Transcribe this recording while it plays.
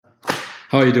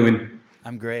How are you doing?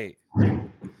 I'm great.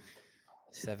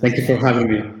 Thank you for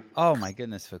having me. Oh my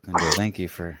goodness, Facundo. Thank you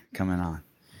for coming on.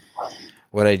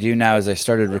 What I do now is I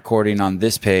started recording on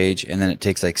this page, and then it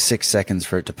takes like 6 seconds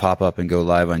for it to pop up and go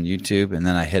live on YouTube, and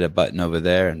then I hit a button over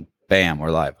there, and bam,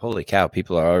 we're live. Holy cow,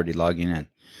 people are already logging in.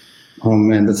 Oh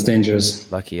man, that's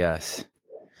dangerous. Lucky us.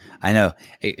 I know.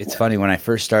 It's funny, when I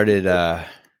first started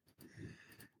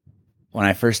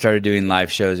doing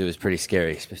live shows, it was pretty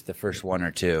scary, especially the first one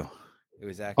or two. It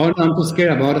was actually. Oh, no, I'm too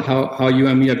scared about how you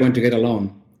and me are going to get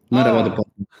along. Not about the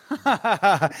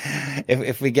podcast.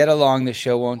 If we get along, the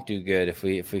show won't do good. If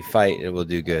we fight, it will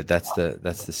do good. That's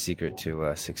the secret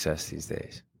to success these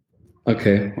days.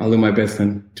 Okay, I'll do my best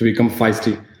then to become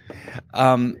feisty.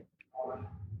 I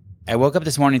woke up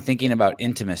this morning thinking about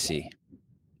intimacy.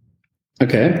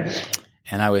 Okay.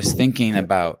 And I was thinking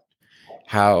about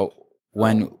how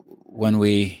when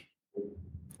we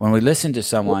listen to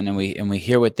someone and we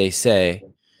hear what they say,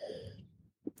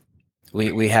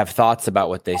 we have thoughts about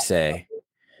what they say.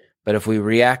 But if we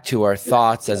react to our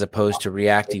thoughts as opposed to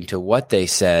reacting to what they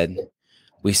said,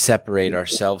 we separate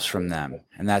ourselves from them.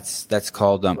 And that's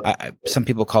called some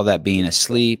people call that being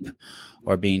asleep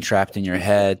or being trapped in your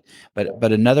head.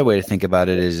 But another way to think about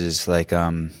it is like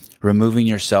removing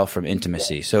yourself from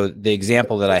intimacy. So the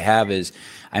example that I have is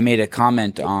I made a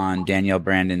comment on Danielle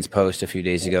Brandon's post a few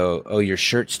days ago, "Oh, your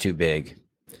shirt's too big."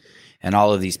 And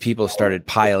all of these people started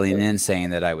piling in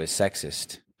saying that I was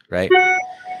sexist, right?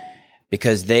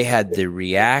 Because they had the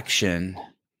reaction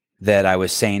that I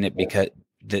was saying it because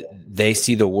they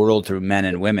see the world through men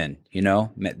and women, you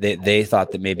know? They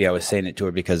thought that maybe I was saying it to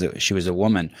her because she was a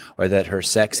woman, or that her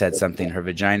sex had something, her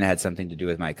vagina had something to do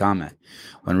with my comment.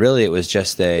 When really it was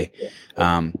just a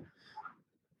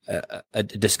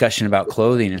discussion about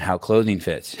clothing and how clothing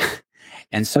fits.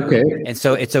 And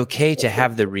so it's okay to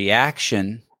have the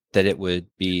reaction that it would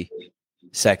be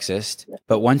sexist,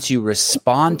 but once you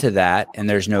respond to that and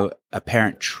there's no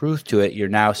apparent truth to it, you're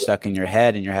now stuck in your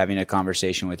head and you're having a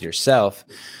conversation with yourself.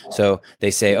 So they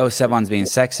say, "Oh, Sevon's being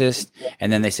sexist,"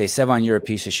 and then they say, "Sevon, you're a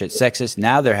piece of shit sexist."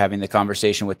 Now they're having the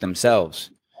conversation with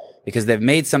themselves because they've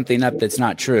made something up that's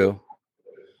not true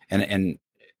and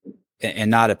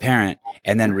not apparent,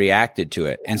 and then reacted to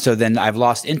it. And so then I've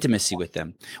lost intimacy with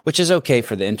them, which is okay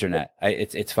for the internet.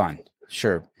 It's fun.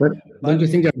 Sure. But don't you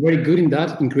think you're very good in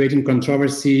that, in creating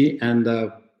controversy and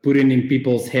putting in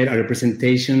people's head a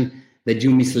representation that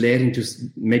you misled into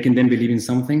making them believe in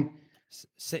something?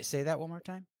 Say that one more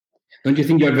time. Don't you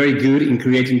think you're very good in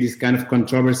creating this kind of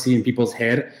controversy in people's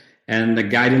head and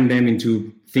guiding them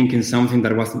into thinking something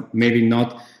that was maybe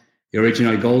not the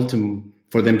original goal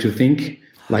for them to think?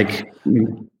 Like,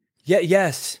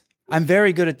 Yes. I'm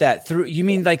very good at that.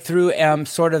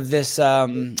 Sort of this,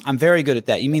 I'm very good at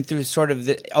that. You mean through sort of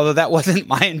although that wasn't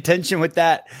my intention with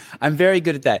that, I'm very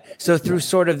good at that. So through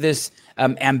sort of this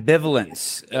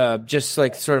ambivalence, just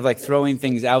like sort of like throwing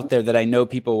things out there that I know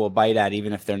people will bite at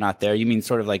even if they're not there. You mean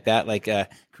sort of like that, like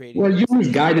creating... Well, you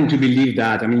misguide them to believe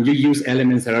that. I mean, you use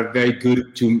elements that are very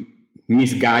good to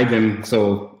misguide them.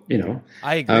 So, you know.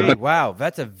 I agree. Wow,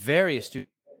 that's a very astute...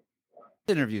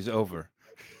 Interview's over.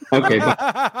 Okay,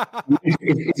 but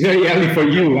it's very early for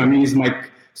you. I mean, it's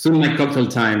soon my cocktail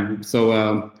time,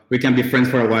 so we can be friends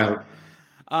for a while.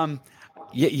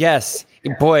 Yes,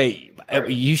 boy,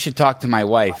 you should talk to my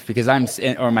wife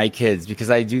or my kids, because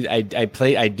I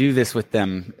do this with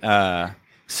them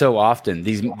so often.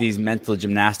 These mental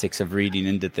gymnastics of reading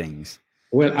into things.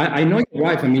 Well, I know your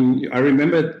wife. I mean, I don't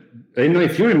know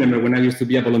if you remember when I used to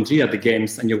be a volunteer at the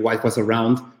games, and your wife was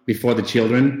around before the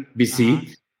children, BC. Uh-huh.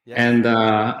 Yes. And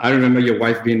I remember your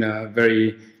wife being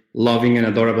very loving and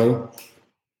adorable.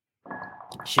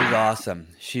 She's awesome.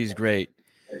 She's great.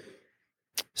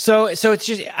 So it's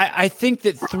just, I think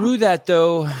that through that,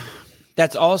 though,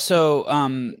 that's also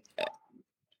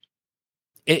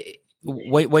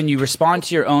when you respond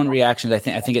to your own reactions, I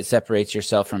think it separates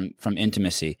yourself from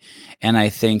intimacy, and I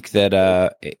think that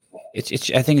I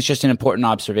think it's just an important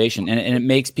observation, and it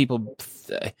makes people.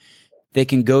 They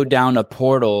can go down a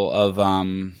portal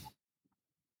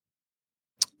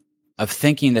of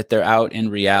thinking that they're out in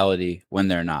reality when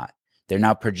they're not. They're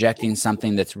now projecting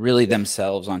something that's really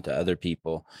themselves onto other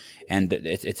people, and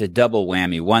it's a double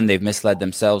whammy. One, they've misled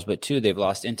themselves, but two, they've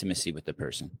lost intimacy with the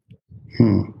person.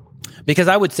 Because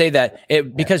I would say that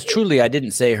because truly, I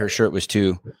didn't say her shirt was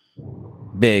too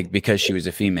big because she was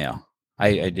a female.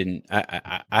 I didn't.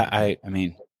 I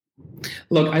mean.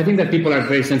 Look, I think that people are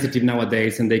very sensitive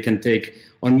nowadays, and they can take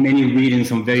on many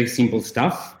readings on very simple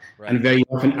stuff, right, and very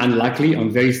often, unluckily,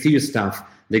 on very serious stuff,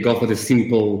 they go for the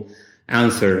simple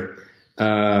answer.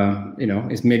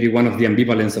 It's maybe one of the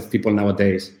ambivalence of people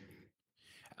nowadays.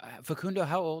 Facundo,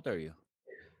 how old are you?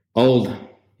 Old.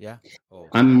 Yeah, old.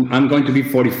 I'm going to be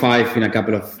 45 in a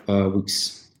couple of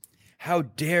weeks. How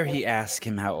dare he ask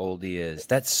him how old he is?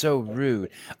 That's so rude.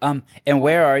 And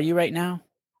where are you right now?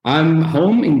 I'm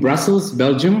home in Brussels,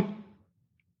 Belgium.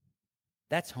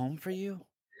 That's home for you?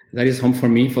 That is home for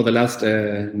me for the last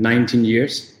 19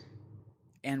 years.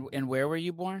 And where were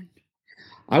you born?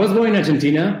 I was born in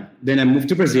Argentina, then I moved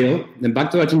to Brazil, then back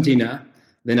to Argentina,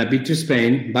 then I been to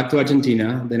Spain, back to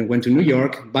Argentina, then went to New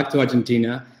York, back to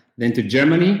Argentina, then to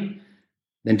Germany,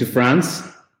 then to France,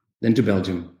 then to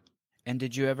Belgium. And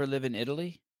did you ever live in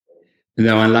Italy?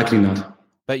 No, unlikely not.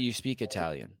 But you speak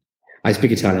Italian. I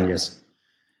speak Italian, yes.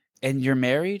 And you're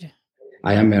married?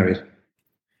 I am married.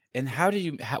 And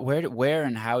where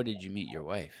and how did you meet your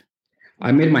wife?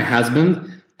 I met my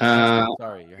husband.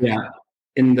 Sorry.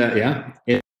 In the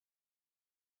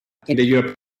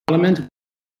European Parliament.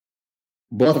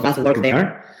 Both of us worked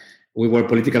there. We were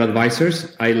political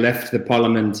advisors. I left the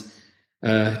Parliament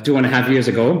 2.5 years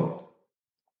ago,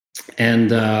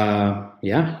 and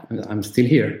I'm still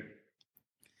here.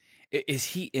 Is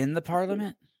he in the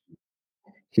Parliament?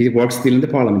 He works still in the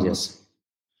Parliament, yes.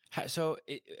 So,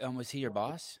 was he your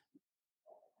boss?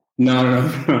 No.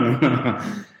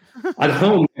 At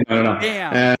home, no.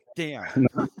 Damn.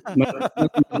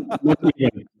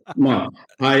 No.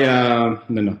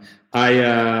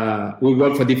 We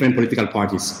work for different political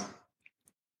parties.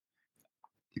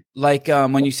 Like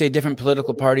when you say different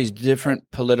political parties, different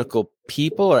political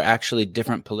people, or actually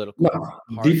different political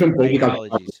different political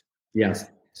parties. Yes.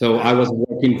 So I was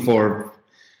working for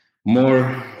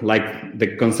more like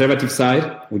the conservative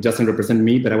side, which doesn't represent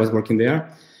me, but I was working there.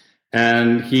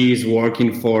 And he's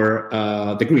working for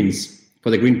the Greens, for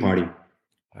the Green Party.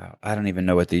 Wow. I don't even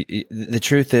know what the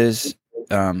truth is,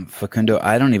 Facundo,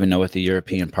 I don't even know what the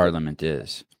European Parliament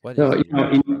is. The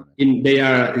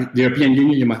European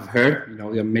Union, you might have heard,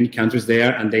 there are many countries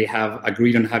there, and they have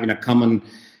agreed on having a common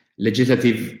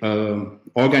legislative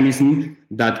organism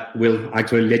that will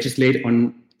actually legislate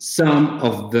on some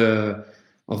of the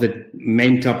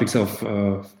main topics of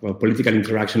political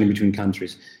interaction in between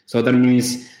countries. So that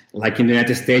means, like in the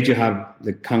United States, you have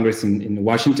the Congress in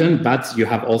Washington, but you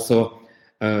have also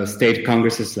state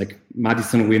congresses like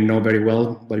Madison, we know very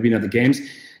well, but been at the games.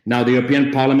 Now, the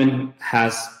European Parliament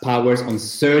has powers on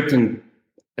certain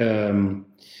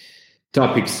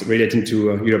topics relating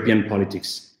to European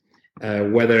politics,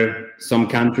 whether some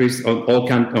countries or all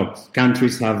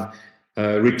countries have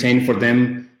retained for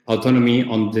them autonomy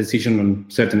on decision on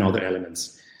certain other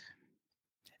elements.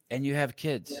 And you have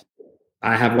kids?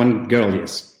 I have one girl,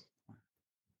 yes.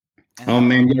 Oh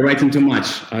man, you're writing too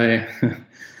much.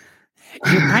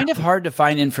 You're kind of hard to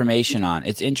find information on.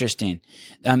 It's interesting.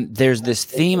 There's this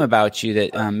theme about you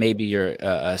that maybe you're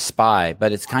a spy,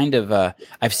 but it's kind of,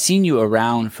 I've seen you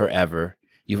around forever.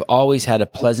 You've always had a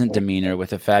pleasant demeanor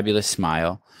with a fabulous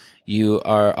smile. You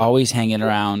are always hanging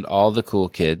around all the cool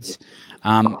kids.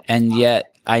 And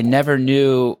yet I never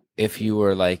knew if you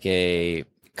were like a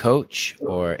coach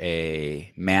or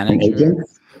a manager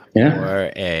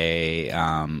or a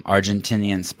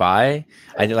Argentinian spy.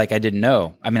 I didn't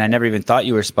know. I mean, I never even thought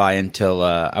you were a spy until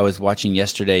I was watching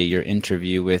yesterday your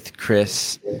interview with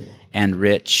Chris and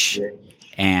Rich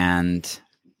and.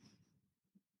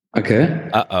 Okay.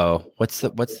 What's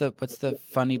the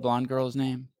funny blonde girl's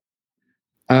name?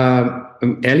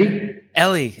 Ellie.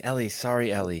 Ellie.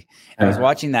 Sorry, Ellie. I was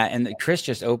watching that, and Chris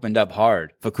just opened up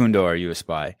hard. Facundo, are you a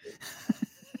spy?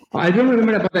 I don't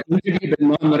remember about that interview, but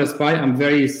no, I'm not a spy. I'm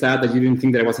very sad that you didn't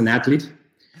think that I was an athlete.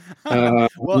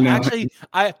 Actually,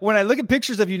 when I look at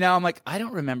pictures of you now, I'm like, I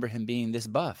don't remember him being this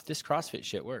buff. This CrossFit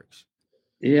shit works.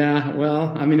 Yeah,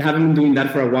 well, I mean, I haven't been doing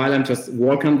that for a while. I'm just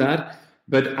working on that.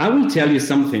 But I will tell you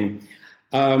something.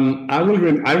 I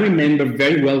remember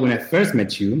very well when I first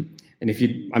met you, and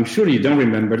I'm sure you don't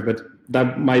remember, but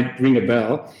that might ring a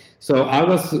bell. So I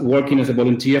was working as a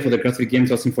volunteer for the CrossFit Games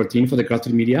 2014 for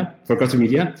CrossFit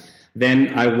Media.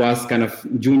 Then I was kind of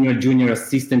junior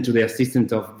assistant to the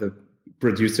assistant of the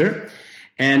producer.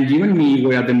 And you and me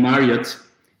were at the Marriott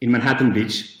in Manhattan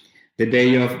Beach, the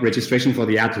day of registration for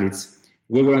the athletes.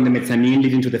 We were on the mezzanine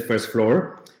leading to the first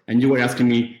floor. And you were asking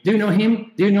me, do you know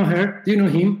him? Do you know her? Do you know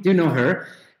him? Do you know her?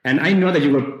 And I know that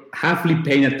you were halfly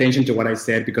paying attention to what I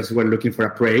said because we were looking for a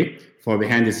prey for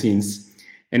behind the scenes.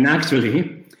 And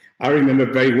actually, I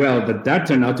remember very well that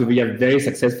turned out to be a very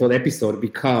successful episode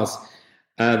because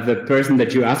the person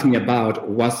that you asked me about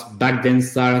was back then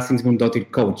Sarah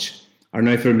Singsmundottir coach. I don't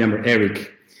know if you remember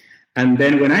Eric. And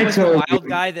then when I told the wild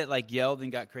guy that like yelled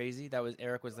and got crazy, that was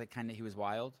Eric was like he was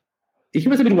wild. He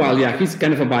was a bit wild, yeah. He's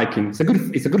kind of a Viking. It's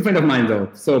a good friend of mine though.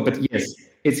 So, but yes.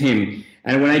 it's him.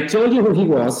 And when I told you who he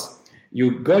was,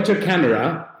 you got your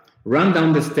camera, ran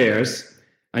down the stairs,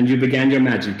 and you began your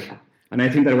magic. And I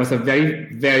think that was a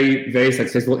very, very, very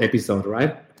successful episode,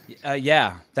 right?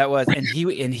 Yeah, that was, and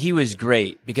he was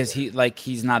great because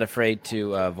he's not afraid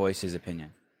to voice his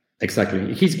opinion.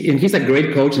 Exactly. He's a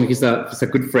great coach, and he's a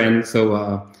good friend.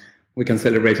 So we can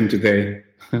celebrate him today.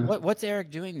 What's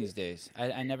Eric doing these days?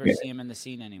 I never see him in the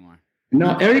scene anymore.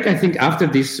 No, Eric, I think after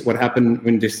this, what happened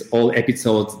in this all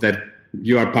episodes that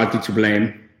you are partly to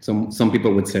blame, some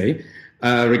people would say,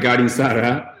 regarding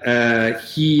Sarah,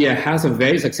 he has a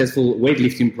very successful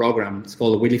weightlifting program. It's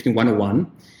called Weightlifting 101.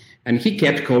 And he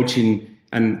kept coaching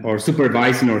or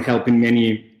supervising or helping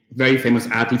many very famous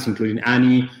athletes, including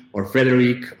Annie or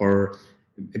Frederick or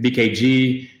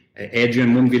BKG,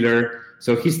 Adrian Moonviller.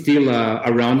 So he's still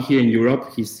around here in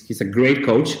Europe. He's a great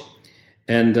coach,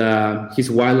 and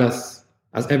he's wild as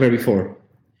ever before.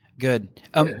 Good.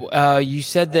 You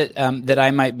said that I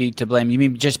might be to blame. You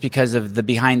mean just because of the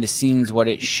behind the scenes, what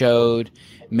it showed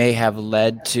may have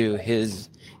led to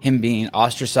him being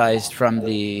ostracized from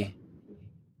the.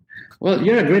 Well,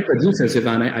 you're a great producer,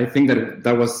 Sivan. I think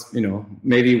that was,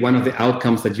 maybe one of the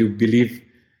outcomes that you believe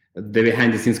the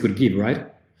behind the scenes could give, right?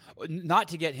 Not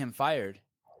to get him fired.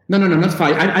 No, not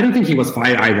fired. I don't think he was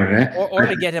fired either. Eh? Or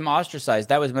to get him ostracized.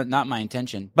 That was not my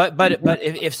intention. But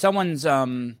if someone's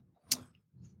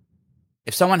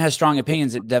if someone has strong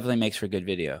opinions, it definitely makes for good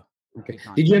video. Okay.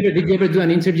 Did you ever do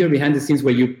an interview behind the scenes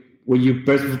where you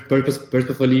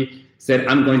purposefully said,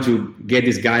 "I'm going to get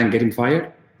this guy and get him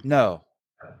fired"? No.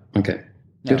 Okay.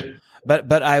 Good. No.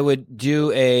 But I would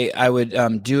do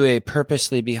a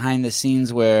purposely behind the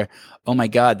scenes where, oh my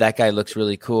God, that guy looks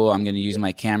really cool. I'm going to use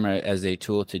my camera as a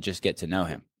tool to just get to know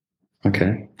him.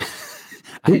 Okay.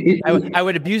 I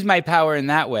would abuse my power in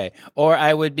that way, or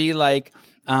I would be like,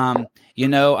 I'm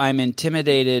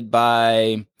intimidated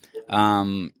by,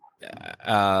 I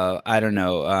don't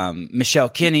know, Michelle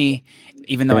Kinney,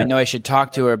 even though I know I should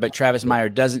talk to her, but Travis Meyer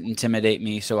doesn't intimidate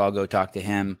me, so I'll go talk to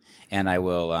him, and I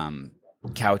will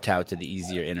kowtow to the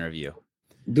easier interview.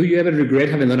 Do you ever regret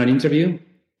having done an interview?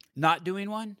 Not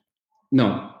doing one?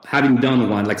 No, having done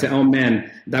one. Like say, oh man,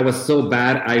 that was so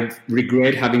bad. I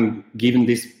regret having given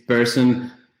this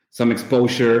person some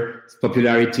exposure,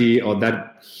 popularity, or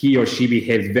that he or she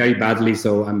behaved very badly.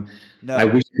 So I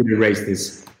wish to erase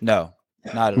this. No,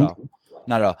 not at all.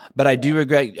 Not at all. But I do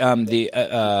regret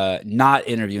the not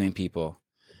interviewing people.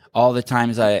 All the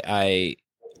times I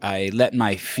let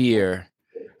my fear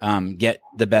get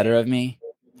the better of me.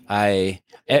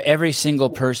 Every single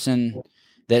person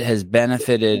that has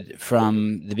benefited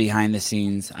from the behind the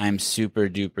scenes, I'm super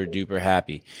duper duper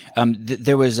happy.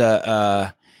 There was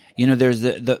there's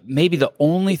the maybe the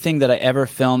only thing that I ever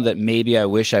filmed that maybe I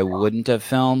wish I wouldn't have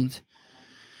filmed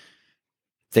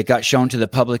that got shown to the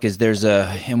public is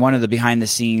in one of the behind the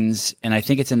scenes, and I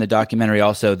think it's in the documentary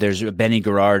also, there's Benny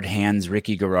Garrard hands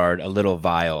Ricky Garrard a little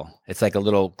vial. It's like a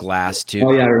little glass tube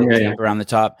around the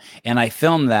top. And I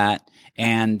filmed that,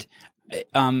 and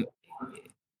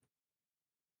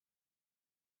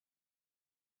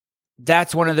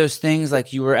that's one of those things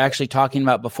like you were actually talking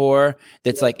about before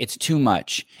that's like it's too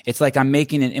much. It's like I'm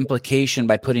making an implication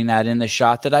by putting that in the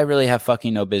shot that I really have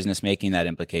fucking no business making that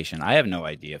implication. I have no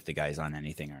idea if the guy's on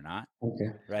anything or not.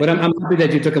 Okay. Right? But I'm happy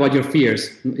that you talk about your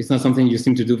fears. It's not something you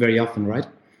seem to do very often, right?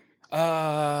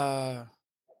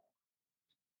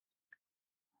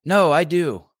 No, I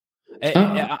do.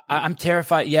 I'm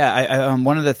terrified. Yeah.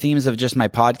 One of the themes of just my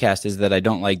podcast is that I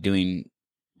don't like doing,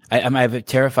 I'm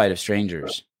terrified of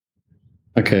strangers.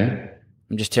 Okay.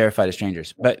 I'm just terrified of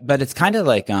strangers. But it's kind of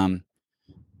like, do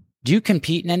you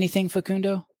compete in anything,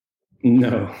 Facundo?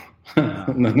 No.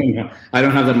 No. I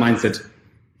don't have that mindset.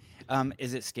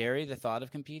 Is it scary, the thought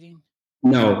of competing?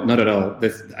 No, not at all.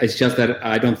 It's just that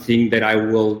I don't think that I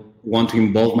will want to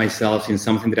involve myself in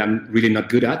something that I'm really not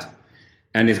good at.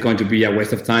 And it's going to be a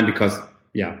waste of time because,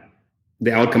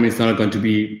 the outcome is not going to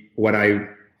be what I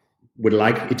would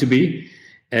like it to be.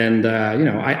 And,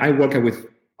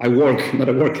 I work, not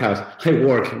a workout. I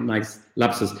work, nice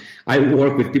lapses. I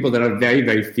work with people that are very,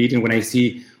 very fit. And when I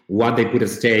see what they put at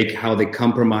stake, how they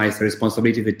compromise, the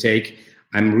responsibility they take,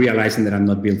 I'm realizing that I'm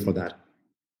not built for that.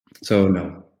 So,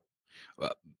 no.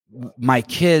 My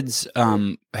kids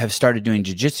have started doing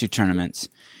jiu-jitsu tournaments.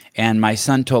 And my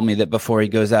son told me that before he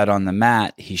goes out on the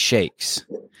mat, he shakes.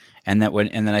 And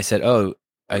then I said,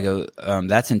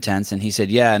 that's intense. And he said,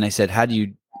 yeah. And I said, how do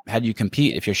you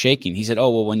compete if you're shaking? He said, oh,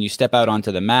 well, when you step out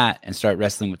onto the mat and start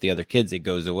wrestling with the other kids, it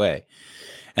goes away.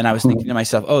 And I was thinking to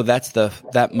myself, oh,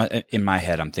 in my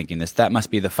head, I'm thinking this, that must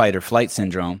be the fight or flight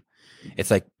syndrome.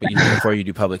 It's like, before you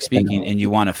do public speaking and you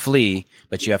want to flee,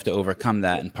 but you have to overcome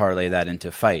that and parlay that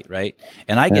into fight, right?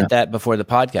 And I get that before the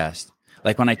podcast.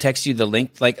 Like when I text you the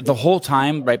link, like the whole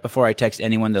time right before I text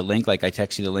anyone the link, like I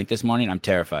text you the link this morning, I'm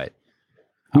terrified.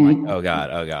 I'm like, oh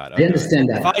God. I understand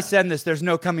that. If I send this, there's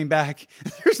no coming back.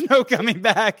 There's no coming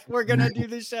back. We're going to do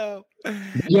the show.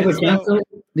 Did you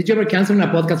ever cancel a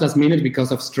podcast last minute because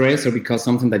of stress or because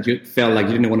something that you felt like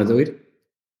you didn't want to do it?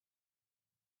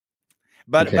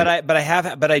 But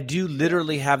I do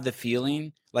literally have the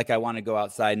feeling like I want to go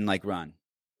outside and like run.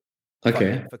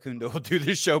 Okay. Facundo will do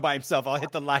this show by himself. I'll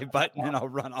hit the live button and I'll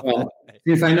run off. Well,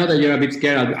 since I know that you're a bit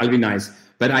scared, I'll be nice.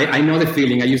 But I know the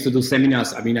feeling. I used to do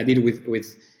seminars. I mean, I did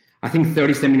with I think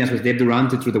 30 seminars with Dave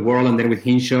Durante through the world, and then with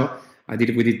Hinshaw, we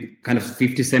did kind of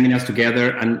 50 seminars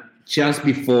together. And just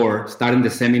before starting the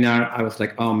seminar, I was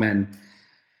like, oh man,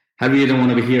 I really don't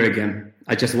want to be here again.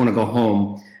 I just want to go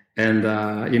home. And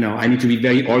I need to be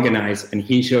very organized. And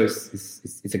Hinshaw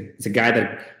is a guy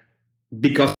that,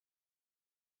 because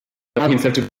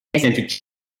himself to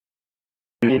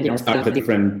start a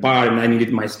different part, and I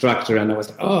needed my structure, and I was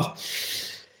like, oh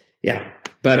yeah.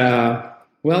 But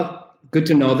well, good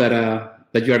to know that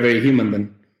you are very human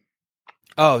then.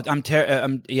 Oh,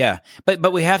 yeah,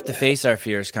 but we have to face our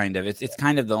fears. Kind of, it's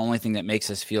kind of the only thing that makes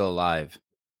us feel alive.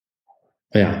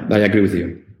 Yeah, I agree with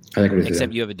you.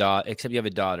 Except you have a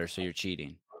daughter, so you're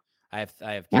cheating. I have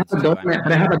kids. But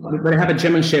I have a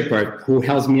German Shepherd who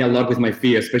helps me a lot with my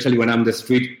fear, especially when I'm on the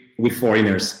street with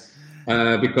foreigners,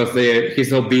 because he's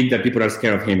so big that people are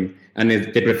scared of him, and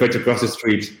they prefer to cross the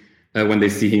street when they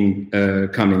see him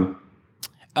coming.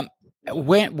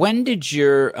 When did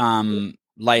your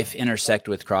life intersect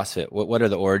with CrossFit? What are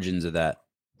the origins of that?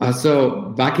 So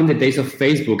back in the days of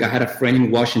Facebook, I had a friend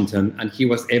in Washington, and he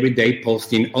was every day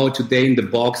posting, oh, today in the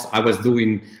box, I was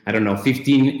doing,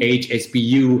 15H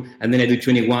SPU, and then I do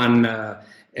 21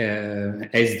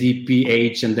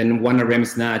 SDPH, and then 1 RM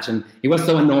snatch. And it was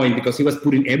so annoying because he was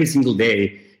putting every single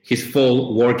day his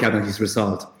full workout and his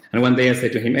result. And one day I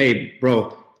said to him, hey,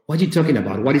 bro, what are you talking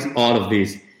about? What is all of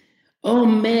this? Oh,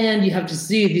 man, you have to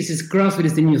see it. This is CrossFit.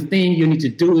 It's the new thing. You need to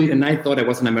do it. And I thought it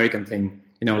was an American thing,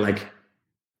 like,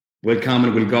 we'll come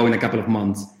and we'll go in a couple of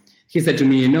months. He said to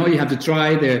me, you have to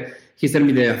try he sent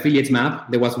me the affiliates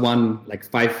map. There was one like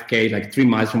 5K, like 3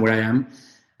 miles from where I am.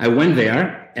 I went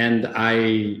there, and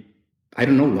I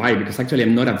don't know why, because actually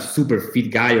I'm not a super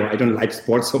fit guy, or I don't like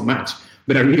sports so much,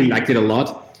 but I really liked it a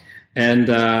lot. And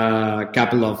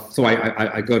so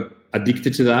I got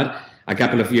addicted to that. A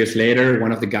couple of years later,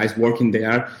 one of the guys working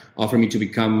there offered me to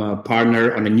become a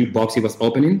partner on a new box he was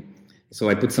opening. So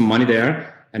I put some money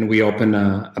there, and we opened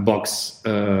a box,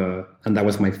 and that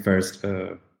was my first,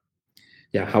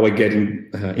 how I get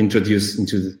introduced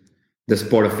into the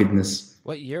sport of fitness.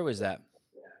 What year was that?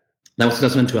 That was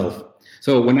 2012.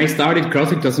 So when I started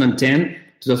CrossFit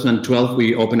 2012,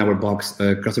 we opened our box,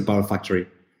 CrossFit Power Factory.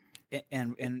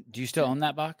 And do you still own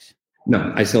that box?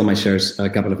 No, I sold my shares a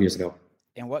couple of years ago.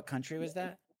 And what country was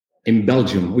that? In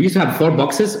Belgium. We used to have 4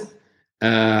 boxes.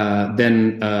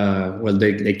 Then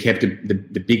they kept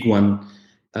the big one.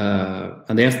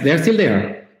 And they're still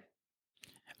there.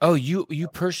 Oh, you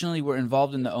personally were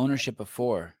involved in the ownership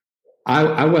before?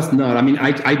 I was not. I mean,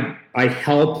 I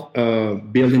helped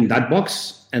building that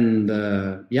box, and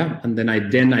and then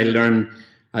I learned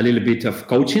a little bit of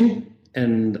coaching,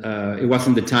 and it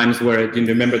wasn't the times where you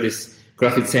remember this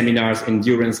CrossFit seminars,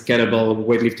 endurance, kettlebell,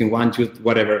 weightlifting, 1, 2,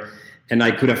 whatever, and I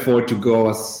could afford to go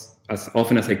as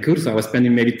often as I could. So I was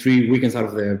spending maybe 3 weekends out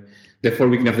of the 4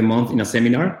 weekend of the month in a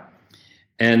seminar.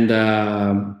 And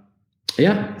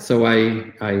so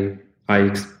I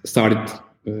started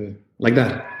like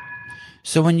that.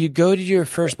 So when you go to your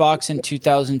first box in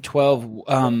 2012,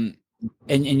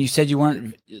 and you said you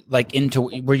weren't like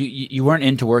you weren't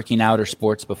into working out or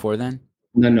sports before then?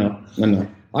 No.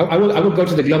 I will go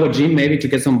to the global gym maybe to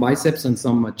get some biceps and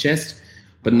some chest,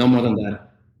 but no more than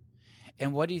that.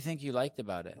 And what do you think you liked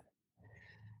about it?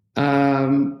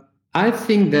 I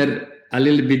think that a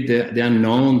little bit the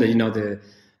unknown,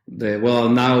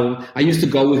 now I used to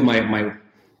go with my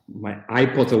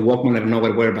iPod or Walkman, I don't know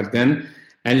what were back then,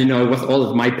 and it was all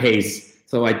at my pace.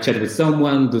 So I chat with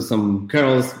someone, do some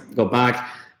curls, go back.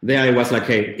 There it was like,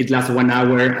 hey, it lasts 1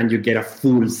 hour and you get a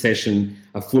full session,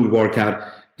 a full workout,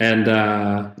 and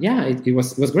it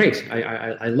was great.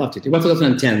 I loved it. It was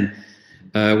 2010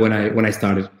 when I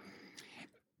started.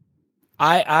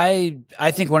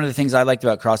 I think one of the things I liked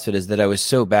about CrossFit is that I was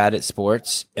so bad at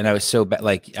sports, and I was so bad.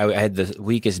 Like I had the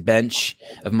weakest bench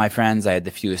of my friends. I had the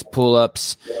fewest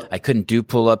pull-ups. I couldn't do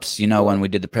pull-ups. When we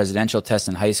did the presidential test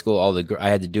in high school, I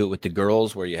had to do it with the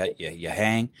girls where you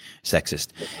hang. Sexist.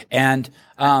 And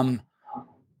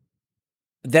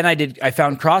then I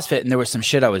found CrossFit, and there was some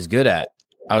shit I was good at.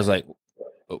 I was like,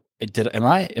 am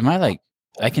I like,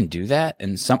 I can do that,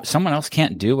 and someone else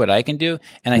can't do what I can do.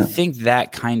 And I think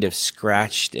that kind of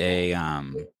scratched gave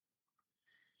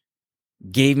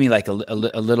me like a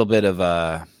little bit of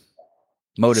a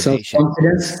motivation.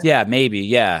 Self-confidence? Yeah, maybe.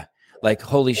 Yeah. Like,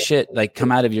 holy shit, like,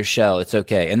 come out of your shell. It's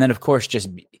okay. And then, of course, just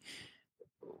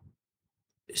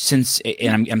since,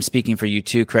 and I'm speaking for you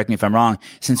too, correct me if I'm wrong,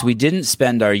 since we didn't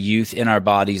spend our youth in our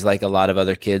bodies like a lot of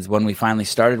other kids, when we finally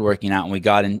started working out and we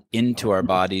got into our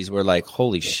bodies, we're like,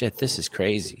 holy shit, this is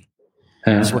crazy.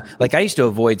 Like, I used to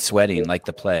avoid sweating like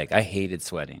the plague. I hated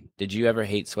sweating. Did you ever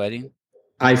hate sweating?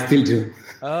 I still do.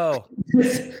 Oh.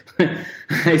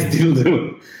 I still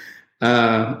do.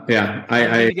 Yeah.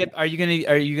 Are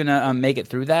you gonna make it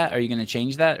through that? Are you gonna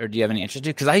change that, or do you have any interest in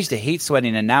it? Because I used to hate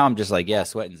sweating, and now I'm just like, yeah,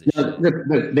 sweating's a shit.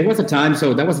 There was a time,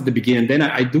 so that was at the beginning. Then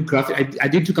I do CrossFit. I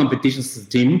did 2 competitions as a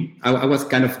team. I was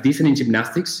kind of decent in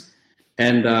gymnastics,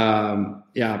 and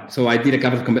so I did a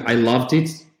couple of I loved it,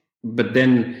 but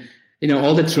then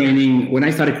all the training. When I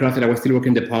started CrossFit, I was still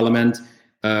working in the Parliament.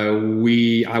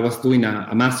 I was doing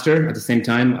a master at the same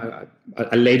time,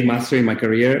 a late master in my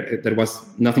career that was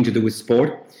nothing to do with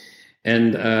sport,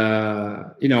 and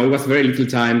it was very little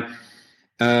time,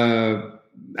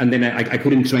 and then I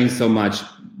couldn't train so much.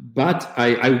 But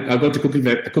I go to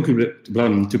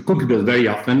Cookieville very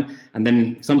often, and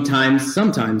then sometimes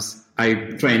I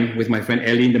train with my friend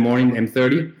Ellie in the morning,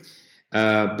 M30.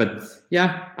 But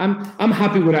yeah, I'm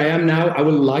happy where I am now. I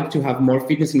would like to have more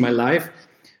fitness in my life.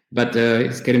 But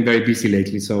it's getting very busy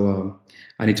lately, so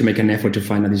I need to make an effort to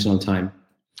find additional time.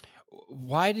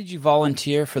 Why did you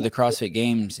volunteer for the CrossFit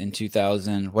Games in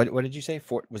 2000? What did you say?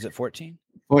 Was it 14?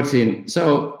 14.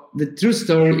 So the true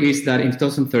story is that in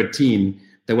 2013,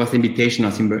 there was the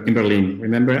Invitationals in Berlin.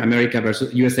 Remember,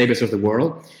 USA versus the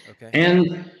world? Okay.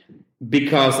 And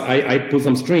because I pulled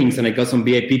some strings and I got some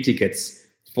VIP tickets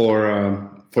for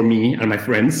me and my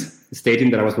friends, stating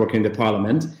that I was working in the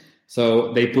Parliament.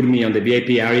 So they put me on the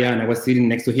VIP area, and I was sitting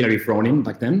next to Hillary Froning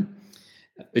back then.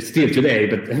 It's still today,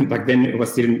 but back then I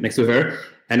was sitting next to her.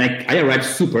 And I arrived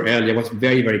super early. I was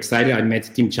very, very excited. I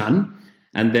met Tim Chan.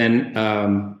 And then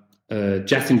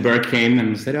Justin Berg came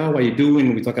and said, "Oh, what are you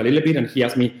doing?" We talked a little bit, and he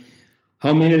asked me,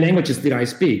 "How many languages did I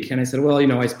speak?" And I said, "Well,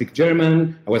 I speak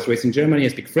German. I was raised in Germany. I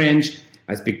speak French.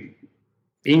 I speak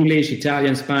English,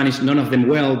 Italian, Spanish, none of them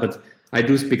well, but I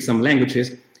do speak some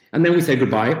languages." And then we said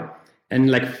goodbye. And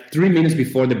like 3 minutes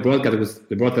before the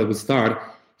broadcast would start,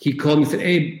 he called me and said,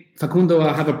 "Hey, Facundo,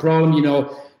 I have a problem.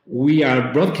 We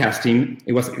are broadcasting."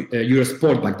 It was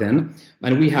Eurosport back then.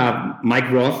 And we have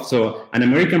Mike Roth, so an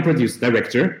American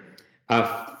director, a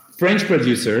French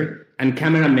producer, and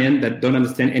cameramen that don't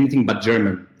understand anything but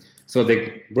German. So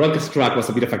the broadcast track was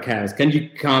a bit of a chaos. "Can you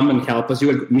come and help us? You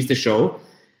will miss the show."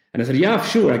 And I said, "Yeah,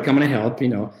 sure, I come and help."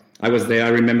 I was there. I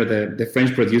remember the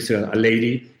French producer, a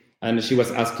lady, and she was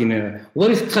asking,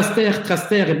 "What is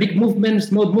traster? A big movement,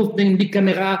 small movement, big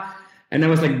camera?" And I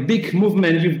was like, "Big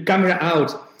movement, you camera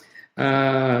out."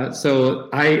 So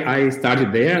I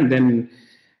started there, and then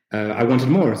I wanted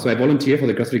more. So I volunteered for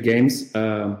the CrossFit Games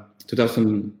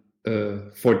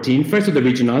 2014. First to the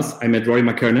regionals, I met Rory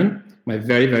McKernan, my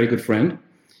very, very good friend.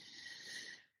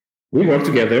 We worked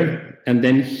together, and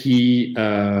then he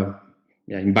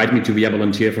invited me to be a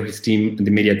volunteer for his team,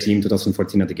 the media team,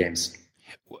 2014 at the Games.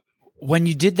 When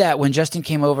you did that, when Justin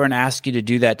came over and asked you to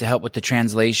do that to help with the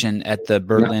translation at the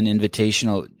Berlin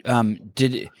Invitational,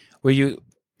 were you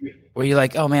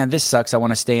like, "Oh man, this sucks, I want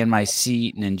to stay in my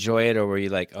seat and enjoy it," or were you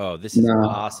like, "Oh, this is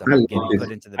awesome, I'm getting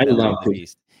put into the belly of the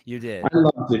beast"? You did. I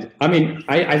loved it. I mean,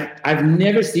 I've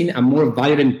never seen a more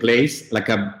violent place like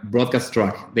a broadcast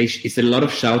track. It's a lot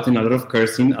of shouting, a lot of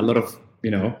cursing, a lot of I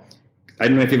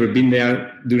don't know if you've ever been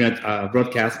there doing a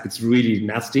broadcast. It's really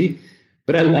nasty.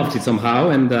 But I loved it somehow,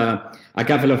 and a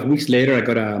couple of weeks later, I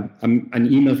got an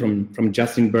email from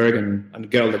Justin Berg and a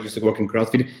girl that used to work in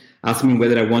CrossFit, asking me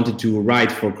whether I wanted to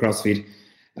write for CrossFit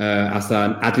as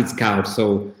an athlete scout.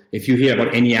 So if you hear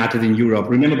about any athlete in Europe,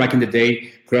 remember back in the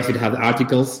day, CrossFit had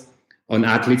articles on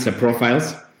athletes and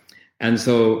profiles, and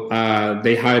so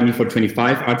they hired me for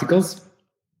 25 articles,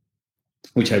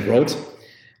 which I wrote.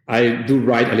 I do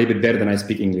write a little bit better than I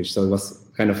speak English, so it was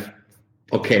kind of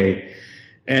okay.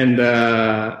 And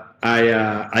I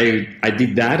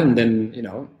did that, and then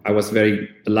I was very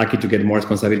lucky to get more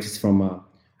responsibilities from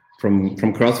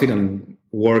CrossFit and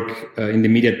work in the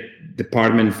media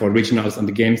department for regionals and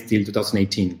the Games till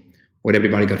 2018, where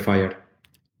everybody got fired.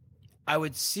 I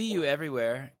would see you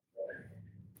everywhere,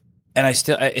 And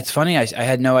it's funny. I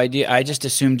had no idea. I just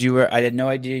assumed I had no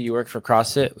idea you worked for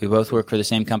CrossFit. We both work for the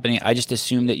same company. I just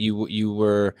assumed that you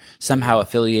were somehow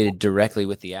affiliated directly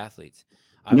with the athletes.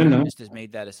 I just has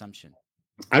made that assumption.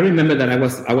 I remember that I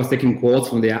was taking quotes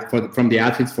from the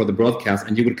athletes for the broadcast,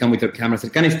 and you would come with your camera and say,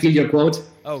 "Can I steal your quote?"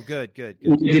 Oh, good.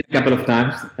 We did it a couple of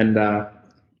times, and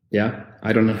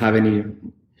I don't have any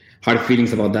hard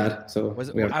feelings about that. So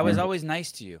I was always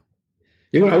nice to you.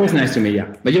 You were always nice to me,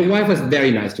 yeah. But your wife was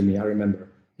very nice to me, I remember.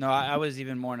 No, I was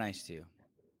even more nice to you.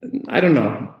 I don't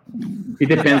know. It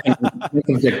depends on the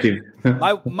subjective.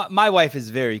 My wife is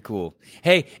very cool.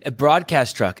 Hey, a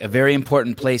broadcast truck, a very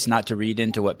important place not to read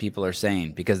into what people are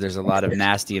saying, because there's a lot of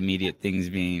nasty, immediate things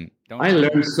being... I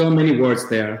learned so many words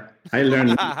there. I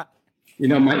learned...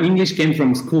 my English came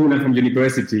from school and from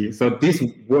university. So this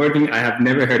wording I have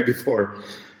never heard before.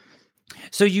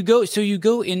 So you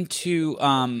go into...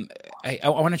 I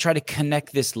want to try to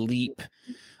connect this leap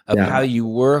of how you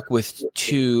work with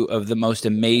two of the most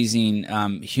amazing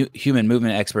human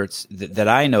movement experts that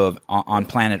I know of on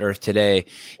planet Earth today,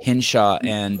 Hinshaw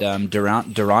and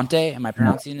Durante. Am I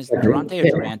pronouncing this Durante or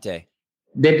Durante?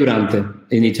 De Durante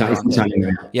in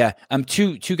Italian. Yeah,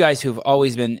 two guys who've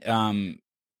always been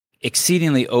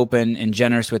exceedingly open and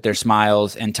generous with their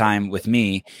smiles and time with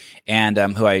me, and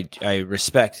who I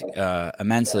respect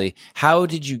immensely. How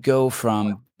did you go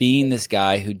from being this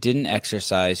guy who didn't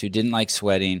exercise, who didn't like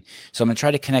sweating? So I'm going to try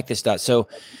to connect this dot. So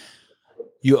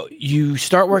you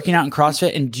start working out in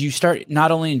CrossFit, and do you start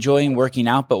not only enjoying working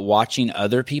out, but watching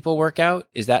other people work out?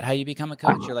 Is that how you become a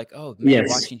coach? You're like, oh, man,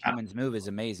 watching humans move is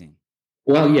amazing.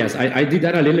 Well, yes, I did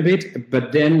that a little bit,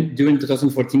 but then during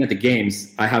 2014 at the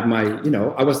games, I have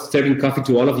I was serving coffee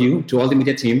to all of you, to all the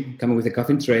media team, coming with a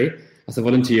coffee tray as a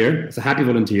volunteer, as a happy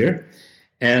volunteer.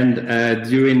 And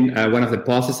during one of the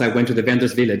pauses, I went to the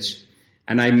vendors village,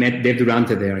 and I met Dave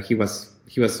Durante there. He was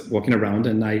walking around,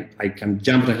 and I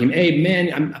jumped on him. Hey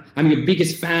man, I'm your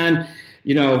biggest fan.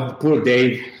 Poor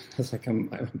Dave. I was like, oh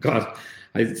God,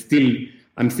 I'm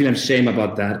still ashamed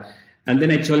about that. And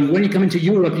then I told him, when are you coming to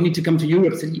Europe? You need to come to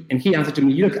Europe. And he answered to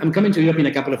me, look, I'm coming to Europe in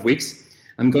a couple of weeks.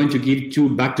 I'm going to give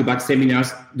 2 back-to-back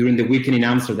seminars during the weekend in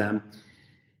Amsterdam.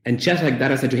 And just like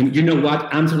that, I said to him, you know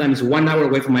what? Amsterdam is 2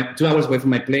 hours away from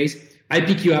my place. I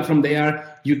pick you up from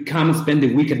there. You come and spend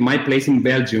the week at my place in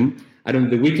Belgium. And on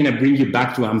the weekend, I bring you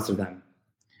back to Amsterdam.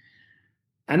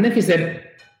 And then he said,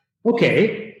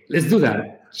 okay, let's do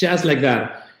that. Just like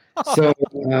that. So,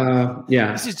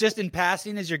 This is just in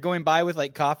passing as you're going by with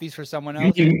like coffees for someone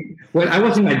else? Well, I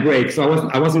was in my break, so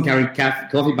I wasn't carrying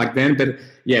coffee back then, but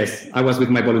yes, I was with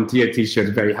my volunteer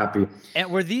t-shirt, very happy.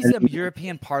 And were these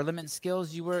European Parliament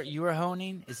skills you were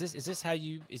honing? Is this how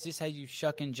you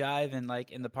shuck and jive and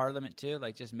like in the Parliament too?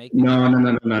 Like just make No.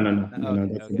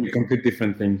 That's a completely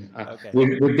different thing.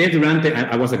 With Dave Durante,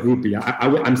 I was a groupie.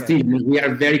 We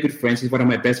are very good friends. He's one of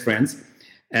my best friends,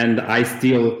 and I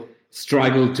still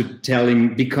struggle to tell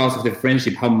him, because of the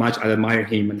friendship, how much I admire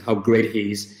him and how great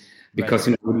he is. Because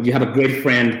when you have a great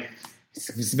friend,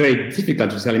 it's very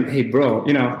difficult to tell him, hey bro,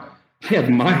 I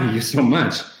admire you so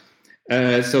much.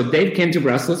 So Dave came to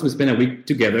Brussels. We spent a week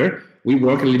together. We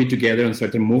worked a little bit together on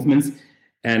certain movements,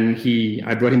 and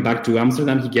I brought him back to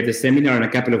Amsterdam. He gave the seminar, and a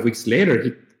couple of weeks later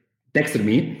he texted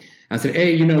me and said,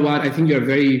 hey, you know what, I think you're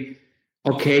very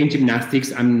okay in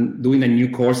gymnastics. I'm doing a new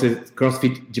course at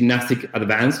CrossFit Gymnastic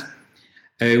Advanced.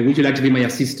 Would you like to be my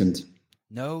assistant?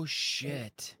 No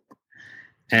shit.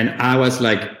 And I was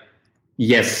like,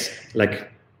 yes.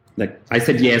 Like I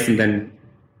said yes, and then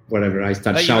whatever, I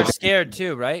started shouting. You were scared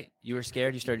too, right? You were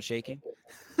scared. You started shaking.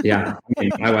 Yeah,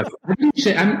 I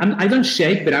don't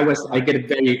shake, but I get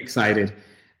very excited.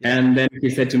 And then he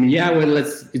said to me, yeah, well,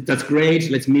 that's great.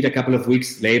 Let's meet a couple of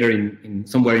weeks later in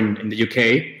somewhere in the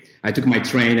UK. I took my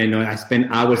train. I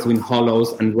spent hours doing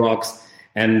hollows and rocks.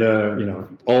 And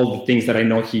all the things that I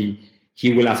know he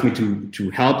will ask me to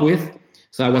help with.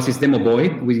 So I was his demo boy.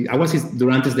 I was his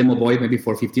Durante's demo boy maybe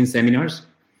for 15 seminars.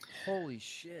 Holy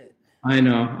shit! I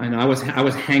know. I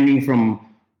was hanging from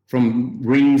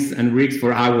rings and rigs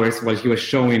for hours while he was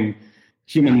showing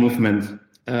human movement.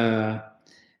 We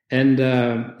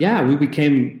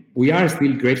are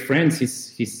still great friends.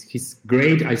 He's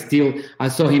great. I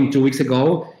saw him 2 weeks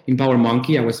ago in Power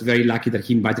Monkey. I was very lucky that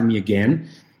he invited me again.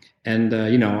 And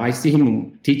I see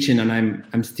him teaching, and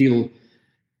I'm still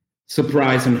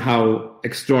surprised on how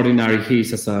extraordinary he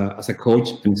is as a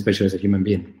coach, and especially as a human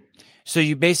being. So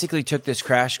you basically took this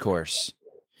crash course.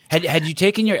 Had you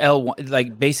taken your L1?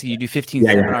 Like basically, you do 15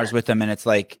 seminars with them, and it's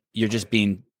like you're just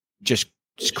being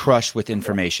crushed with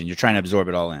information. You're trying to absorb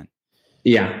it all in.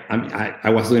 Yeah,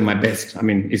 I was doing my best. I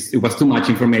mean, it was too much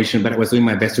information, but I was doing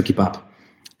my best to keep up.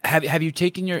 Had you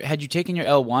taken your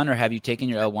L1 or have you taken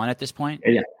your L1 at this point?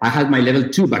 Yeah, I had my level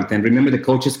 2 back then. Remember the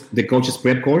coaches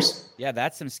prep course? Yeah,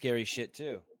 that's some scary shit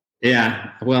too. Yeah,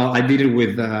 well, I did it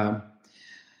with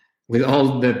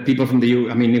all the people from the U.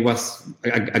 I mean, it was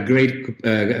a great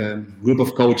group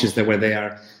of coaches that were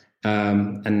there,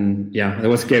 and yeah, it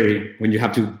was scary when you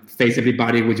have to face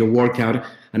everybody with your workout,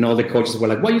 and all the coaches were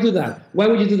like, "Why you do that? Why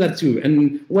would you do that too?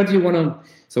 And what do you want to?"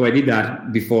 So I did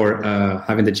that before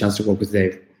having the chance to work with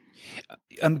Dave.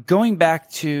 Going back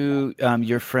to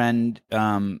your friend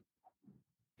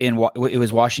it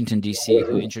was Washington D.C.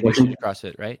 who introduced you to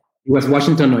CrossFit, right? It was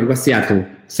Washington. No, it was Seattle,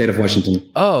 state of Washington.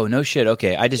 Oh, no shit.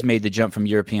 Okay, I just made the jump from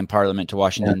European Parliament to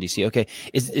Washington D.C. Okay,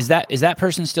 is that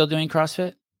person still doing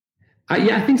CrossFit?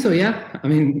 Yeah, I think so. Yeah, I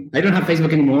mean, I don't have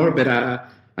Facebook anymore, but I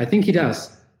think he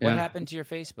does. Yeah. What happened to your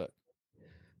Facebook?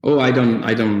 Oh, I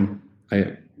prefer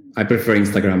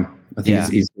Instagram. I think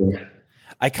it's easier.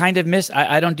 I kind of miss.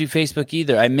 I don't do Facebook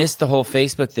either. I missed the whole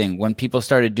Facebook thing when people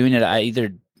started doing it. I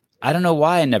don't know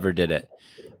why I never did it,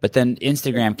 but then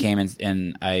Instagram came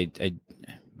and I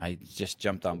just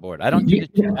jumped on board. I don't do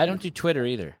Twitter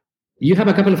either. You have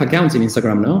a couple of accounts in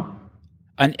Instagram, no?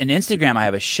 On Instagram, I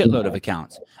have a shitload of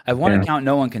accounts. I have one account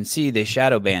no one can see. They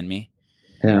shadow ban me.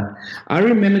 Yeah, I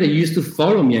remember that you used to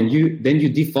follow me, and you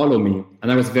defollow me,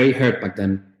 and I was very hurt back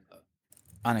then.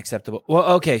 Unacceptable. Well,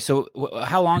 okay. So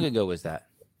how long ago was that?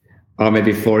 Oh,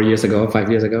 maybe 4 years ago, 5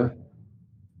 years ago.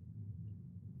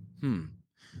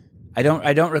 I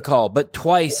don't recall, but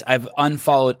twice I've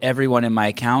unfollowed everyone in my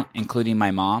account, including my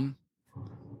mom.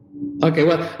 Okay,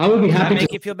 well, I will be happy. Does that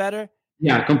make you feel better?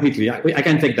 Yeah, completely. I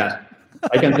can take that.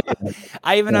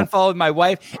 I even unfollowed my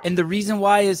wife, and the reason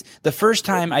why is the first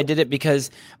time I did it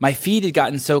because my feed had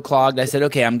gotten so clogged. I said,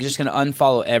 okay, I'm just going to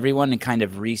unfollow everyone and kind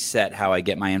of reset how I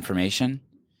get my information.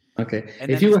 Okay.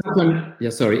 If you have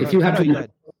to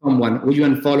someone, would you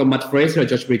unfollow Matt Fraser or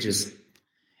Josh Bridges?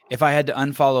 If I had to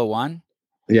unfollow one?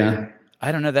 Yeah.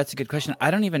 I don't know. That's a good question.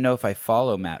 I don't even know if I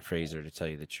follow Matt Fraser, to tell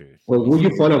you the truth. Well, would you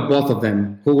follow both of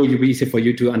them? Who would be easy for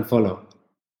you to unfollow?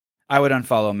 I would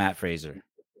unfollow Matt Fraser.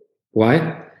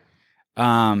 Why?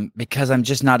 Because I'm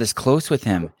just not as close with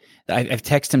him. I've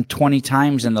texted him 20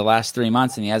 times in the last 3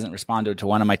 months and he hasn't responded to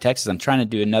one of my texts. I'm trying to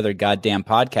do another goddamn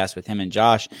podcast with him and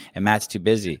Josh, and Matt's too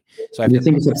busy. So you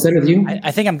think he's upset with you?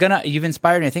 I think you've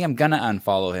inspired me. I think I'm gonna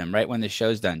unfollow him right when the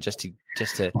show's done, just to.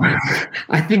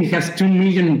 I think he has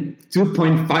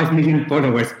 2.5 million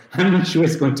followers. I'm not sure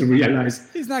he's going to realize.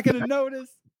 He's not going to notice.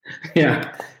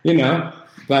 Yeah,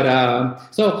 But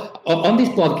so on this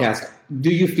podcast, do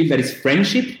you feel that it's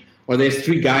friendship? Or there's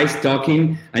three guys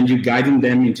talking and you guiding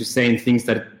them into saying things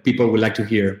that people would like to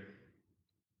hear?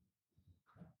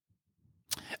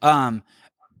 I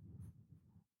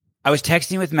was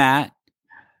texting with Matt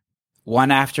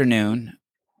one afternoon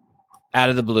out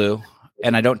of the blue,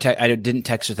 and I didn't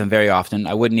text with him very often.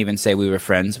 I wouldn't even say we were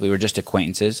friends. We were just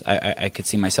acquaintances. I could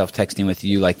see myself texting with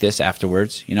you like this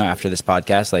afterwards, after this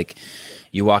podcast, like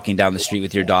you walking down the street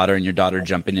with your daughter and your daughter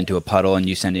jumping into a puddle and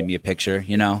you sending me a picture,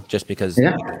 just because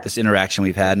this interaction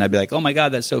we've had. And I'd be like, oh my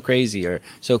God, that's so crazy or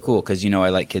so cool. Cause I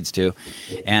like kids too.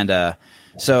 And,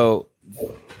 so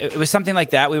it was something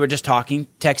like that. We were just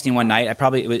texting one night.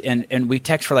 And we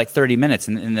text for like 30 minutes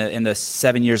in the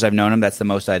 7 years I've known him. That's the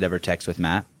most I'd ever text with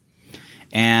Matt.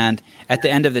 And at the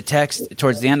end of the text,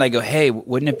 towards the end, I go, hey,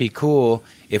 wouldn't it be cool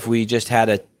if we just had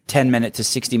a 10-minute to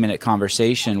 60-minute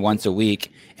conversation once a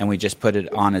week, and we just put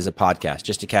it on as a podcast,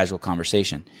 just a casual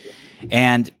conversation.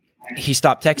 And he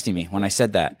stopped texting me when I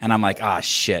said that. And I'm like,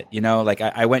 shit,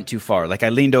 I went too far. Like I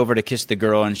leaned over to kiss the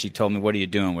girl and she told me, what are you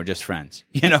doing? We're just friends.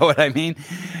 You know what I mean?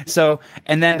 So,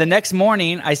 and then the next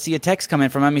morning I see a text coming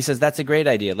from him. He says, that's a great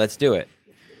idea. Let's do it.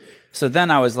 So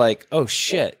then I was like, oh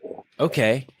shit.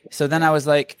 Okay. So then I was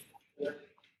like,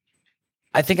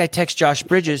 I think I text Josh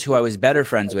Bridges, who I was better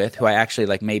friends with, who I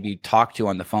actually maybe talk to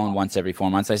on the phone once every 4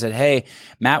 months. I said, hey,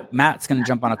 Matt's going to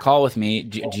jump on a call with me.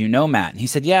 Do you know Matt? And he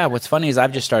said, yeah, what's funny is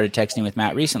I've just started texting with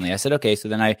Matt recently. I said, okay. So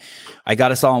then I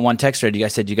got us all in one text thread. I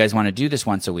said, do you guys want to do this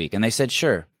once a week? And they said,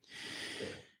 sure.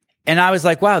 And I was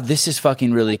like, wow, this is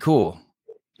fucking really cool.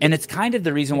 And it's kind of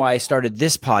the reason why I started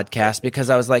this podcast, because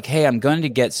I was like, hey, I'm going to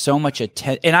get so much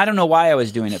attention. And I don't know why I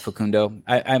was doing it, Facundo.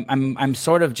 I'm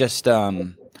sort of just,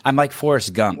 I'm like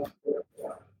Forrest Gump.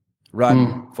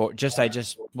 We'll just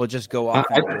go off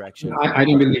that direction. I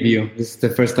don't believe you. This is the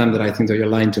first time that I think that you're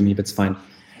lying to me, but it's fine.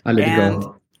 I'll let it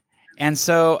go. And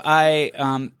so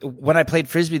when I played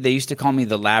Frisbee, they used to call me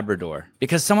the Labrador,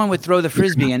 because someone would throw the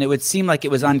Frisbee and it would seem like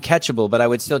it was uncatchable, but I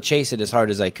would still chase it as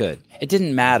hard as I could. It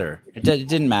didn't matter. It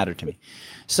didn't matter to me.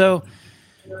 So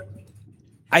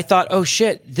I thought, oh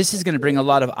shit, this is going to bring a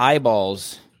lot of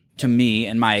eyeballs to me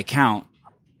and my account,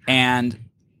 and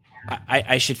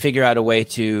I should figure out a way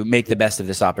to make the best of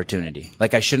this opportunity.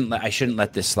 Like I shouldn't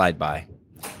let this slide by.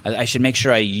 I should make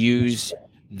sure I use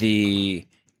the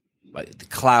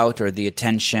clout or the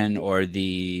attention or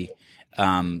the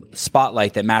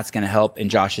spotlight that Matt's going to help and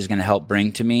Josh is going to help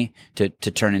bring to me to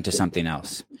turn into something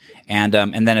else. And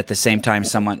then at the same time,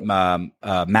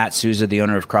 Matt Souza, the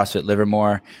owner of CrossFit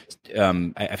Livermore,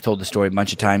 I've told the story a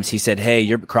bunch of times. He said, "Hey,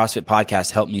 your CrossFit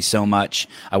podcast helped me so much.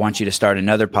 I want you to start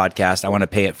another podcast. I want to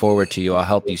pay it forward to you. I'll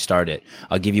help you start it.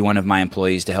 I'll give you one of my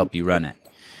employees to help you run it."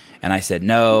 And I said,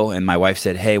 "No." And my wife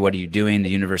said, "Hey, what are you doing? The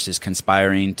universe is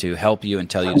conspiring to help you and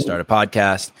tell you to start a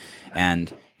podcast,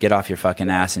 and get off your fucking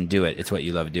ass and do it. It's what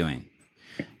you love doing."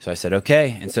 So I said,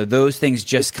 okay. And so those things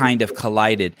just kind of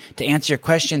collided. To answer your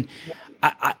question,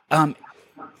 I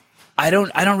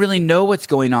don't really know what's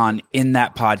going on in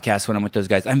that podcast when I'm with those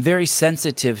guys. I'm very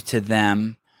sensitive to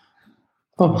them.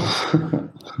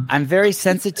 I'm very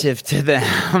sensitive to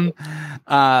them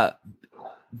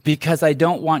because I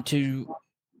don't want to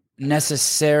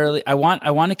necessarily. I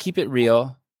want to keep it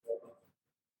real.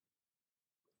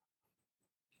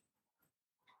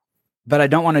 But I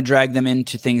don't want to drag them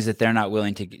into things that they're not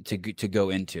willing to go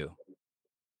into.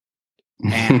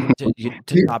 And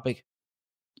to topic,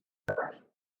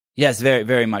 yes, very,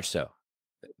 very much so,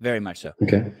 very much so.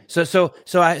 Okay. So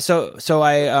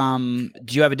I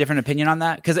do you have a different opinion on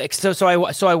that? Because so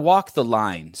I walk the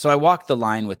line. So I walk the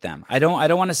line with them. I don't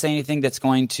want to say anything that's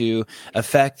going to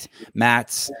affect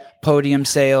Matt's podium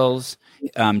sales,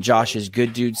 Josh's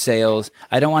good dude sales.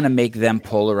 I don't want to make them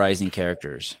polarizing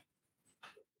characters.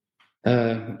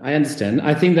 I understand.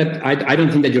 I think that I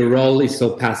don't think that your role is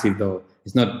so passive, though.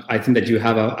 It's not. I think that you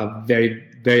have a very,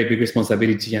 very big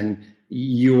responsibility, and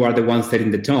you are the one setting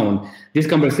the tone. This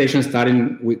conversation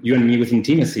started with you and me with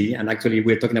intimacy, and actually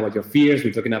we're talking about your fears.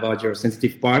 We're talking about your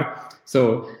sensitive part.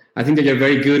 So I think that you're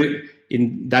very good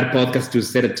in that podcast to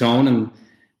set a tone,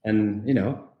 and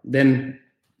then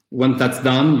once that's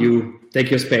done, you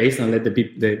take your space and let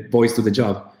the boys do the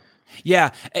job. Yeah,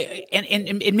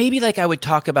 and maybe like I would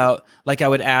talk about, like I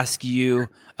would ask you,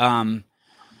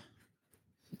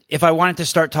 if I wanted to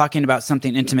start talking about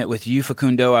something intimate with you,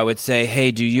 Facundo, I would say,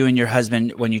 hey, do you and your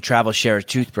husband, when you travel, share a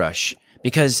toothbrush?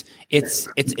 Because it's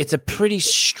a pretty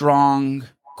strong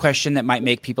question that might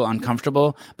make people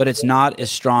uncomfortable, but it's not as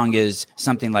strong as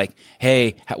something like,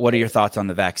 hey, what are your thoughts on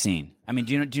the vaccine? I mean,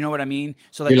 do you know what I mean?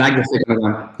 So like, you like the second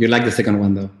one. You like the second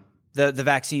one, though. The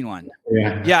vaccine one.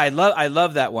 Yeah, I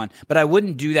love that one. But I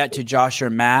wouldn't do that to Josh or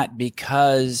Matt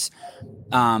because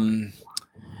I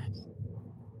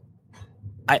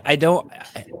don't,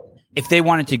 if they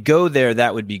wanted to go there,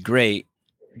 that would be great.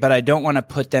 But I don't want to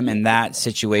put them in that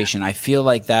situation. I feel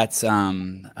like that's I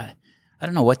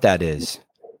don't know what that is.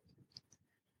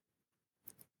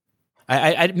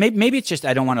 Maybe it's just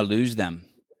I don't want to lose them.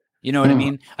 You know what I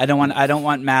mean? I don't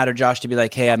want Matt or Josh to be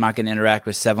like, hey, I'm not going to interact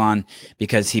with Sevan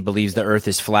because he believes the earth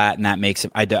is flat, and that makes him.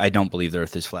 I don't believe the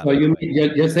earth is flat. So you're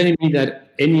telling me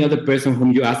that any other person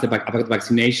whom you ask about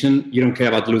vaccination, you don't care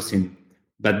about losing,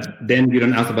 but then you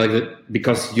don't ask about it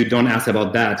because you don't ask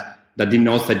about that he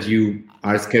knows that you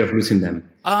are scared of losing them.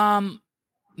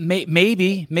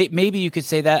 Maybe you could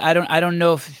say that. I don't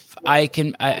know if I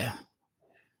can.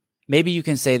 Maybe you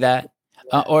can say that.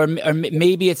 Or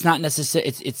maybe it's not necessary.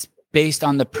 It's based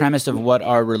on the premise of what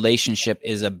our relationship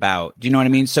is about. Do you know what I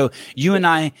mean? So you and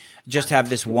I just have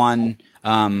this one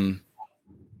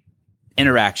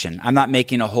interaction. I'm not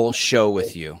making a whole show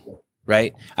with you,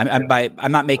 right?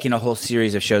 I'm not making a whole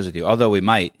series of shows with you. Although we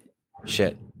might.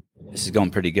 Shit, this is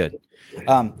going pretty good.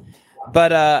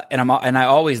 But I'm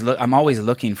always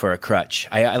looking for a crutch.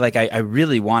 I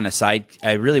really want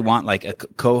like a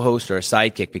co-host or a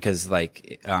sidekick because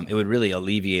like it would really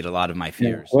alleviate a lot of my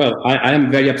fears. Well, I am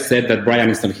very upset that Brian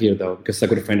is not here though, because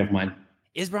he's a good friend of mine.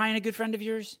 Is Brian a good friend of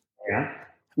yours? Yeah.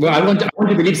 Well, I want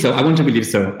to believe so. I want to believe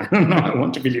so. I don't know. I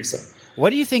want to believe so.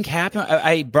 What do you think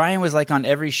happened? Brian was like on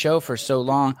every show for so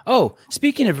long. Oh,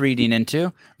 speaking of reading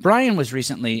into, Brian was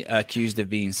recently accused of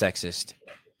being sexist.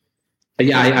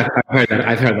 Yeah,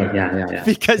 I've heard that. Yeah.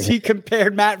 Because he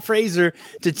compared Matt Fraser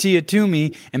to Tia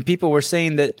Toomey, and people were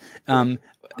saying that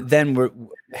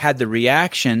had the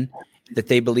reaction that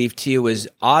they believed Tia was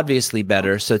obviously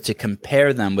better, so to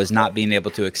compare them was not being able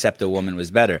to accept a woman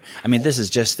was better. I mean, this is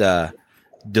just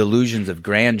delusions of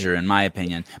grandeur, in my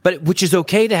opinion. But which is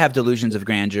okay to have delusions of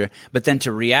grandeur, but then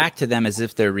to react to them as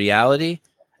if they're reality,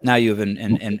 now you've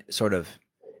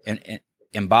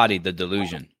embodied the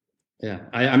delusion. Yeah,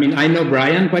 I mean, I know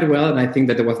Brian quite well, and I think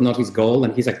that was not his goal.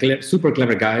 And he's a super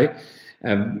clever guy.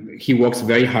 He works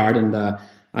very hard, and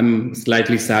I'm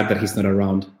slightly sad that he's not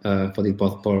around for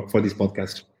this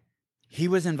podcast. He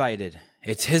was invited.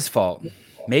 It's his fault.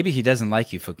 Maybe he doesn't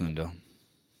like you, Facundo.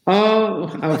 Oh,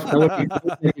 I would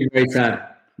be very sad.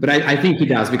 But I think he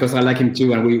does, because I like him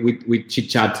too, and we chit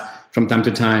chat from time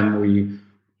to time.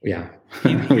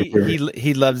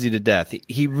 He loves you to death.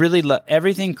 He really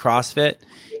everything CrossFit.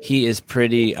 He is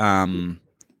pretty.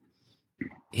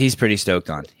 He's pretty stoked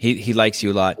on. He likes you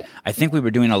a lot. I think we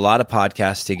were doing a lot of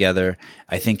podcasts together.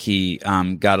 I think he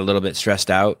got a little bit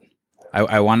stressed out.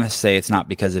 I want to say it's not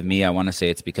because of me. I want to say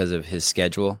it's because of his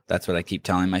schedule. That's what I keep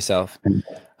telling myself.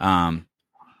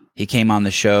 He came on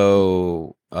the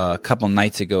show a couple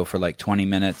nights ago for like 20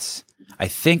 minutes. I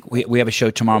think we have a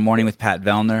show tomorrow morning with Pat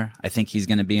Vellner. I think he's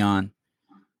going to be on.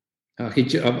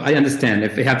 I understand.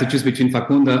 If I have to choose between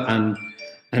Facundo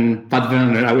and Pat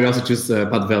Vellner, I will also choose Pat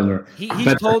Vellner. He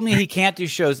told me he can't do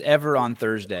shows ever on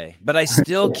Thursday, but I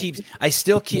told him, I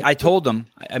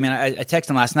texted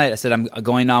him last night. I said, I'm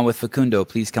going on with Facundo,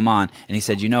 please come on. And he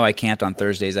said, I can't on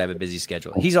Thursdays. I have a busy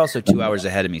schedule. He's also 2 hours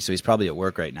ahead of me, so he's probably at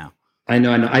work right now. I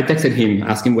know. I texted him,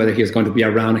 asking whether he was going to be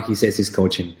around. He says he's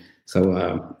coaching.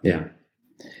 So, yeah.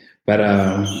 But,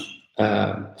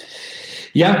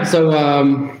 yeah.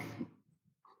 So,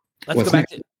 Let's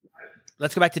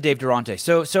go back to Dave Durante.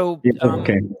 So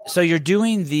you're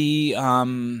doing the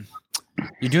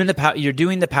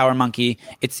Power Monkey.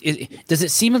 Does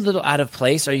it seem a little out of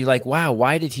place? Are you like, wow,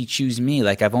 why did he choose me?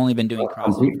 Like, I've only been doing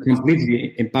CrossFit.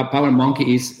 Completely. Power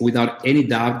Monkey is without any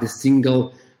doubt the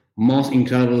single most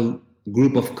incredible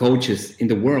group of coaches in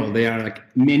the world. They are like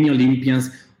many Olympians,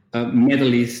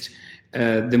 medalists,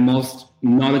 the most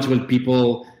knowledgeable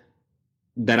people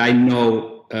that I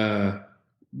know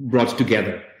brought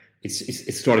together. It's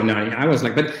extraordinary. I was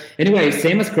like, but anyway,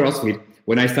 same as CrossFit.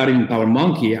 When I started in Power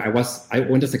Monkey, I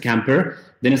went as a camper,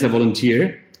 then as a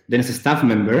volunteer, then as a staff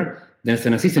member, then as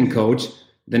an assistant coach,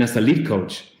 then as a lead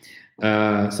coach.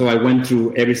 So I went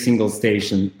through every single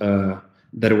station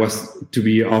that was to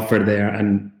be offered there,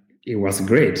 and it was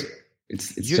great.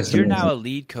 You're now a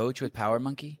lead coach with Power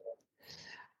Monkey?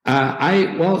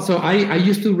 I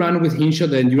used to run with Hinshaw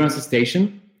the endurance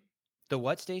station. The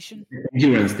what station?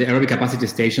 Endurance, the aerobic capacity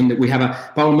station. We have a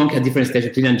Power Monkey at different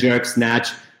stations, clean and jerk, snatch,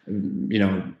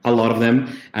 a lot of them.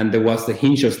 And there was the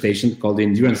Hinshaw station called the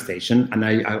endurance station, and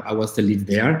I was the lead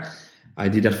there. I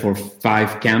did that for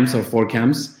 5 camps or 4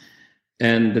 camps.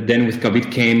 And then with COVID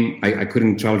came, I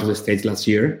couldn't travel to the States last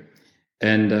year.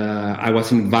 And I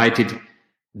was invited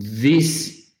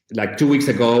like 2 weeks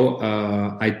ago.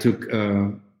 I took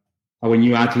our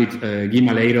new athlete, Guy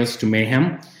Maleiros, to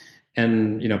Mayhem.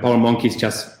 And, Power Monkey is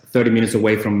just 30 minutes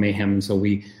away from Mayhem. So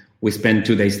we spent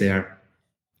 2 days there.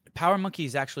 Power Monkey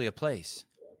is actually a place.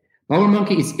 Power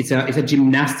Monkey it's a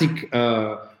gymnastic,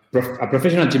 a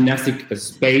professional gymnastic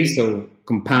space or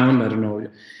compound, I don't know,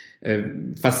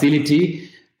 facility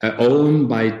owned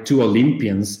by 2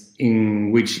 Olympians,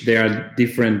 in which there are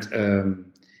different,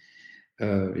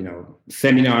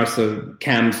 seminars or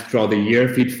camps throughout the year.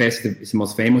 Fit Fest is the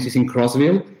most famous. It's in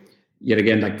Crossville. Yet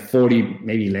again, like 40,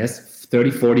 maybe less,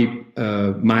 30, 40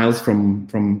 miles from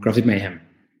CrossFit Mayhem.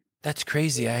 That's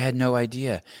crazy. I had no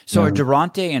idea. So are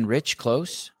Durante and Rich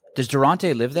close? Does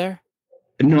Durante live there?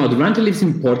 No, Durante lives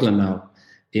in Portland now,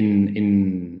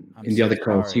 in the other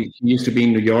coast. He used to be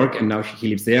in New York, and now he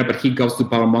lives there. But he goes to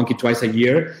Power Monkey twice a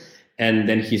year, and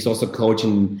then he's also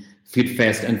coaching Fit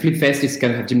Fest. And Fit Fest is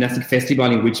kind of a gymnastic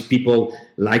festival in which people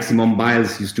like Simone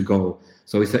Biles used to go.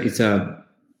 So it's a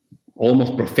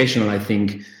almost professional, I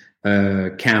think,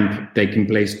 camp taking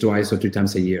place 2 or 3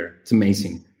 times a year. It's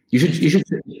amazing. You should.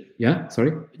 Yeah,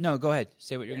 sorry. No, go ahead.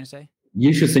 Say what you're going to say.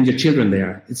 You should send your children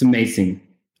there. It's amazing.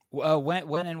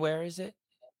 When and where is it?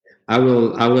 I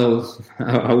will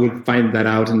find that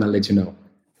out and I'll let you know.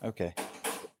 Okay.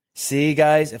 See,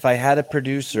 guys, if I had a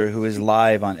producer who is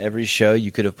live on every show,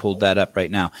 you could have pulled that up right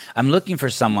now. I'm looking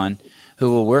for someone who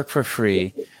will work for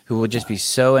free, who will just be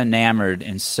so enamored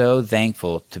and so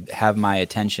thankful to have my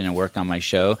attention and work on my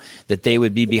show that they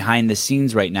would be behind the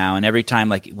scenes right now. And every time,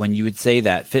 like when you would say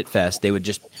that Fit Fest, they would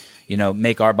just,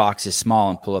 make our boxes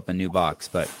small and pull up a new box.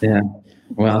 But yeah,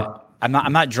 well, I'm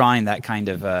not drawing that kind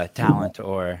of talent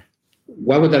or.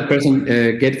 What would that person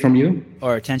get from you?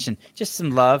 Or attention? Just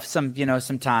some love, some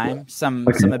time, some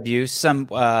abuse, some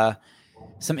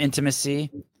intimacy.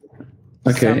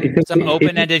 Okay. Some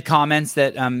open-ended comments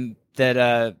that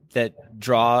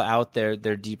draw out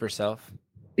their deeper self.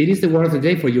 It is the word of the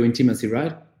day for you, intimacy,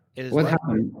 right? It is what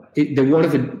happened? The word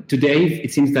of today.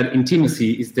 It seems that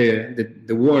intimacy is the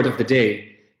word of the day.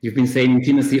 You've been saying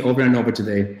intimacy over and over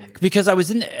today. Because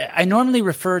I normally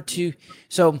refer to.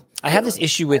 So I have this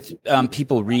issue with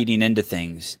people reading into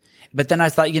things, But then I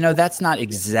thought, that's not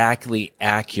exactly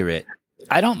accurate.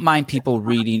 I don't mind people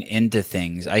reading into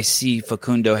things. I see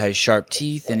Facundo has sharp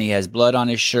teeth and he has blood on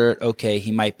his shirt. Okay,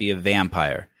 he might be a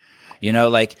vampire.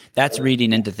 Like that's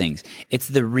reading into things. It's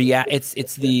the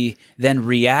it's the then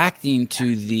reacting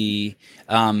to the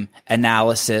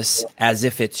analysis as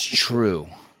if it's true.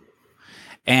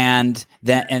 And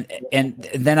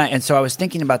so I was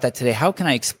thinking about that today. How can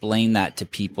I explain that to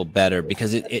people better?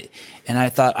 Because and I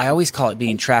thought I always call it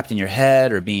being trapped in your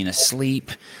head or being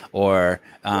asleep or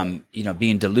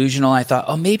being delusional. I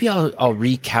thought, maybe I'll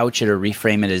recouch it or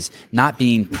reframe it as not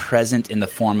being present in the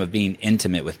form of being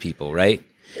intimate with people, right?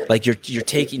 Like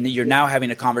you're now having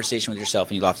a conversation with yourself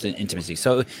and you lost intimacy.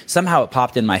 So somehow it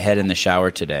popped in my head in the shower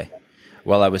today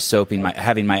while I was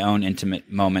having my own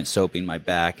intimate moment, soaping my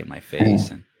back and my face.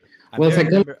 And go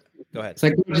ahead.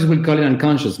 Psychologists would call it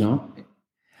unconscious, no?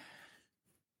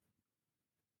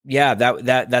 Yeah,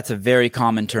 that's a very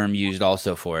common term used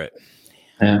also for it.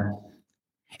 Yeah.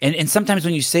 And sometimes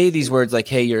when you say these words like,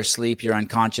 hey, you're asleep, you're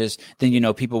unconscious,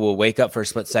 then people will wake up for a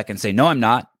split second and say, no, I'm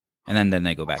not. And then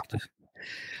they go back to.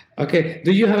 Okay.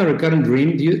 Do you have a recurrent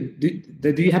dream? Do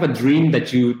you have a dream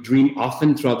that you dream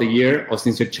often throughout the year or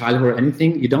since your childhood or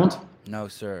anything? You don't? No,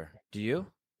 sir. Do you?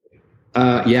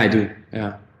 Yeah, I do.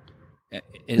 Yeah.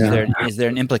 Is there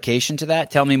an implication to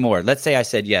that? Tell me more. Let's say I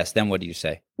said yes. Then what do you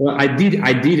say? Well, I did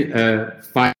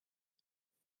 5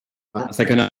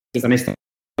 psychoanalysis and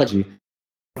astrology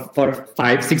for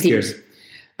 5-6 years.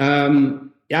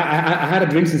 I had a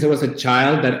dream since I was a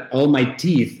child that all my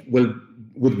teeth would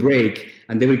break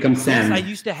and they will come sand. Yes, I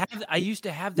used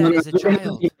to have that as a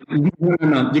child.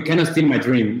 No, you cannot steal my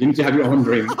dream. You need to have your own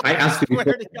dream. I asked you.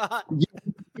 Swear to God.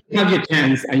 You have your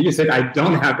chance, and you said I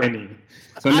don't have any.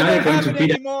 So now you're going to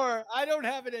beat it. I don't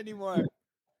have it anymore.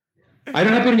 I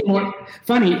don't have it anymore.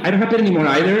 Funny, I don't have it anymore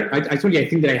either. I told you I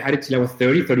think that I had it till I was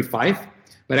 30, 35,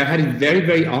 but I had it very,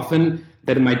 very often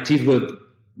that my teeth would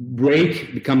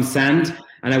break, become sand,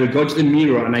 and I would go to the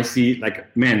mirror and I see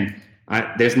like, man,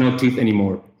 there's no teeth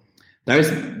anymore.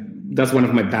 That's one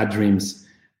of my bad dreams.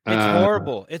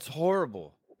 It's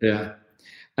horrible. Yeah.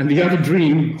 And the other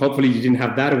dream, hopefully you didn't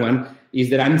have that one, is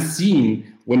that I'm seeing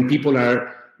when people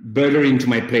are burglaring into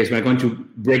my place, when I'm going to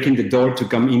break in the door to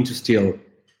come in to steal.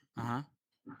 Uh-huh.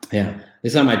 Yeah.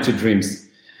 These are my two dreams.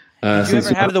 Did you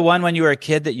ever have the one when you were a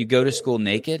kid that you go to school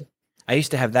naked? I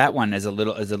used to have that one as a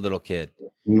little kid.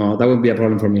 No, that would be a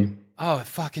problem for me. Oh, it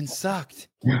fucking sucked.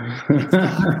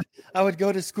 I would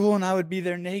go to school and I would be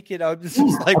there naked. I would just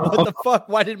like, what the fuck?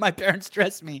 Why did my parents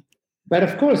dress me? But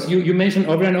of course, you mentioned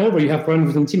over and over you have problems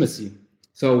with intimacy.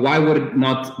 So why would it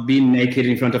not be naked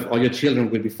in front of all your children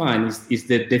will be fine? Is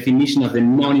the definition of the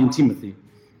non-intimacy.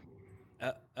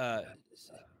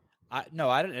 I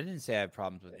didn't say I have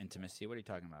problems with intimacy. What are you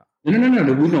talking about?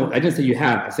 No. I didn't say you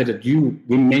have. I said that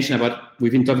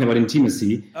we've been talking about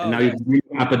intimacy, and now you bring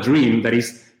up a dream that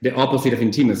is the opposite of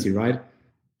intimacy, right?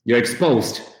 You're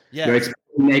exposed. Yes. You're exposed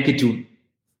naked to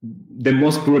the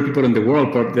most cruel people in the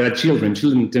world. There are children.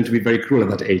 Children tend to be very cruel at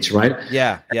that age, right?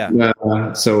 Yeah.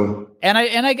 And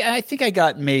I think I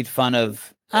got made fun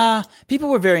of. People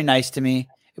were very nice to me,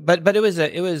 but it was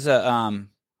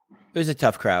a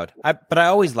tough crowd. But I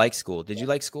always liked school. Did you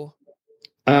like school?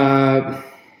 No.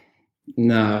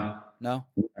 No.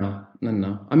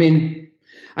 I mean,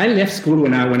 I left school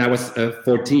when I was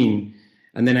 14,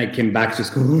 and then I came back to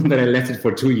school. But I left it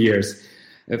for 2 years.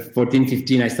 14,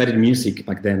 15, I studied music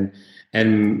back then.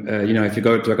 And, if you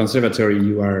go to a conservatory,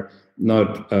 you are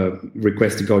not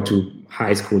requested to go to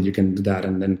high school. You can do that.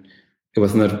 And then it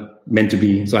was not meant to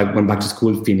be. So I went back to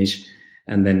school, finished.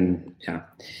 And then, yeah.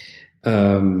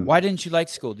 Why didn't you like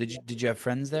school? Did you have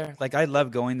friends there? Like, I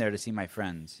love going there to see my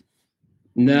friends.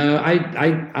 No,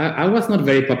 I was not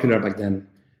very popular back then.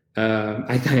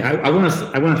 I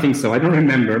want to think so. I don't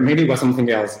remember. Maybe it was something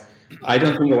else. I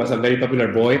don't think I was a very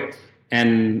popular boy.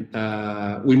 And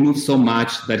we moved so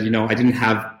much that, I didn't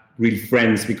have real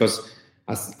friends because,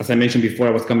 as I mentioned before,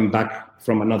 I was coming back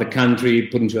from another country,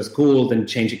 put into a school, then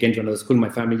change again to another school. My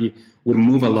family would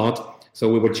move a lot. So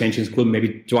we were changing school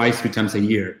maybe 2-3 times a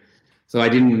year. So I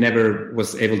never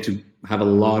was able to have a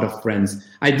lot of friends.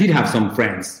 I did have some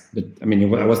friends, but I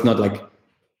mean, I was not like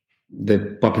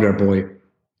the popular boy.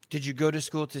 Did you go to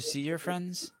school to see your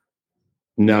friends?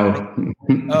 No.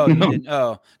 Oh, you didn't?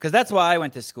 Oh, because that's why I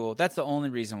went to school. That's the only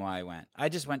reason why I went. I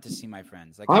just went to see my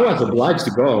friends. Like, I was obliged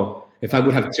to go. If I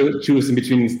would have chosen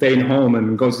between staying home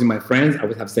and going to see my friends, I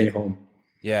would have stayed home.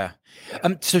 Yeah.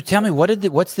 So tell me,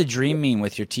 what's the dream mean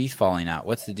with your teeth falling out?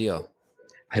 What's the deal?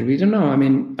 I really don't know. I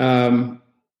mean,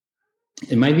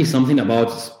 it might be something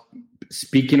about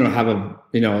speaking or have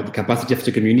the capacity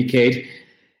to communicate.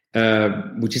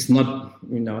 which is not,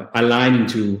 aligning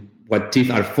to what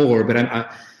teeth are for. But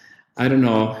I don't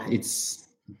know.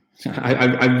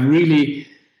 I really,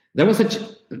 there was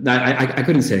I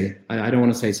couldn't say. I don't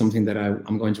want to say something that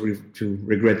I'm going to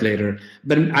regret later.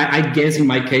 But I guess in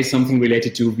my case, something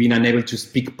related to being unable to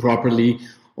speak properly,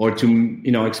 or to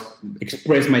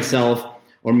express myself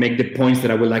or make the points that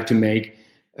I would like to make.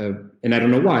 And I don't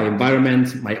know why.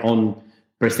 Environment, my own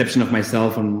perception of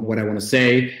myself and what I want to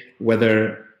say,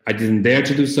 whether I didn't dare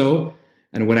to do so,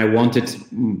 and when I wanted,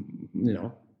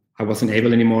 I wasn't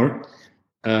able anymore.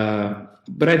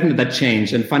 But I think that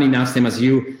changed. And funny enough, same as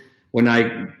you, when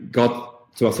I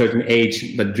got to a certain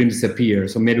age, that dream disappear.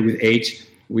 So maybe with age,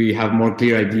 we have more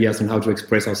clear ideas on how to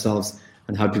express ourselves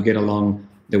and how to get along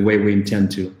the way we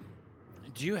intend to.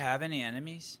 Do you have any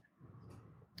enemies?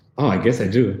 Oh, I guess I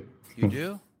do. You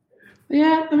do?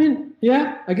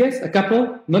 Yeah, I guess a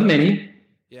couple, not many.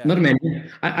 Yeah. Not many.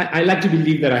 I like to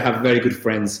believe that I have very good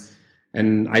friends,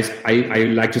 and I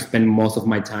like to spend most of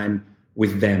my time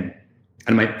with them.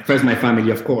 And my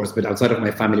family, of course, but outside of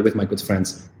my family, with my good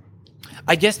friends.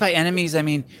 I guess by enemies, I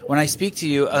mean, when I speak to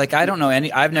you, like, I don't know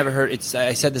I've never heard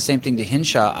I said the same thing to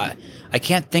Hinshaw. I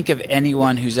can't think of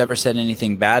anyone who's ever said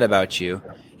anything bad about you.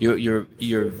 You're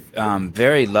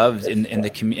very loved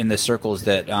in the circles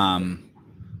that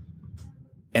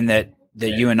and that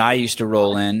you and I used to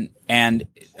roll in. And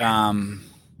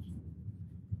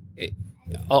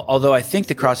although I think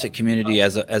the CrossFit community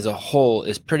as a whole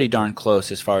is pretty darn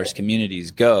close as far as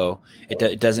communities go,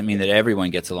 it doesn't mean that everyone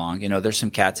gets along. There's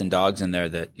some cats and dogs in there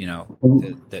that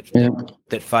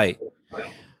that fight.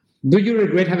 Do you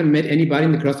regret having met anybody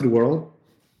in the CrossFit world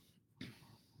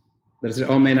that said,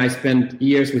 "Oh man, I spent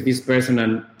years with this person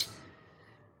and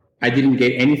I didn't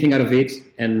get anything out of it,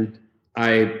 and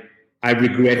I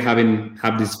regret having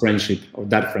this friendship or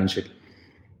that friendship"?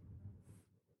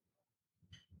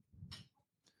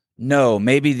 No,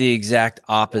 maybe the exact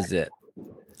opposite.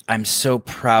 I'm so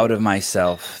proud of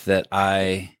myself that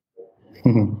I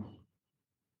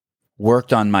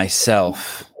worked on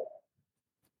myself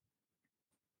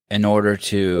in order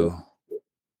to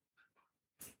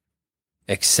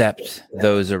accept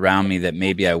those around me that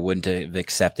maybe I wouldn't have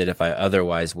accepted if I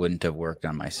otherwise wouldn't have worked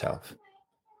on myself.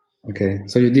 Okay,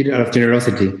 so you did it out of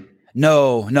generosity.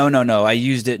 No. I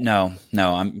used it. No,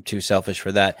 I'm too selfish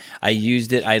for that. I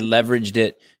used it. I leveraged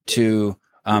it to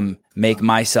make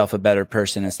myself a better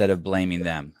person instead of blaming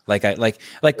them. Like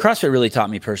CrossFit really taught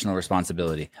me personal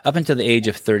responsibility. Up until the age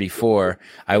of 34,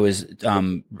 I was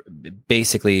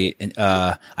basically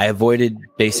I avoided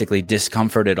basically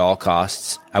discomfort at all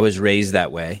costs. I was raised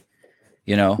that way.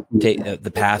 Take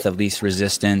the path of least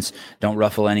resistance. Don't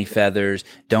ruffle any feathers.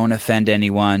 Don't offend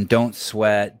anyone. Don't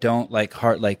sweat. Don't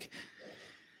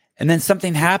and then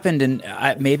something happened, and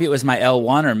maybe it was my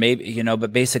L1, or maybe,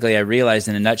 but basically I realized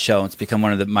in a nutshell, it's become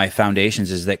one of my foundations,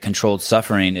 is that controlled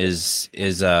suffering is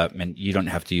and you don't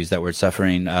have to use that word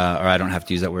suffering, or I don't have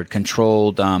to use that word,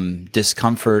 controlled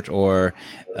discomfort, or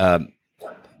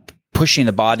pushing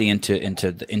the body into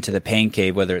the pain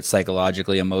cave, whether it's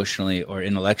psychologically, emotionally, or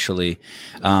intellectually,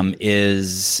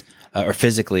 or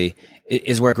physically,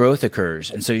 is where growth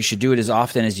occurs. And so you should do it as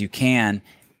often as you can,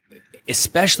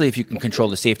 especially if you can control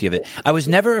the safety of it. I was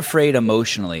never afraid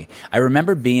emotionally. I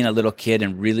remember being a little kid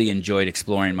and really enjoyed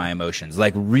exploring my emotions,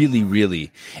 like really,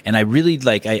 really. And I really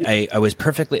I was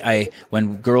perfectly,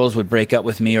 when girls would break up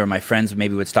with me, or my friends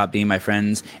maybe would stop being my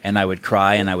friends, and I would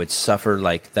cry and I would suffer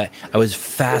like that. I was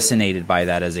fascinated by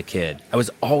that as a kid. I was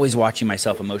always watching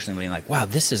myself emotionally, being like, wow,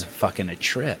 this is fucking a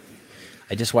trip.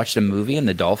 I just watched a movie and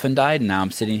the dolphin died, and now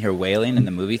I'm sitting here wailing in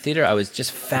the movie theater. I was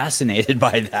just fascinated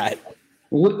by that.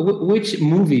 Which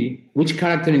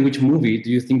character in which movie do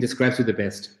you think describes you the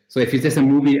best? So if it's just a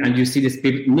movie and you see this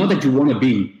people, not that you want to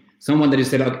be someone that you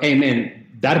say, like, hey man,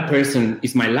 that person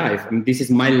is my life. I mean, this is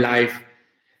my life.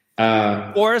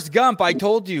 Forrest Gump, I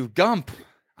told you, Gump.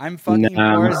 I'm fucking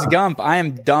Forrest Gump. I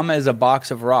am dumb as a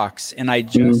box of rocks, and I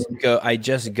just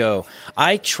go.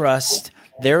 I trust.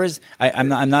 I'm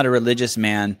not a religious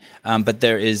man, but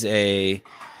there is a.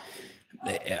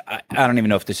 I don't even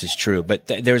know if this is true, but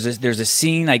there's a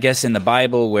scene, I guess, in the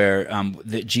Bible where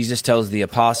Jesus tells the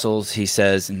apostles, he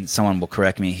says, and someone will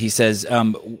correct me, he says,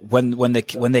 when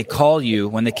they call you,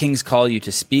 when the kings call you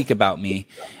to speak about me,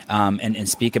 and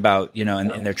speak about,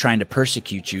 and they're trying to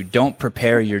persecute you, don't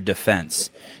prepare your defense.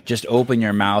 Just open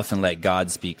your mouth and let God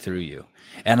speak through you.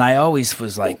 And I always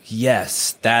was like,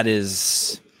 yes,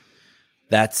 that's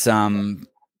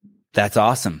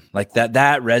awesome. Like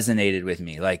that resonated with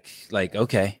me. Like,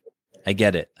 okay, I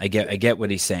get it. I get what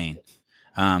he's saying.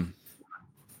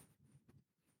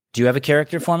 Do you have a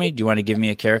character for me? Do you want to give me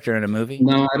a character in a movie?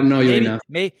 No, I don't know you enough.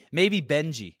 Maybe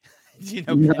Benji. Do you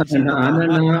know No, Benji?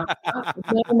 no.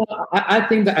 I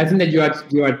think that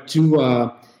you are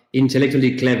too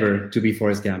intellectually clever to be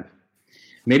Forrest Gump.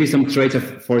 Maybe some traits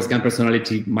of Forrest Gump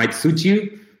personality might suit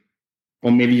you,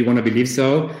 or maybe you want to believe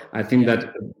so. I think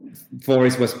that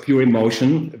Forrest was pure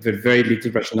emotion, with very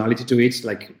little rationality to it.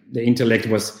 Like the intellect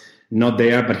was not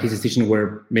there, but his decisions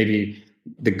were maybe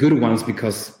the good ones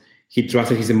because he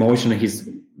trusted his emotion and his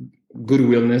good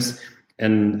willness,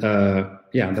 and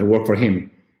that worked for him.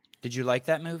 Did you like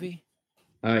that movie?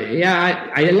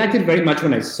 I liked it very much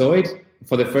when I saw it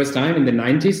for the first time in the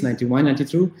 90s, 91,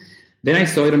 92. Then I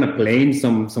saw it on a plane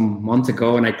some months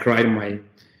ago, and I cried my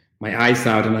eyes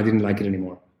out, and I didn't like it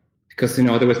anymore. Because,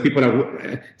 there was people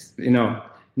that,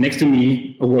 next to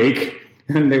me, awake,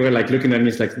 and they were like looking at me,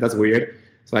 it's like, that's weird.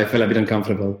 So I felt a bit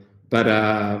uncomfortable. But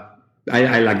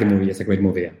I like the movie. It's a great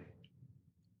movie, yeah.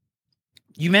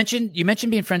 You mentioned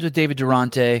being friends with David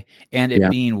Durante and it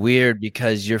being weird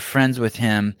because you're friends with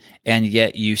him and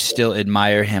yet you still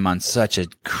admire him on such a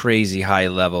crazy high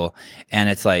level. And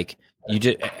it's like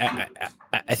I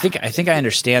think I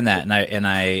understand that, and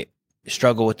I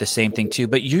struggle with the same thing too.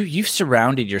 But you've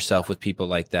surrounded yourself with people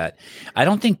like that. I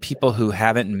don't think people who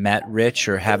haven't met Rich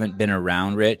or haven't been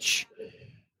around Rich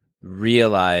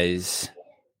realize.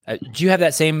 Do you have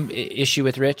that same issue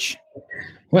with Rich?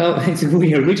 Well, it's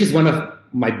weird. Rich is one of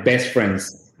my best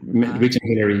friends. Rich and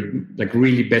Hillary, like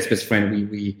really best friend.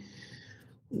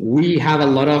 We have a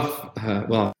lot of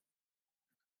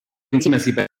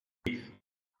intimacy, but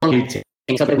we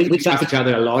trust each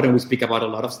other a lot, and we speak about a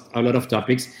lot of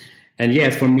topics. And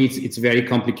yes, for me, it's very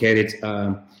complicated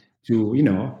to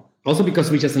also because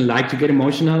Rich doesn't like to get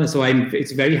emotional, and so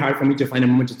it's very hard for me to find a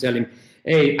moment to tell him,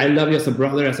 "Hey, I love you as a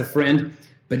brother, as a friend,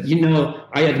 but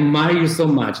I admire you so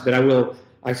much that I will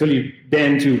actually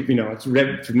bend to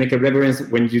make a reverence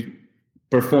when you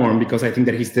perform, because I think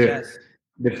that he's the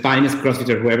finest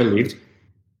CrossFitter who ever lived."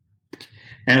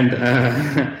 And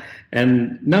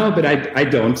no, but I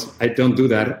don't do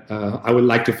that. I would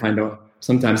like to find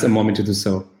sometimes a moment to do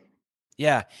so.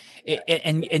 Yeah,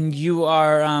 and you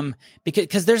are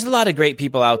because there's a lot of great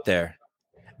people out there,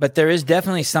 but there is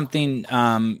definitely something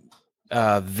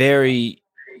very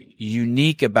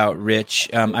unique about Rich.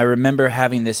 I remember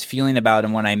having this feeling about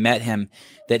him when I met him,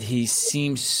 that he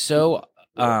seems so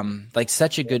like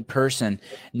such a good person.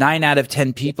 9 out of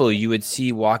 10 people you would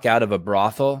see walk out of a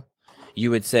brothel, you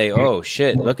would say, "Oh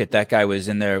shit, look at that guy was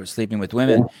in there sleeping with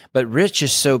women." But Rich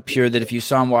is so pure that if you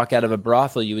saw him walk out of a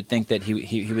brothel, you would think that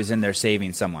he was in there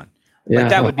saving someone. Like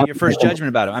that would be your first judgment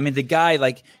about him. I mean, the guy,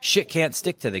 like, shit can't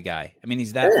stick to the guy. I mean,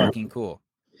 he's that fucking cool.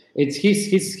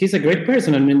 He's a great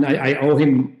person. I mean, I owe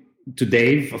him to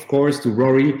Dave, of course, to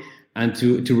Rory, and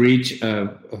to reach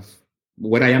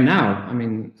what I am now. I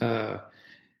mean,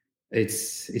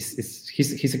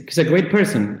 he's a great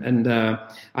person, and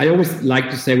I always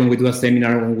like to say when we do a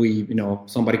seminar, when we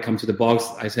somebody comes to the box,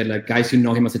 I said, like, guys, him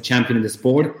as a champion in the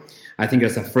sport. I think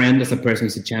as a friend, as a person,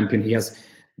 he's a champion. He has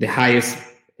the highest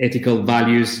ethical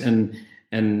values and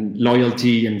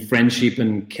loyalty and friendship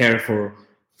and care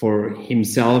for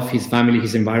himself, his family,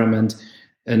 his environment.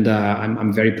 And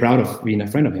I'm very proud of being a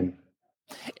friend of him.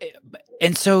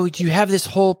 And so you have this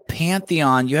whole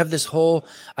pantheon. You have this whole,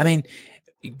 I mean,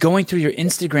 going through your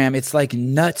Instagram, it's like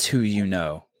nuts who you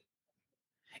know.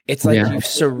 It's like you've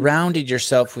surrounded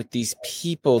yourself with these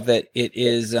people that it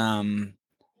is,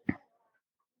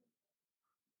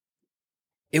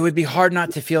 it would be hard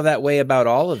not to feel that way about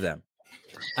all of them.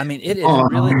 I mean, it is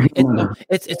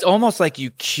it's almost like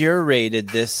you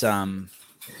curated this,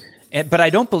 but I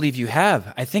don't believe you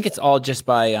have. I think it's all just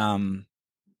by,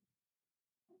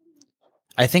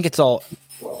 I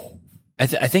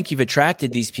think you've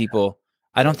attracted these people.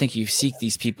 I don't think you seek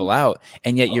these people out,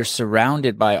 and yet you're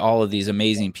surrounded by all of these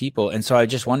amazing people. And so I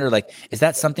just wonder, like, is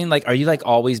that something like, are you like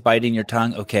always biting your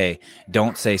tongue? Okay,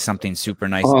 don't say something super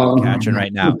nice about Katrin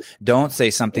right now. Don't say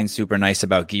something super nice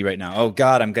about Guy right now. Oh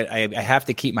God, I have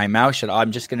to keep my mouth shut.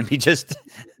 I'm just going to be just.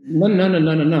 No. No,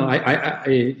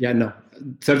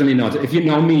 certainly not. If you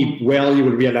know me well, you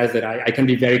will realize that I can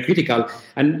be very critical.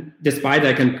 And despite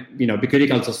I can, be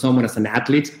critical to someone as an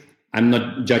athlete, I'm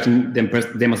not judging them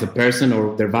as a person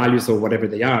or their values or whatever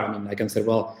they are. I mean, I can say,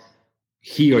 well,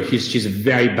 he or she's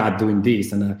very bad doing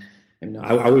this. And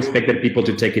I would expect that people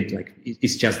to take it like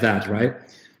it's just that, right?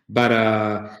 But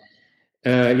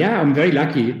I'm very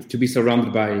lucky to be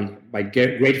surrounded by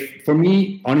great, for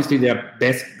me, honestly, they are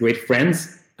great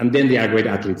friends. And then they are great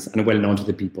athletes and well known to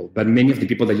the people. But many of the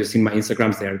people that you see in my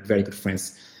Instagrams, they are very good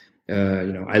friends.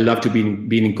 I love to be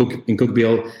in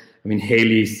Cookville. I mean,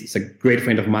 Haley's a great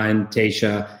friend of mine.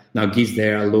 Tasha, now Guy's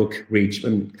there. Luke, Rich.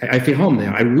 I feel home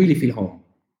there. I really feel home.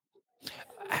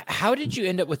 How did you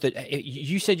end up with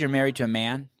you said you're married to a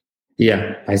man?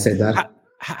 Yeah, I said that.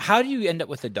 How do you end up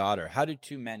with a daughter? How do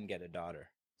two men get a daughter?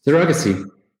 Surrogacy.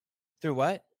 Through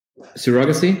what?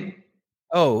 Surrogacy.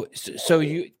 Oh, so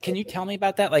can you tell me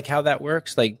about that? Like how that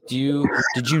works? Like,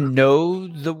 did you know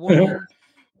the woman?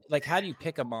 Like, how do you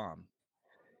pick a mom?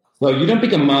 Well, you don't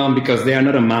pick a mom because they are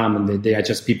not a mom, and they are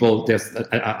just people. There's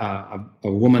a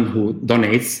woman who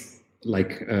donates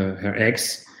like her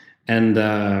eggs, and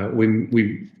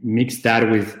we mix that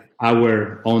with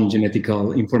our own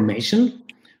genetical information.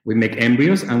 We make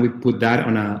embryos, and we put that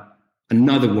on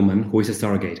another woman who is a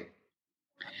surrogate.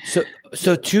 So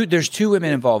there's two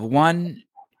women involved. One,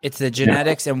 it's the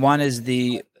genetics, and one is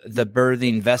the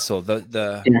birthing vessel,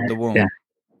 the womb. Yeah,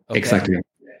 okay. Exactly.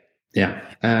 Yeah.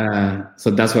 So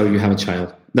that's why you have a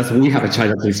child. We have a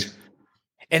child, at least.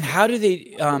 And how do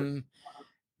they?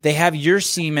 They have your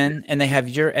semen and they have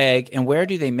your egg, and where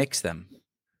do they mix them?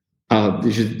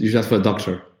 You should ask for a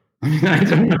doctor. I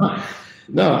don't know.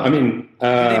 No, I mean, do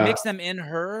they mix them in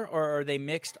her, or are they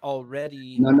mixed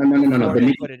already? No.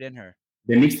 They put it in her.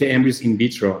 They mix the embryos in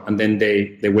vitro, and then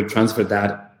they will transfer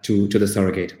that to the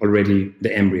surrogate already,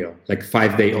 the embryo, like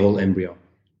 5-day-old embryo.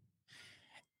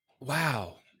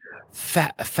 Wow,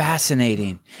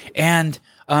 fascinating. And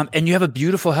you have a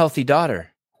beautiful, healthy daughter.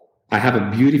 I have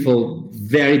a beautiful,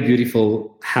 very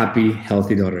beautiful, happy,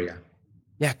 healthy daughter. Yeah.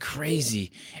 Yeah,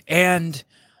 crazy. And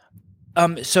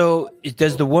so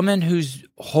does the woman who's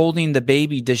holding the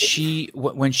baby, does she,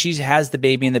 when she has the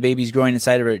baby and the baby's growing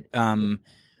inside of her,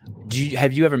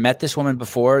 have you ever met this woman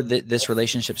before this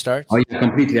relationship starts? Oh yeah,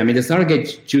 completely. I mean, the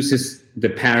surrogate chooses the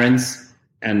parents,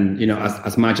 and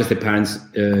as much as the parents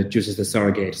chooses the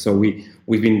surrogate. So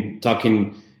we've been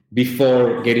talking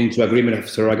before getting to agreement of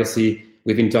surrogacy.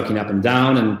 We've been talking up and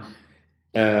down, and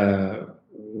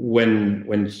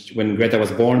when Greta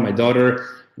was born, my daughter,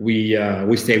 we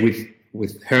stayed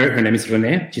with her. Her name is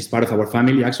Renee. She's part of our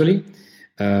family, actually.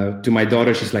 To my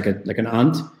daughter, she's like an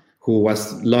aunt who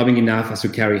was loving enough as to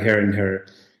carry her in her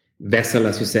vessel,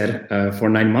 as you said, for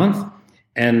 9 months.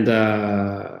 And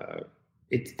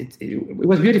it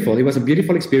was beautiful. It was a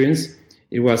beautiful experience.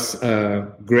 It was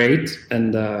great.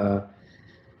 And I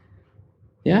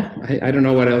don't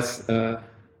know what else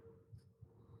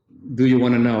do you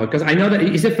want to know? Because I know that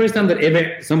it's the first time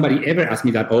that somebody ever asked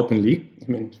me that openly. I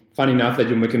mean, funny enough that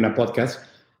you're making a podcast.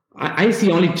 I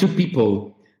see only 2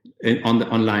 people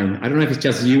online. I don't know if it's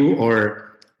just you or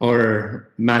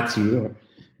Matthew,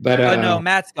 but no,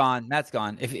 Matt's gone.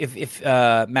 If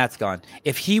Matt's gone,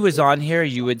 if he was on here,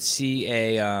 you would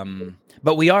see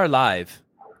but we are live.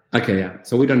 Okay, yeah.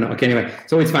 So we don't know. Okay, anyway,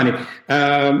 so it's funny.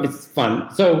 It's fun.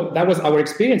 So that was our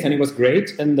experience, and it was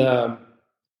great. And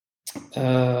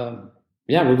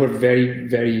we were very,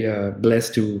 very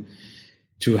blessed to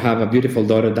have a beautiful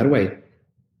daughter that way.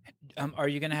 Are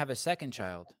you going to have a second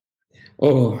child?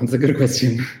 Oh, that's a good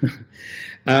question.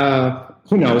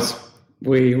 Who knows?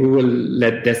 We will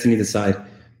let destiny decide.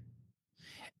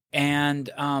 And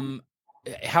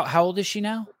how old is she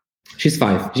now? She's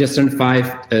 5. She just turned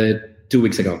 5 2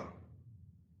 weeks ago.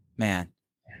 Man,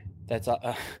 that's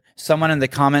someone in the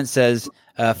comments says,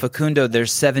 Facundo,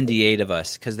 there's 78 of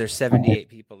us because there's 78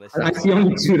 people listening. I see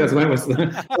only 2. That's why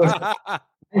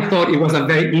I thought it was a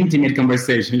very intimate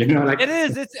conversation. Like it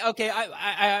is. It's okay.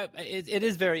 It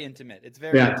is very intimate. It's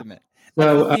very intimate.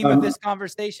 So, the theme of this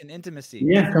conversation, intimacy.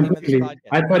 Yeah, completely.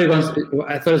 I thought it was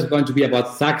going to be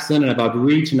about Saxon and about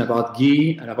Rich and about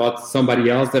Guy and about somebody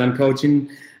else that I'm coaching,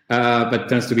 but it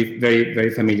turns to be very, very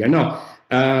familiar. No,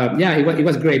 it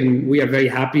was great, and we are very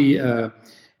happy.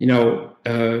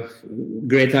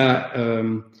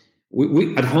 Greta,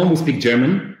 we at home we speak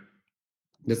German.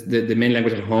 That's the main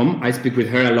language at home. I speak with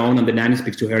her alone, and the nanny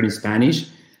speaks to her in Spanish,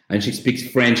 and she speaks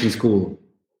French in school.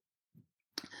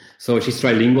 So she's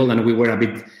trilingual, and we were a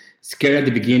bit scared at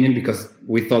the beginning because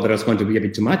we thought that it was going to be a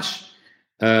bit too much.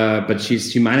 But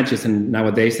she manages, and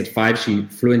nowadays at 5, she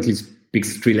fluently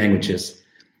speaks 3 languages.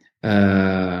 So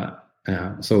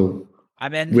I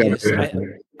mean,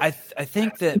 I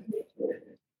think that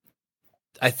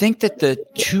the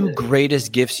 2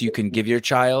 greatest gifts you can give your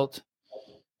child,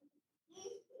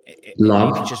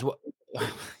 love,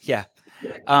 yeah.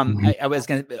 I was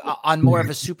going to, on more of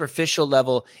a superficial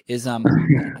level, is and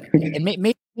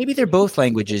maybe they're both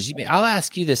languages. I'll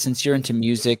ask you this since you're into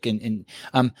music, and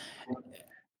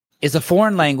is a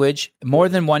foreign language more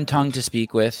than one tongue to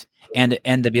speak with, and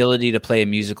the ability to play a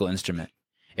musical instrument.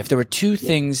 If there were two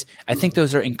things, I think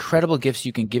those are incredible gifts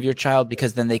you can give your child,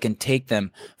 because then they can take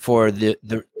them for the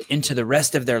into the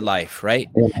rest of their life, right?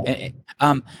 Yeah.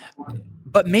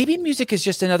 But maybe music is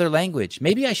just another language.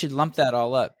 Maybe I should lump that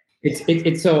all up.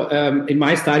 It's so in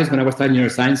my studies, when I was studying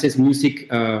neurosciences, music,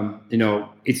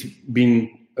 it's been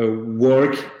a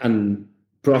work and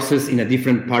process in a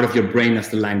different part of your brain as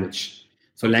the language.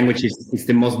 So language is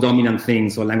the most dominant thing.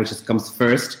 So language comes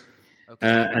first. Okay.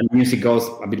 And music goes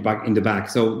a bit back in the back.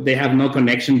 So they have no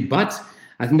connection, but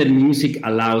I think that music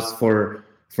allows for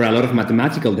a lot of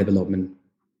mathematical development.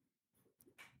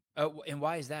 And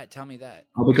why is that? Tell me that.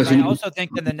 Because I also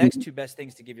think that the next two best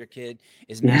things to give your kid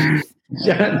is math,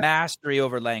 mastery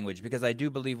over language, because I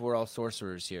do believe we're all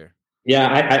sorcerers here.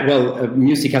 Yeah,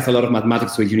 music has a lot of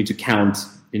mathematics, so you need to count,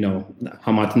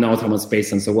 how much notes, how much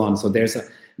space, and so on. So there's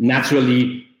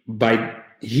naturally, by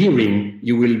hearing,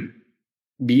 you will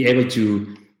be able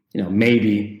to,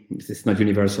 maybe, this is not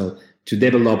universal, to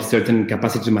develop certain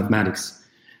capacity to mathematics.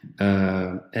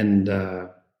 I think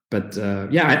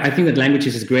that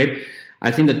languages is great. I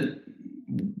think that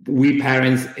we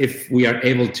parents, if we are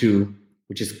able to,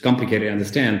 which is complicated to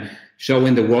understand,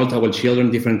 showing the world to our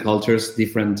children, different cultures,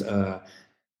 different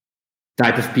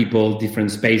type of people,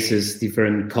 different spaces,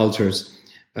 different cultures.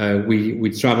 We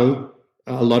travel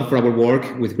a lot for our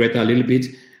work with Greta a little bit,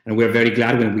 and we're very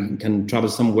glad when we can travel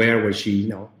somewhere where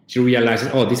she realizes,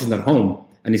 oh, this is not home,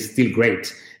 and it's still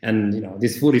great. And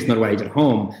this food is not what I eat at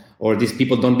home, or these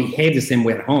people don't behave the same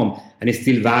way at home, and it's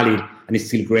still valid and it's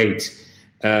still great.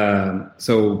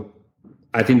 So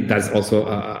I think that's also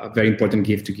a very important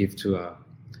gift to give to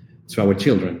our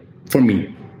children. For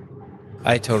me,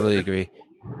 I totally agree.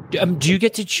 Do you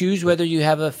get to choose whether you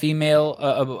have a female,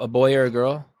 a boy, or a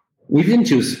girl? We didn't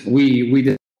choose. We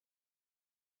did.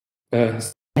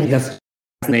 That's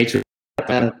nature.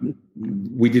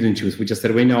 We didn't choose. We just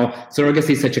said,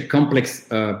 surrogacy is such a complex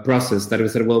process that we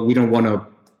said, well, we don't want to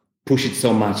push it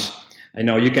so much. I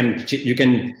know you can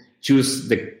choose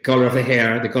the color of the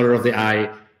hair, the color of the eye,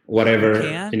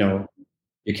 whatever.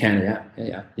 You can.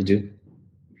 Yeah, you do.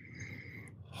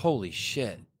 Holy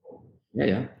shit.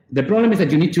 Yeah. The problem is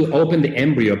that you need to open the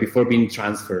embryo before being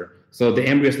transferred. So the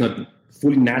embryo is not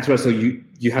fully natural, so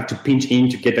you have to pinch in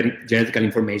to get that genetic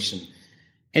information.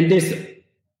 And there's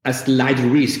a slight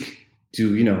risk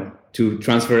to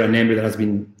transfer an embryo that has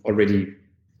been already,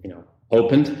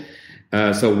 opened.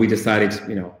 So we decided,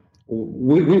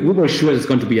 we were sure it's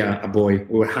going to be a boy.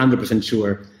 We were 100%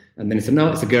 sure. And then he said,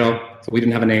 no, it's a girl. So we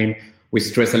didn't have a name. We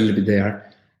stressed a little bit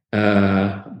there.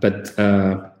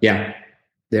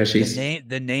 There she is.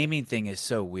 The naming thing is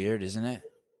so weird, isn't it?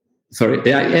 Sorry.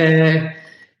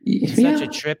 It's such a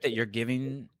trip that you're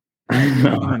giving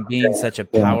human beings such a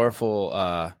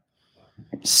powerful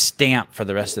stamp for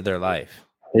the rest of their life.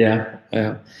 Yeah.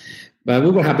 But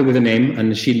we were happy with the name,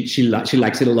 and she likes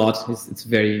it a lot. It's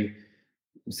very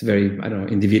I don't know,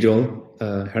 individual.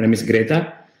 Her name is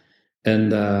Greta,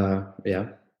 and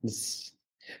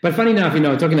but funny enough,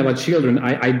 talking about children,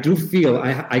 I do feel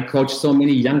I coach so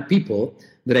many young people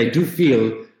that I do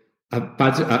feel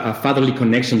a fatherly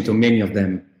connection to many of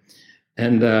them.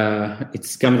 And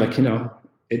it's kind of like,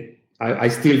 I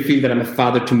still feel that I'm a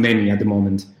father to many at the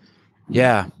moment.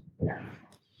 Yeah.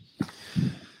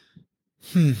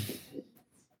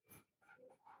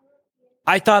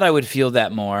 I thought I would feel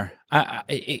that more.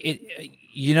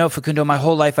 Facundo, my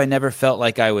whole life, I never felt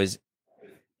like I was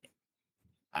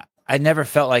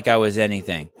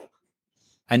anything.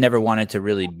 I never wanted to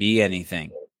really be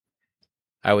anything.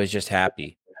 I was just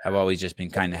happy. I've always just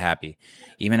been kind of happy.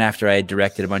 Even after I had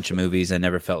directed a bunch of movies, I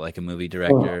never felt like a movie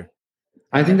director.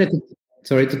 I think that,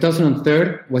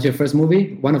 2003 was your first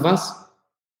movie, One of Us?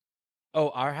 Oh,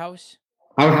 Our House?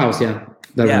 Our House, yeah.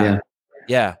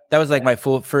 Yeah, that was like my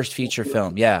first feature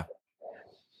film, yeah.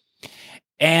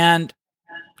 And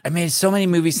I made so many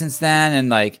movies since then,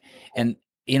 and I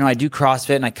do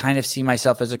CrossFit, and I kind of see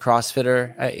myself as a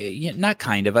CrossFitter. Not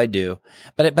kind of, I do.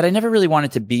 But I never really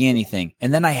wanted to be anything.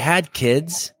 And then I had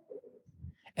kids,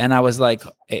 and I was like,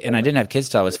 and I didn't have kids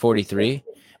till I was 43,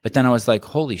 but then I was like,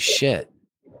 holy shit.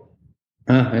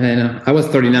 I know. I was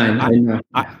 39.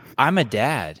 I'm a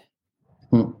dad.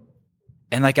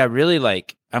 And I really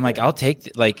I'm like, I'll take,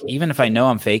 even if I know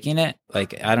I'm faking it,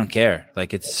 I don't care.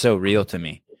 It's so real to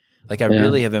me. I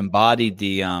really have embodied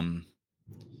the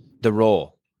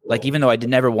role. Even though I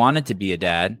never wanted to be a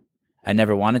dad, I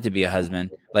never wanted to be a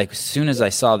husband. As soon as I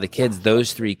saw the kids,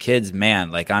 those 3 kids,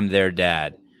 man, I'm their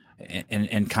dad,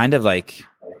 and kind of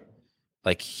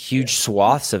huge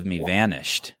swaths of me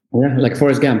vanished. Yeah, like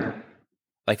Forrest Gump.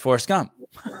 Like Forrest Gump.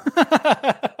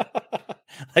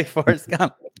 Like Forrest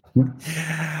Gump.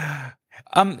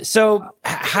 So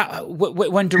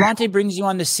when Durante brings you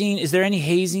on the scene, is there any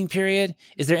hazing period?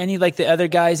 Is there any like the other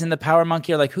guys in the Power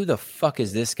Monkey are like, who the fuck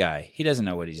is this guy? He doesn't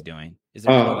know what he's doing. Is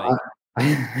there any like?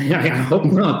 I hope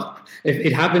not. If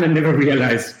it happened, I never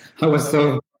realized. I was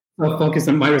so focused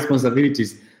on my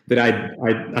responsibilities that I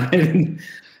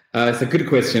it's a good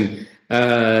question.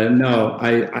 No,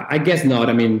 I guess not.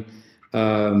 I mean,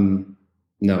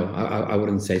 no, I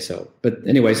wouldn't say so. But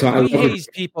anyway, so we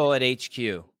hazed people at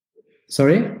HQ.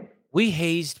 Sorry? We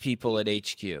hazed people at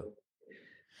HQ.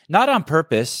 Not on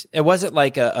purpose. It wasn't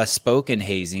like a spoken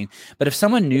hazing. But if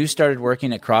someone new started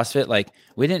working at CrossFit, like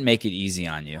we didn't make it easy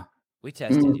on you. We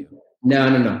tested you. No.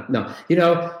 You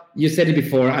know, you said it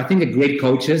before. I think the great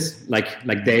coaches like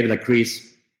Dave, like Chris,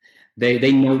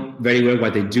 they know very well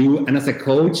what they do. And as a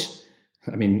coach,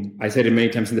 I mean, I said it many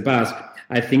times in the past,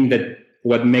 I think that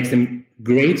what makes them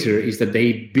greater is that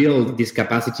they build this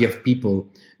capacity of people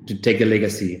to take the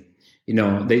legacy. You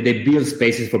know, they build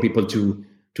spaces for people to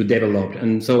develop.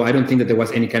 And so I don't think that there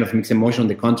was any kind of mixed emotion. On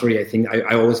the contrary, I think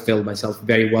I always felt myself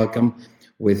very welcome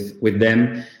with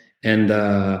them. And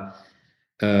I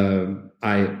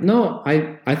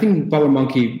think Power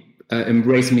Monkey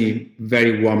embraced me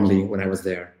very warmly when I was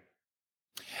there.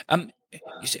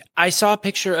 I saw a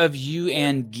picture of you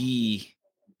and Guy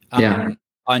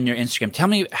on your Instagram. Tell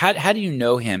me, how do you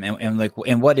know him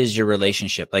and what is your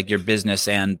relationship, like your business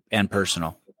and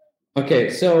personal? Okay,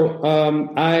 so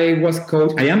I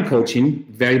am coaching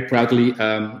very proudly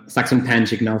Saxon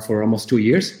Panchik now for almost 2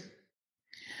 years.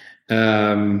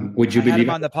 Would you believe him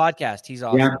on the podcast? He's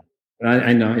awesome. Yeah,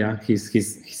 I know. Yeah,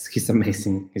 he's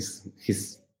amazing.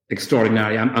 He's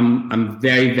extraordinary. I'm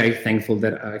very, very thankful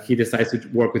that he decides to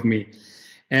work with me.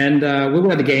 And we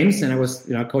were at the games, and I was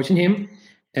coaching him.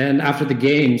 And after the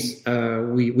games,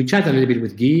 we chatted a little bit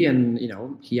with Guy, and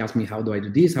he asked me, how do I do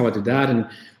this, how I do that, and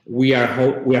we are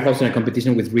hosting a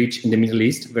competition with Rich in the Middle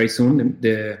East very soon,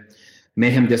 the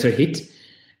Mayhem Desert Heat.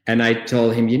 And I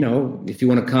told him, if you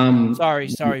want to come.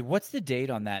 Sorry. What's the date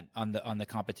on that on the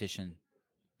competition?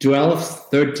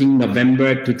 13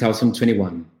 November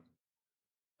 2021.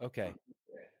 Okay.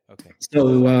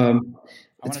 So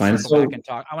it's fine.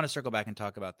 I want to circle back and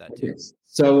talk about that too.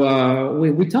 So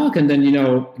we talk, and then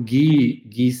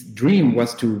Guy's dream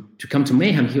was to come to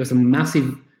Mayhem. He was a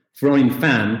massive Froning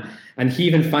fan, and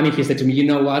he said to me, you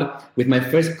know what? With my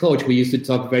first coach, we used to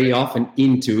talk very often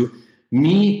into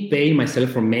me paying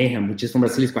myself for Mayhem, which is from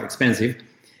Brazil is quite expensive,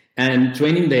 and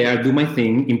training there, do my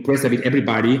thing, impress a bit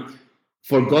everybody.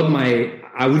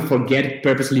 I would forget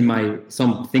purposely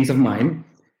some things of mine.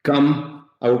 Come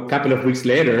a couple of weeks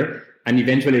later, and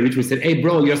eventually Rich would say, "Hey,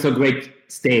 bro, you're so great,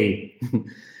 stay,"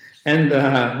 and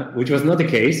which was not the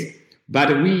case.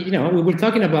 But we were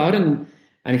talking about,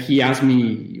 and he asked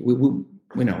me,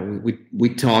 we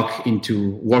talk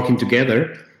into working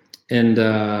together, and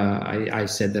I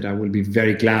said that I will be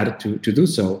very glad to do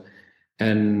so.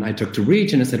 And I talked to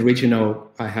Rich, and I said, Rich,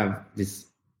 I have this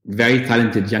very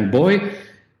talented young boy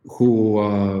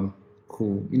who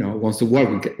wants to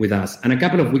work with us. And a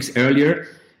couple of weeks earlier,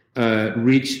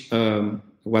 Rich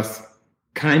was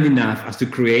kind enough as to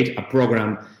create a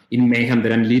program in Mayhem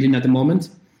that I'm leading at the moment.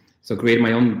 So create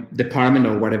my own department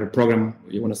or whatever program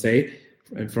you want to say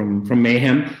from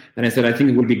Mayhem. And I said, I think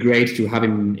it would be great to have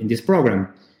him in this program.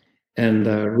 And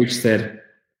Rich said,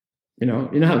 you know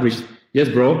how Rich, yes,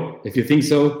 bro, if you think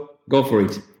so, go for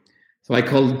it. So I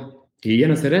called Guy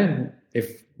and I said,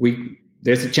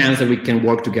 there's a chance that we can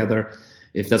work together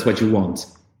if that's what you want.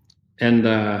 And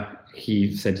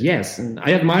he said yes. And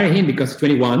I admire him because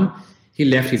 21, he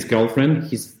left his girlfriend,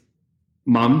 his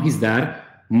mom, his dad,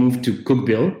 moved to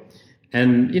Cookville.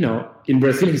 And, in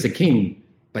Brazil, he's a king.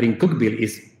 But in Cookville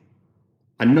is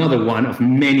another one of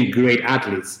many great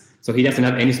athletes. So he doesn't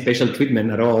have any special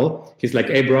treatment at all. He's like,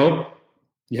 hey, bro,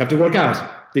 you have to work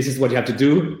out. This is what you have to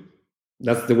do.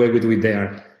 That's the way we do it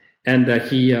there. And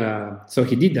so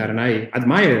he did that. And I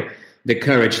admire the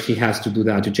courage he has to do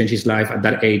that, to change his life at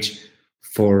that age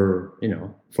for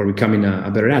becoming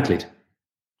a better athlete.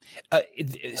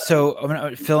 So I'm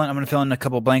going to fill in a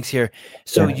couple of blanks here.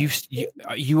 So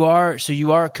you are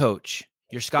a coach.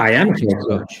 You're Scott. I am a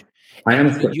coach. I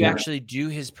am. You actually do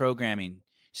his programming.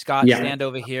 Scott, stand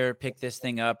over here, pick this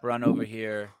thing up, run over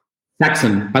here.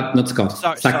 Saxon, but not Scott.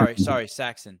 Sorry,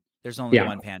 Saxon. There's only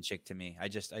one pan chick to me. I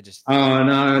just. Oh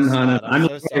no! I'm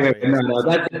so sorry. No.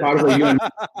 That's the part where you.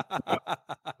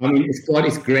 I mean, Scott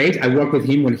is great. I worked with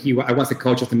him when I was the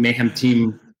coach of the Mayhem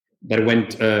team that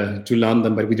went to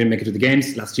London, but we didn't make it to the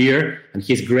games last year, and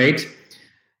he's great.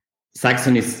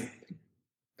 Saxon is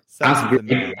as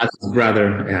great as his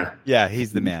brother. Yeah,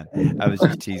 he's the man. I was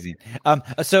just teasing.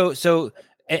 So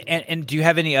And do you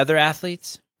have any other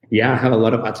athletes? Yeah, I have a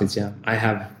lot of athletes. Yeah, I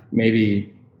have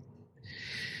maybe.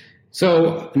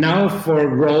 So now for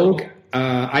Rogue,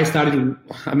 I started.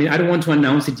 I mean, I don't want to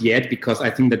announce it yet because I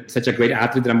think that such a great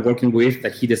athlete that I'm working with,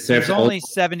 that he deserves. There's only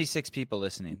 76 people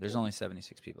listening.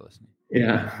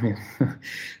 Yeah.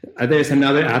 There's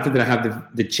another athlete that I have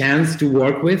the chance to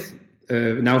work with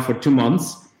now for 2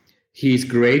 months. He's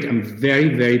great. I'm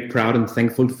very, very proud and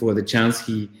thankful for the chance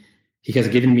he has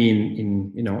given me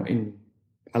in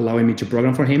allowing me to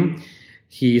program for him.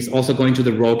 He's also going to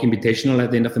the Rogue Invitational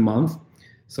at the end of the month.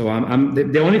 So I'm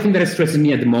the only thing that stresses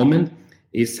me at the moment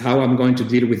is how I'm going to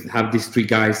deal with have these 3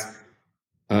 guys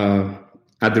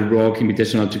at the Rogue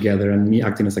Invitational together and me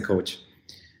acting as a coach.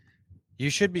 You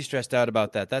should be stressed out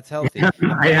about that. That's healthy.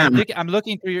 I am. I'm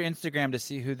looking through your Instagram to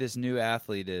see who this new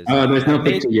athlete is. Oh, there's no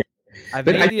picture yet. I've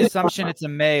made the assumption it's a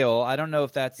male. I don't know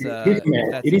if that's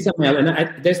it is a male,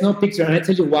 and there's no picture. And I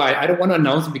tell you why. I don't want to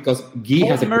announce it because Guy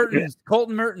has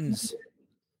Colton Mertens.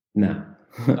 No.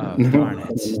 Oh,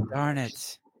 darn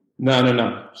it.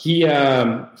 No. He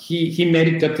made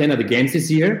it top 10 at the games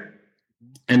this year,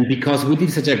 and because we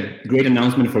did such a great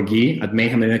announcement for Guy at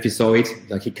Mayhem, I don't know if you saw it.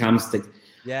 Like he comes.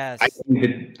 Yes. I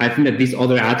think that this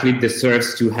other athlete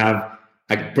deserves to have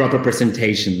a proper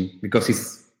presentation because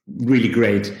he's really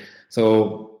great.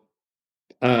 So,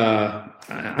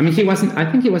 I mean, I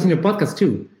think he was in your podcast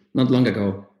too, not long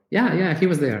ago. Yeah, he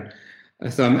was there.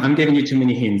 So I'm giving you too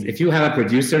many hints. If you have a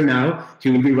producer now,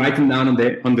 he will be writing down on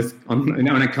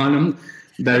a column.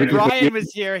 If Brian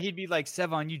was here, he'd be like,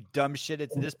 Sevon, you dumb shit,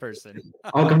 it's this person.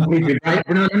 Oh, completely.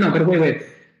 No, but wait.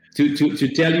 To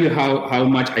tell you how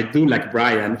much I do like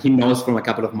Brian, he knows from a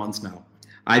couple of months now.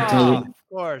 Of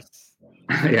course.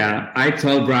 Yeah, I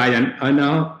told Brian, oh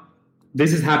no,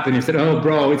 this is happening. He said, oh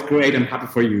bro, it's great. I'm happy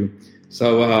for you.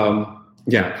 So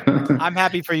yeah. I'm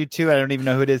happy for you too. I don't even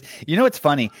know who it is. You know what's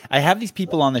funny? I have these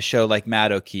people on the show like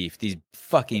Matt O'Keefe, these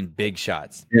fucking big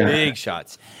shots. Yeah. Big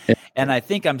shots. And I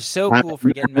think I'm so cool for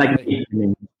getting Matt O'Keefe.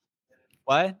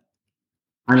 What?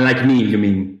 Unlike me, you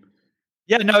mean?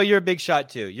 Yeah, no, you're a big shot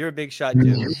too.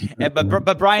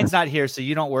 But Brian's not here, so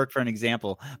you don't work for an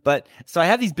example. But so I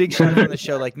have these big shots on the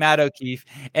show, like Matt O'Keefe,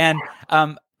 and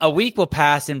a week will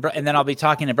pass, and then I'll be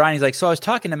talking to Brian. He's like, "So I was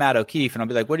talking to Matt O'Keefe," and I'll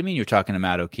be like, "What do you mean you're talking to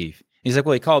Matt O'Keefe?" He's like,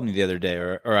 "Well, he called me the other day,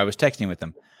 or I was texting with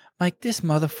him." I'm like, this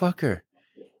motherfucker,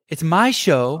 it's my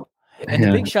show, and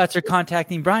the big shots are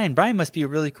contacting Brian. Brian must be a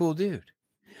really cool dude.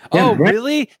 Yeah, oh,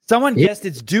 really? Someone guessed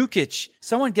it's Dukic.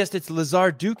 Someone guessed it's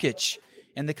Lazar Dukic.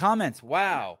 In the comments,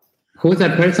 wow. Who's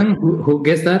that person? Who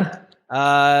guessed that?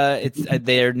 It's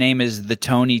their name is the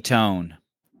Tony Tone.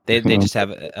 They just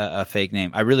have a fake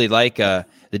name. I really like the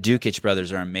Dukic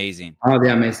brothers are amazing. Oh,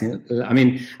 they're amazing. I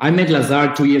mean, I met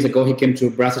Lazar 2 years ago. He came to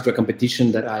Brazil to a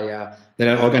competition that I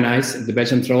organized, the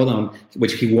Belgian Throwdown,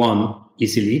 which he won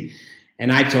easily.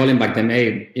 And I told him back then,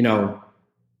 hey,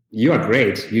 you are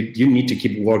great. You need to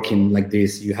keep working like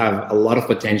this. You have a lot of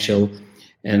potential,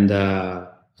 and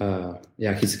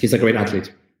he's a great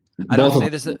athlete. I don't say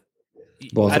this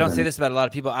about a lot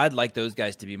of people. I'd like those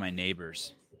guys to be my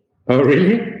neighbors. Oh,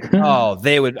 really? Oh,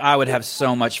 I would have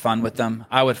so much fun with them.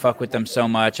 I would fuck with them so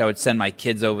much. I would send my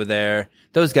kids over there.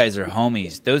 Those guys are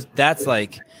homies. That's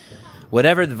like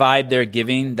whatever the vibe they're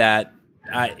giving. That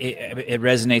it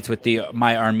resonates with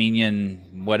my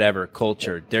Armenian whatever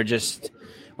culture. They're just.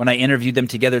 When I interviewed them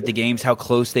together at the games, how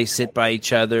close they sit by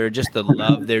each other, just the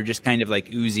love they're just kind of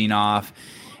like oozing off,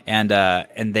 and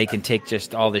they can take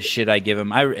just all the shit I give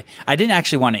them. I didn't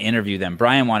actually want to interview them.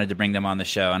 Brian wanted to bring them on the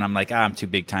show, and I'm like, I'm too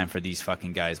big time for these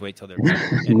fucking guys. Wait till they're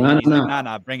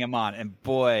no, bring them on. And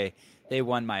boy, they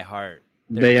won my heart.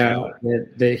 They are.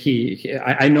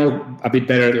 I know a bit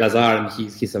better Lazar, and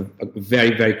he's a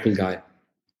very, very cool guy.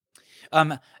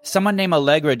 Someone named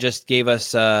Allegra just gave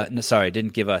us, gave me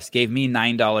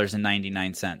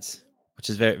 $9.99, which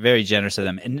is very, very generous of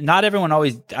them. And not everyone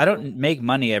I don't make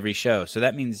money every show. So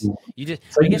that means I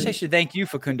guess I should thank you,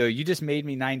 Facundo. You just made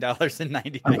me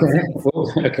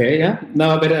 $9.99. Okay. Yeah.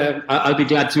 No, but I'll be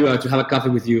glad to have a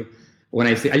coffee with you when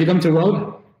I see. Are you coming to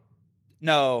Rogue?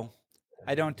 No,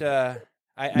 I don't. I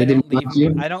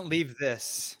don't leave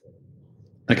this.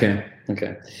 Okay.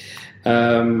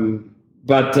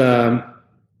 But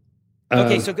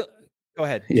okay, so go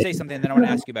ahead. Say something, and then I want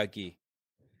to ask you about Guy.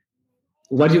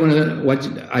 What do you want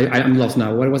to? I'm lost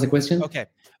now. What was the question? Okay.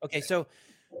 So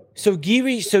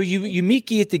Guy, so you meet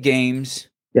Guy at the games.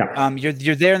 Yeah.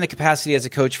 You're there in the capacity as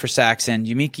a coach for Saxon.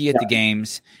 You meet Guy at the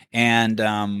games, and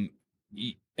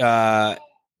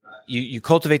you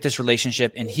cultivate this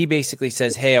relationship, and he basically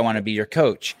says, "Hey, I want to be your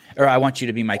coach, or I want you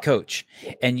to be my coach."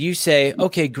 And you say,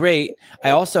 "Okay, great.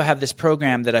 I also have this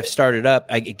program that I've started up.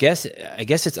 I guess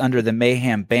it's under the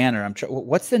Mayhem banner.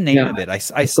 What's the name of it? I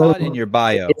saw it in your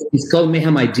bio. It's called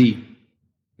Mayhem ID.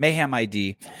 Mayhem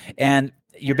ID, and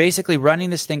you're basically running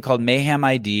this thing called Mayhem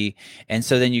ID. And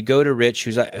so then you go to Rich,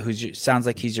 who's sounds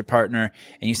like he's your partner,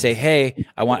 and you say, "Hey,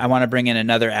 I want to bring in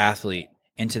another athlete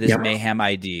into this Mayhem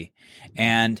ID."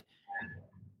 And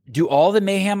do all the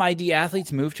Mayhem ID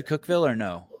athletes move to Cookeville or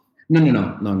no? No.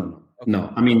 Okay.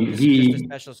 No. I mean, just a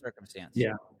special circumstance.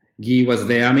 Yeah. Guy was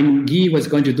there. I mean, Guy was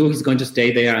going to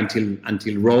stay there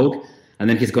until Rogue, and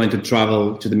then he's going to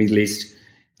travel to the Middle East,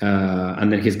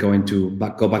 and then he's going to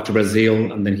go back to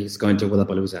Brazil, and then he's going to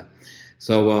Guadalajara.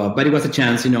 So, but it was a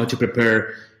chance, to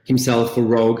prepare himself for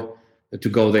Rogue, to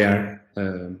go there,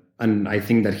 and I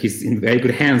think that he's in very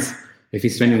good hands if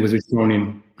he's training with Rich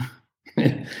Froning.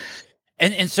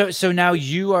 And so now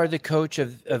you are the coach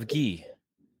of Guy.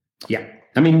 Yeah,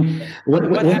 I mean,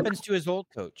 what happens to his old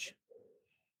coach?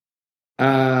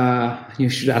 You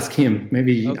should ask him.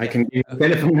 Maybe I can give you a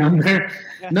telephone number.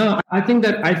 No, I think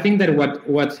that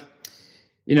what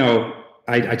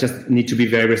I just need to be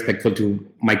very respectful to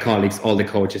my colleagues, all the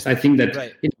coaches. I think that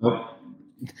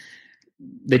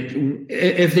that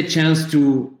if the chance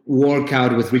to work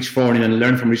out with Rich Froning and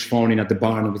learn from Rich Froning at the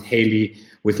barn with Haley,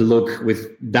 with Luke,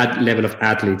 with that level of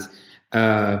athletes,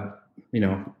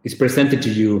 is presented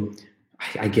to you,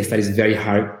 I guess that is very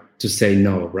hard to say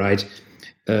no, right?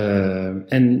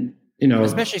 And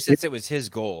especially since it was his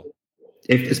goal.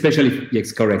 Especially,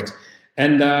 yes, correct.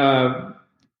 And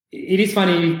it is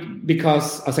funny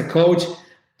because as a coach,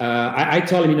 I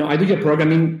told him, I do your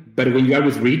programming, but when you are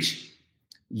with Rich,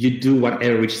 you do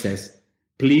whatever Rich says.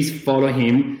 Please follow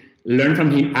him, learn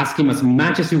from him, ask him as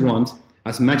much as you want,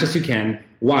 as much as you can,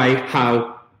 why,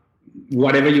 how,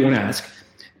 whatever you want to ask.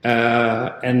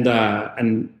 And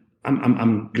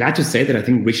I'm glad to say that I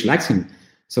think Rich likes him.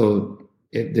 So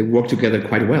they work together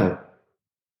quite well.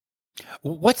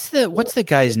 What's the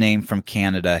guy's name from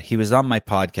Canada? He was on my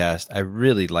podcast. I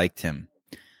really liked him.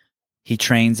 He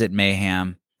trains at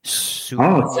Mayhem. Sam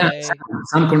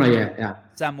Cornoyer, yeah.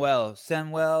 Samuel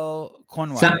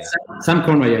Cornoyer. Sam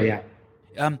Cornoyer,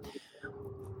 yeah.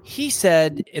 He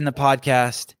said in the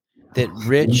podcast that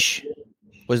Rich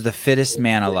was the fittest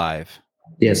man alive.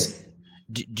 Yes.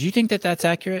 Do you think that that's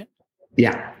accurate?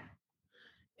 Yeah.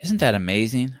 Isn't that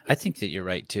amazing? I think that you're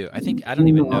right too. I don't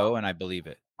even know, and I believe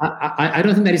it. I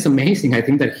don't think that is amazing. I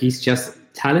think that he's just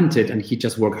talented and he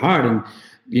just worked hard. And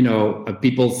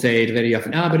people say it very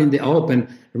often. But in the Open,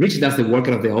 Rich does the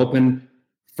workout of the Open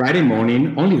Friday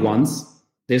morning only once.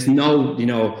 There's no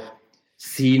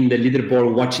seeing the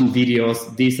leaderboard, watching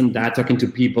videos, this and that, talking to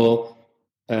people.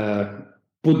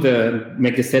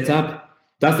 Make the setup.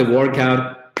 Does the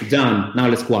workout. Done. Now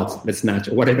let's squat, let's snatch,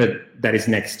 or whatever that is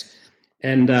next.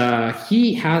 And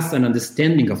he has an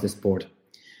understanding of the sport.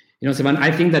 Sevan,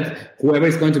 I think that whoever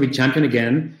is going to be champion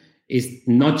again is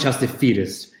not just the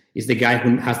fittest. It's the guy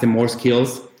who has the more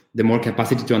skills, the more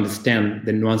capacity to understand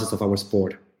the nuances of our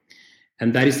sport.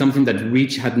 And that is something that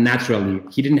Rich had naturally.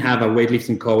 He didn't have a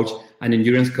weightlifting coach, an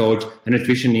endurance coach, a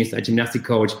nutritionist, a gymnastic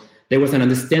coach. There was an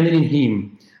understanding in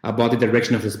him about the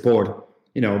direction of the sport.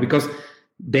 Because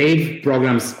Dave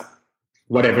programs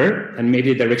whatever, and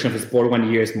maybe the direction of the sport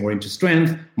 1 year is more into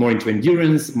strength, more into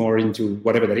endurance, more into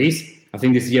whatever that is. I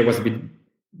think this year was a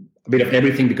bit of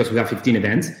everything because we have 15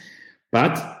 events.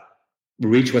 But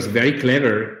Rich was very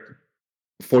clever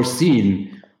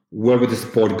foreseeing where would the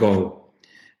sport go.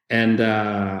 And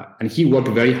he worked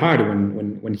very hard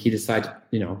when he decided,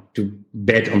 to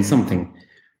bet on something.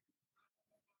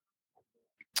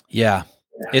 Yeah.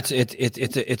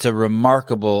 It's a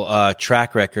remarkable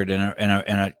track record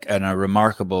and a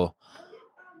remarkable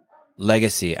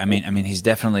legacy. I mean, he's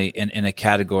definitely in a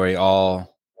category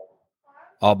all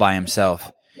by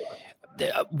himself.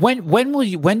 When are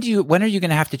you going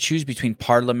to have to choose between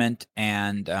Parliament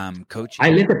and coaching?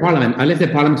 I left the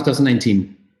Parliament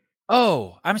 2019.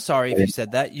 Oh, I'm sorry if you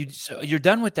said that. You're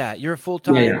done with that. You're a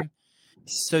full-time. Yeah.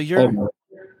 So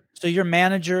you're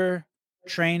manager,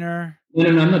 trainer. No,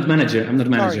 I'm not manager. I'm not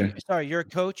manager. Sorry, you're a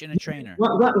coach and a trainer.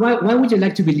 Why would you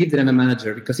like to believe that I'm a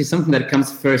manager? Because it's something that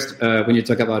comes first when you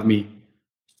talk about me.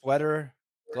 Sweater,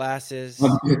 glasses,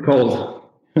 cold.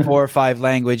 4 or 5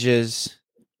 languages,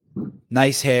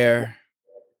 nice hair,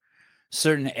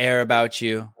 certain air about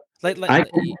you.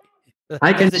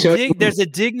 I can show you. There's a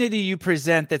dignity you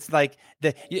present that's like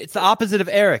it's the opposite of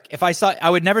Eric. If I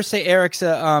would never say Eric's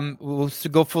we'll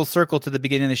go full circle to the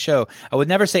beginning of the show. I would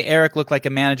never say Eric looked like a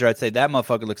manager. I'd say that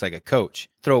motherfucker looks like a coach.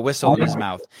 Throw a whistle in his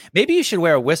mouth. Maybe you should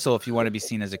wear a whistle if you want to be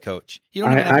seen as a coach. You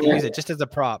don't even have to use it, just as a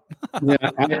prop.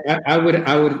 Yeah, I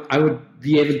would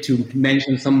be able to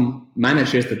mention some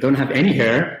managers that don't have any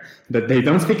hair, that they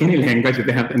don't speak any language, that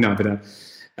they have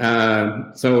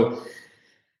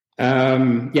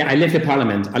I left the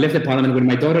parliament. I left the parliament when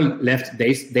my daughter left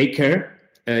daycare.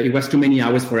 It was too many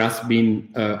hours for us being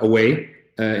away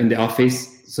in the office.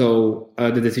 So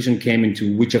the decision came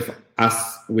into which of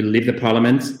us will leave the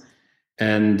parliament.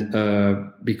 And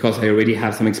because I already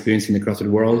have some experience in the CrossFit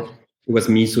world, it was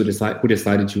me who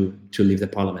decided to leave the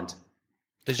parliament.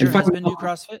 Does your husband do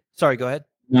CrossFit? Sorry, go ahead.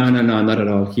 No, not at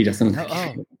all. He doesn't.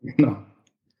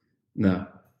 No.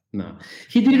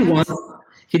 He did it once.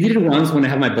 He did it once when I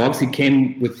had my box. He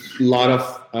came with a lot of,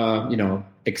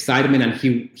 excitement, and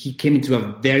he came into a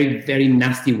very, very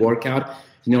nasty workout.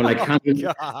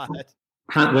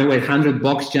 100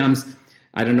 box jumps.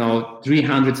 I don't know,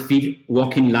 300 feet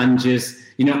walking lunges.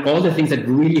 All the things that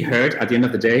really hurt at the end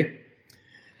of the day.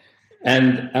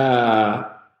 And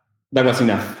that was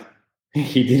enough.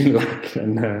 He didn't like.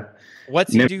 And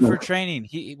what's he do for training?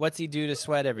 What's he do to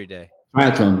sweat every day?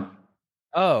 Triathlon.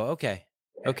 Oh, okay.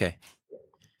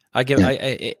 I give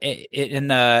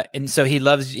and so he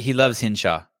loves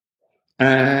Hinshaw.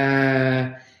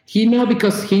 Because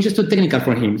Hinshaw is too technical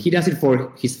for him. He does it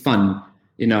for his fun,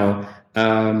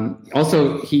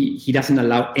 Also, he doesn't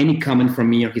allow any comment from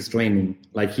me on his training.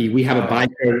 Like we have a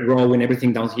biker row and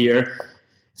everything down here.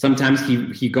 Sometimes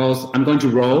he goes, I'm going to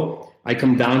row. I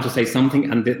come down to say something,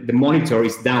 and the monitor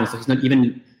is down, so he's not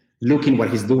even looking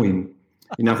what he's doing.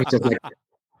 He's just like,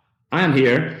 I am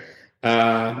here,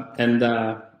 and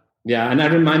I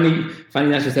remind me. Funny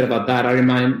enough, you said about that. I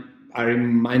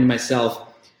remind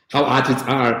myself how athletes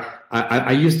are.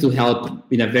 I used to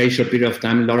help in a very short period of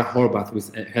time Laura Horvath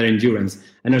with her endurance.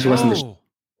 I know she wasn't.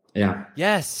 Yeah.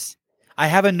 Yes, I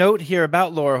have a note here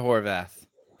about Laura Horvath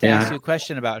to ask you a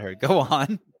question about her. Go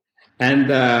on.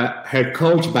 And her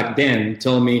coach back then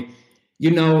told me,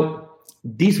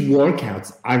 these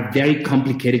workouts are very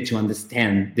complicated to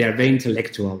understand. They are very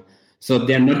intellectual. So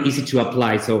they're not easy to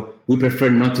apply. So we prefer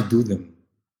not to do them.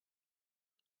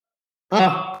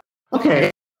 Oh, okay.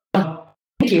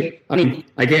 Thank you.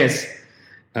 I guess.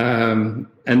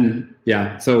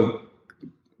 So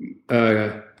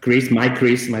Chris, my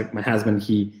husband,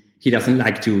 he doesn't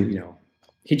like to,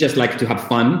 he just likes to have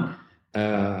fun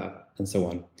and so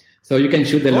on. So you can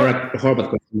shoot the Laura Horvath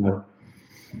question now.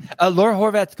 Laura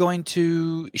Horvath's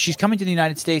she's coming to the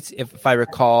United States. If I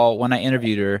recall, when I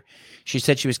interviewed her, she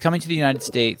said she was coming to the United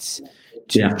States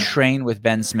to train with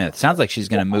Ben Smith. Sounds like she's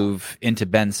going to move into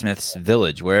Ben Smith's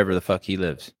village, wherever the fuck he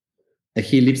lives.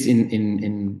 He lives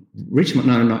in Richmond.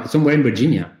 No, somewhere in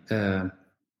Virginia. So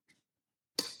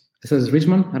it's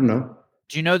Richmond? I don't know.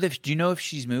 Do you know if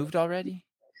she's moved already?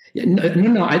 Yeah,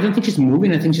 no. I don't think she's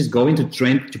moving. I think she's going to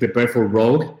train to prepare for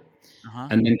Rogue.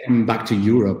 And then come back to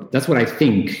Europe. That's what I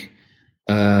think.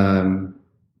 And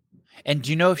do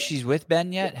you know if she's with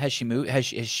Ben yet? Has she moved? Has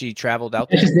she traveled out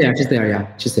there? She's there. Yeah,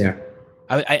 she's there.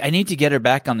 I need to get her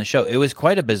back on the show. It was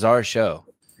quite a bizarre show.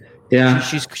 Yeah,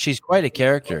 she's quite a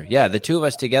character. Yeah, the two of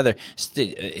us together.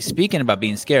 Speaking about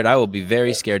being scared, I will be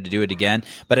very scared to do it again.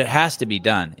 But it has to be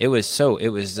done. Laura's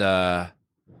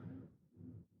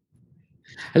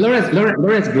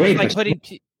great. Like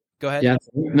go ahead. Yeah.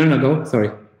 No. Go.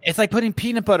 Sorry. It's like putting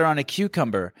peanut butter on a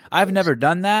cucumber. I've never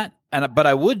done that, but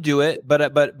I would do it.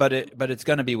 But it's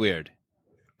going to be weird.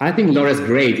 I think Laura's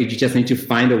great. You just need to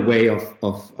find a way of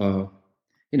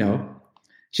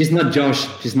she's not Josh.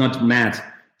 She's not Matt.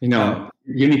 You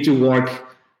need to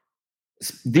work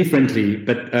differently.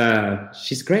 But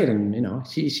she's great, and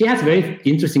she has very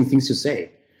interesting things to say.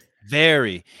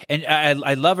 Very. And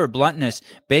I love her bluntness.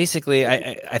 Basically,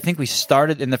 I think we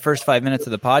started in the first 5 minutes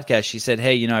of the podcast. She said,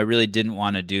 hey, I really didn't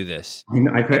want to do this. I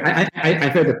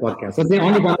heard the podcast. That's the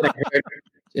only one that I heard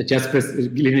just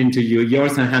listening to you.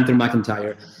 Yours and Hunter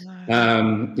McIntyre.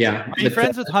 Are you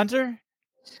friends with Hunter?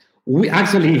 We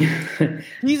actually...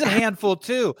 He's a handful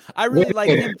too. I really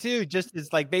like him too. Just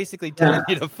is like basically telling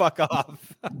you to fuck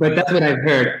off. But that's what I've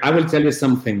heard. I will tell you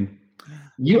something.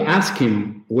 You ask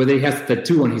him whether he has a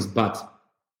tattoo on his butt.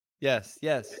 Yes.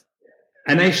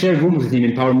 And I shared room with him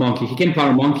in Power Monkey. He came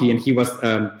Power Monkey, and he was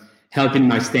helping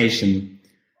my station.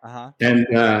 And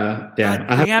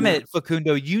damn it,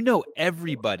 Facundo! You know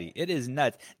everybody. It is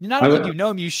nuts. Not only do you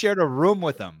know him, you shared a room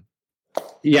with him.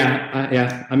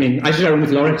 Yeah. I share a room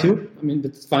with Laura too.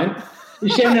 That's fine.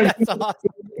 We share That's awesome.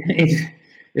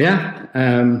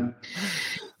 Yeah.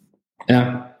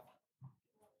 Yeah.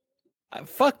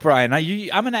 Fuck Brian. I'm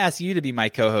going to ask you to be my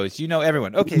co-host. You know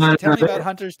everyone. Okay, so tell me about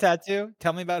Hunter's tattoo.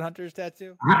 Tell me about Hunter's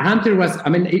tattoo. Hunter was. I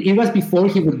mean, it was before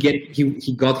he would get.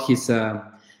 He got his. I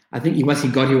think it was. He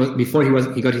got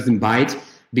his invite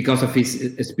because of his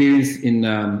experience in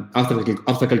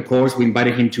obstacle course. We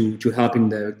invited him to help in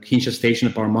the Kinshasa station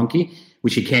of Power Monkey,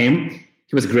 which he came.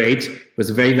 He was great. He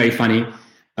was very, very funny.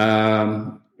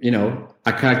 A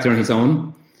character on his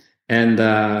own, and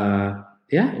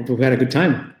we had a good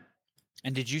time.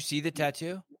 And did you see the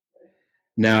tattoo?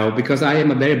 No, because I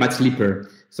am a very bad sleeper.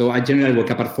 So I generally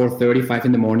woke up at 4:35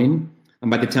 in the morning.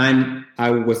 And by the time I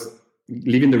was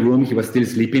leaving the room, he was still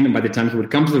sleeping. And by the time he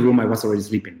would come to the room, I was already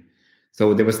sleeping.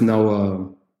 So there was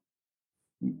no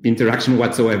interaction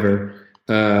whatsoever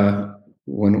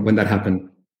when that happened.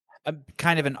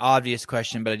 Kind of an obvious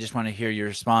question, but I just want to hear your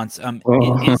response.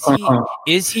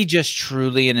 Is he just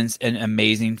truly an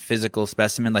amazing physical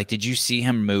specimen? Like, did you see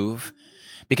him move?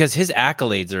 Because his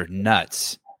accolades are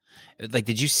nuts. Like,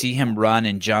 did you see him run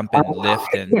and jump and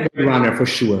lift? And he's a great runner for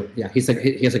sure. Yeah, he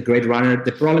has a great runner.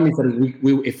 The problem is that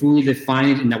if we define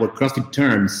it in our CrossFit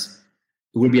terms,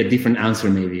 it will be a different answer,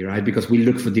 maybe, right? Because we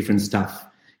look for different stuff.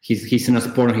 He's in a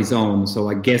sport on his own, so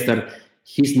I guess that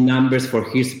his numbers for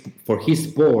his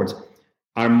sport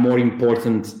are more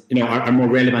important. Are more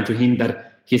relevant to him than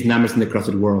his numbers in the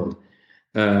CrossFit world.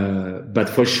 But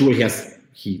for sure,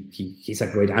 he's a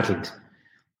great athlete.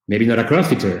 Maybe not a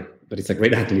CrossFitter, but it's a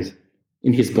great athlete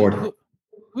in his sport.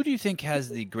 Who do you think has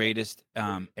the greatest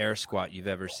air squat you've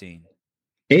ever seen?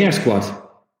 Air squat?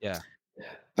 Yeah.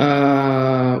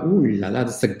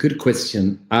 That's a good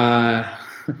question. The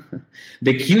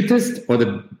cutest or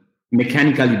the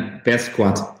mechanically best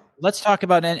squat? Let's talk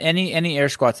about any air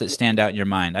squats that stand out in your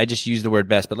mind. I just use the word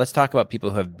best, but let's talk about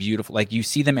people who have beautiful, like you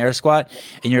see them air squat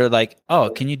and you're like, oh,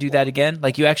 can you do that again?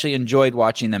 Like you actually enjoyed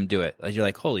watching them do it. Like you're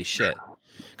like, holy shit.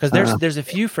 Because there's a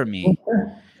few for me.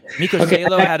 Miko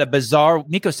Salo had a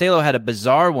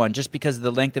bizarre one just because of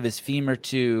the length of his femur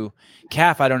to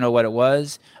calf. I don't know what it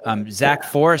was. Zach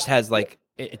Forrest has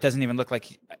it doesn't even look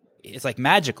like it's like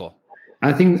magical.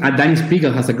 I think Danny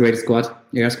Spiegel has a great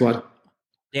air squat.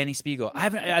 Danny Spiegel.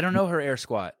 I don't know her air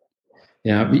squat.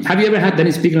 Yeah. Have you ever had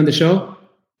Danny Spiegel on the show?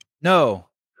 No.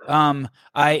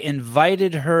 I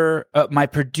invited her. My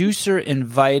producer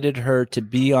invited her to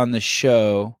be on the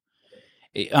show.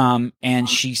 And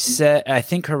she said, I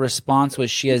think her response was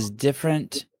she has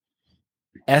different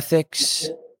ethics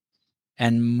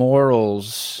and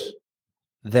morals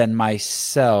than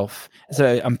myself.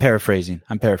 So I'm paraphrasing,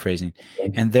 and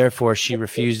therefore she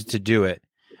refused to do it.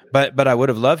 But I would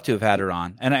have loved to have had her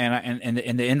on, and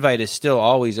the invite is still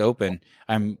always open.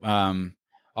 All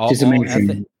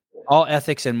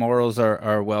ethics and morals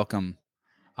are welcome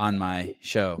on my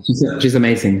show. She's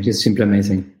amazing. She's simply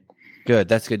amazing. Good.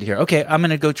 That's good to hear. Okay, I'm going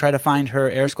to go try to find her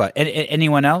air squat.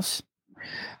 Anyone else?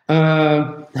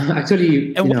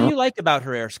 Actually, and what do you like about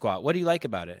her air squat? What do you like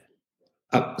about it?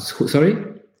 Sorry?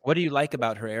 What do you like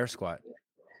about her air squat?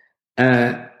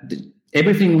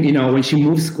 Everything, when she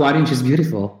moves squatting, she's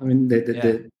beautiful. I mean,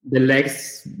 the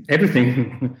legs,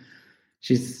 everything.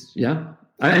 She's, yeah.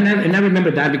 And I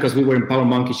remember that because we were in Power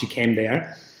Monkey. She came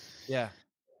there. Yeah.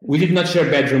 We did not share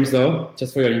bedrooms, though,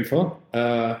 just for your info.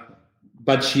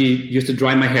 But she used to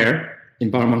dry my hair in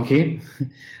Power Monkey.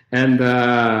 And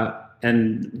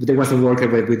there was a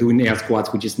workout where we're doing air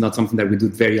squats, which is not something that we do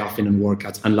very often in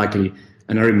workouts, unlikely.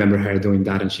 And I remember her doing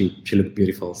that, and she looked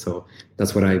beautiful. So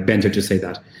that's what I ventured to say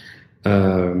that.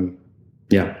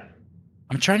 Yeah.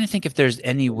 I'm trying to think if there's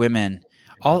any women.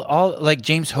 All like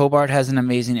James Hobart has an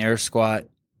amazing air squat.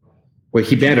 Well,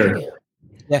 he better.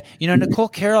 Yeah, Nicole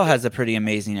Carroll has a pretty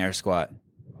amazing air squat.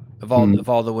 Of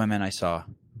all the women I saw.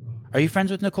 Are you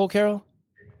friends with Nicole Carroll?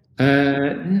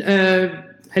 Hello,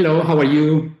 how are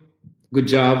you? Good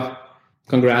job.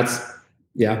 Congrats.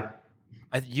 Yeah.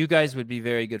 You guys would be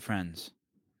very good friends.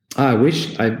 I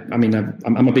wish.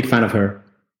 I'm a big fan of her.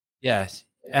 Yes.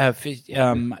 If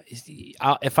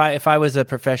I was a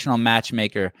professional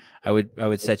matchmaker, I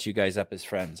would set you guys up as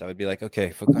friends. I would be like,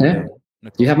 okay.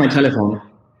 You have my telephone.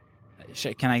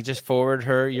 Can I just forward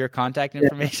her your contact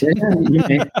information?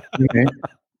 Yeah.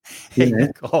 Hey,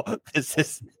 Nicole,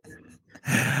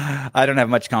 I don't have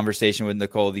much conversation with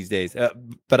Nicole these days,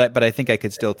 but I think I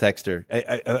could still text her.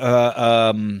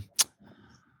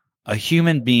 A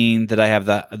human being that I have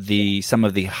some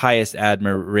of the highest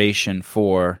admiration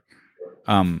for.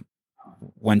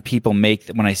 When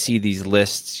I see these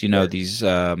lists, these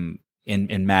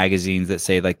in magazines that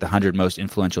say like the 100 most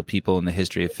influential people in the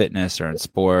history of fitness or in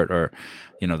sport, or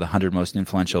the 100 most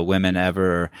influential women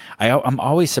ever. I'm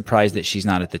always surprised that she's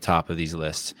not at the top of these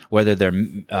lists, whether they're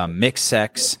mixed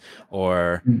sex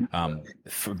or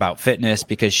about fitness,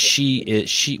 because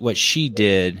what she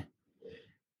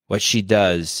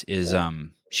does is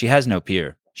she has no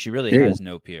peer. She really has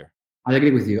no peer. I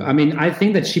agree with you. I mean, I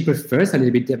think that she prefers a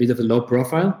bit of a low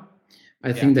profile.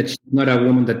 I think that she's not a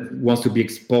woman that wants to be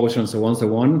exposed and so on,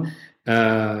 so on.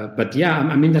 But yeah,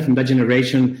 I mean that from that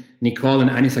generation, Nicole and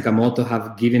Annie Sakamoto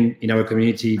have given in our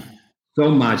community so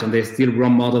much, and they're still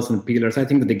role models and pillars. I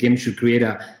think that the game should create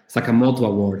a Sakamoto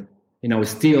Award.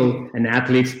 Still an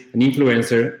athlete, an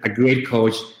influencer, a great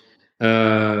coach.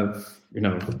 All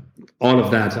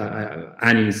of that.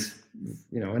 Annie's,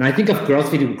 and I think of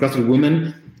CrossFit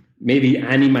women. Maybe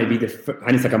Annie might be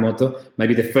Annie Sakamoto might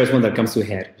be the first one that comes to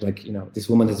head. Like, this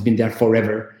woman has been there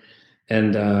forever,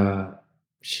 and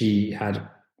she had,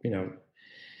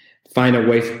 find a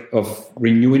way of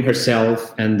renewing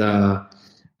herself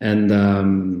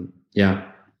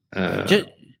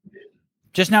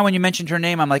Just now when you mentioned her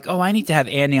name, I'm like, oh, I need to have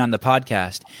Annie on the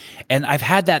podcast. And I've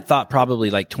had that thought probably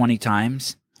like 20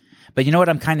 times. But you know what?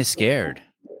 I'm kind of scared.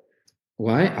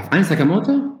 Why? Of Annie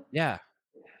Sakamoto? Yeah.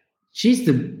 She's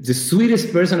the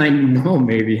sweetest person I know,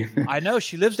 maybe. I know.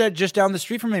 She lives there just down the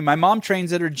street from me. My mom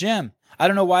trains at her gym. I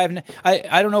don't know why.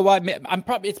 I don't know why. I'm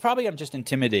just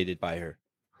intimidated by her.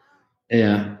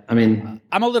 Yeah, I mean,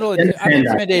 I'm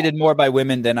intimidated more by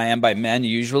women than I am by men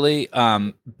usually.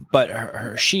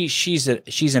 But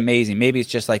she's amazing. Maybe it's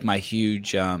just like my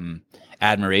huge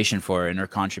admiration for her and her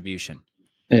contribution.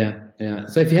 Yeah.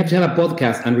 So if you have to have a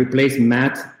podcast and replace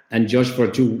Matt and Josh for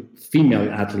two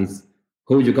female athletes,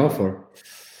 who would you go for?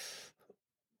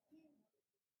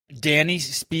 Danny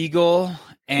Spiegel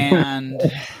and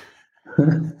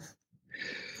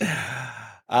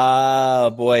oh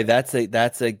boy, that's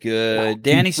a good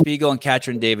Danny Spiegel and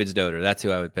Katrin Davids-Doder. That's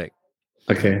who I would pick.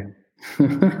 Okay.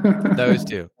 Those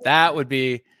two. That would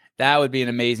be an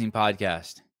amazing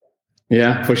podcast.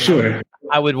 Yeah, for sure.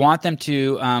 I would want them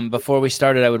to before we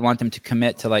started, I would want them to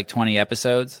commit to like 20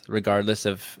 episodes, regardless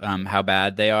of how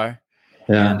bad they are.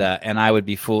 Yeah. And I would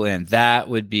be full in. That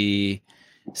would be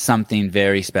something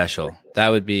very special. That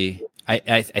would be.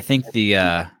 I think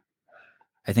the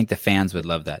fans would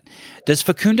love that. Does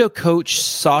Facundo coach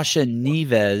Sasha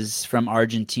Neves from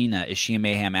Argentina? Is she a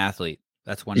Mayhem athlete?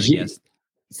 That's one of the guests.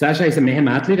 Sasha is a Mayhem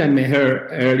athlete. I met her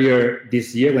earlier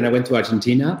this year when I went to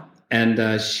Argentina,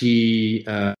 and she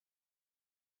as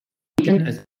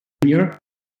a junior,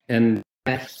 and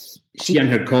she and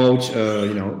her coach,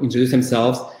 introduced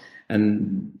themselves.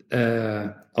 And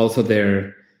also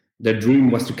their dream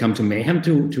was to come to Mayhem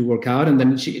to work out. And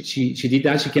then she did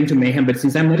that. She came to Mayhem. But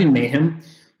since I'm not in Mayhem,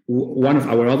 one of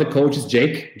our other coaches,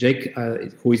 Jake,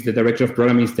 who is the director of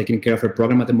programming, is taking care of her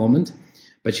program at the moment.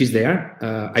 But she's there.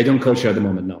 I don't coach her at the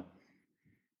moment, no.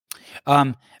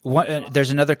 There's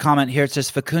another comment here. It says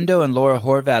Facundo and Laura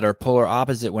Horvat are polar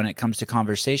opposite when it comes to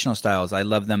conversational styles. I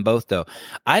love them both, though.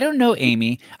 I don't know,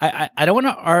 Amy. I don't want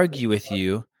to argue with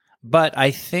you. But I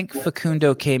think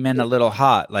Facundo came in a little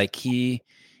hot. Like he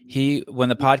when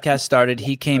the podcast started,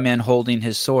 he came in holding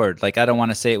his sword. Like, I don't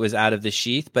want to say it was out of the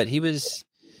sheath, but he was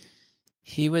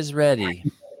ready.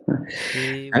 But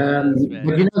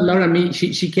Laura,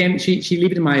 she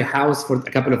lived in my house for a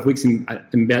couple of weeks in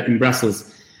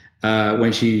Brussels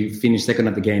when she finished second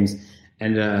at the games,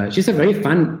 and she's a very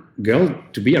fun girl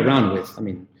to be around with. I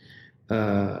mean,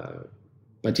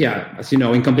 but yeah, as you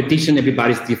know, in competition,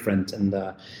 everybody's different, and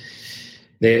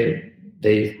they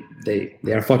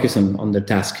are focused on the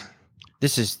task.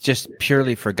 This is just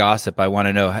purely for gossip. I want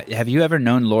to know, have you ever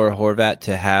known Laura Horvat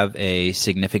to have a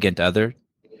significant other?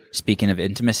 Speaking of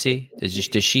intimacy,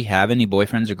 does she have any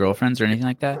boyfriends or girlfriends or anything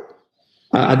like that?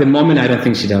 At the moment, I don't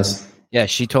think she does. Yeah,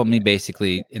 she told me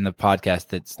basically in the podcast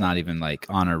that's not even like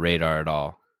on her radar at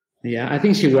all. Yeah, I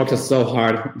think she works so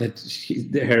hard that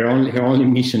her only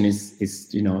mission is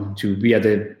to be at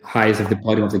the highest of the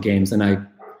podium of the games, and I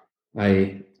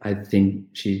think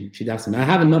she doesn't. I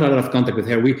have not a lot of contact with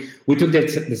her. We took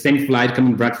the same flight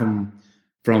coming back from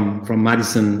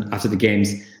Madison after the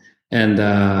games, and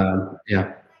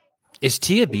yeah. Is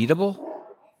Tia beatable?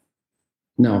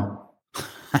 No.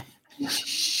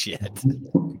 Shit.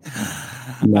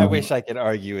 No. I wish I could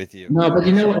argue with you. No, but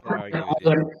you know what?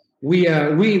 We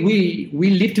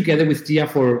lived together with Tia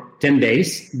for 10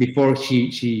 days before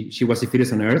she was the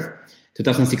fittest on earth.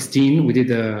 2016, we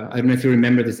did I don't know if you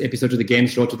remember this episode of the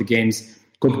games, Road to the Games,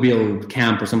 Cookville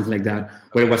camp or something like that,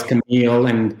 where it was Camille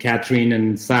and Catherine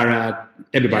and Sarah,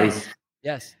 everybody.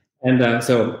 Yes. And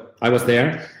so I was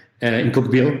there, in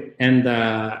Cookville,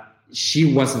 and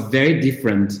she was very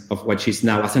different of what she's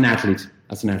now as an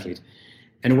athlete.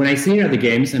 And when I see her at the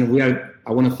games, and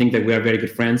I want to think that we are very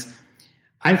good friends.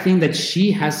 I think that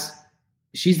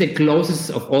she's the closest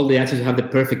of all the athletes to have the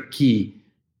perfect key,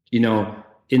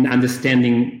 in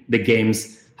understanding the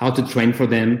games, how to train for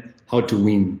them, how to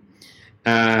win.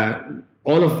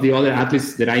 All of the other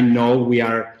athletes that I know,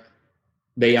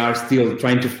 they are still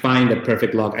trying to find the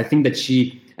perfect lock. I think that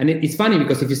and it's funny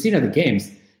because if you see her at the games,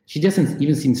 she doesn't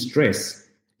even seem stressed.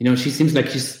 She seems like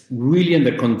she's really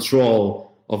under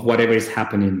control of whatever is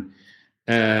happening.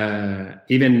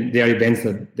 Even there are events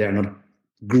that they are not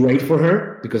great for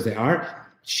her because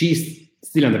she's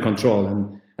still under control.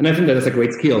 And I think that that's a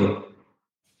great skill.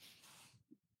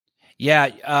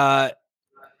 Yeah.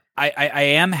 I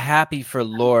am happy for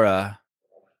Laura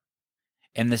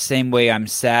in the same way I'm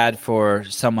sad for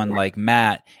someone like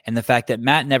Matt, and the fact that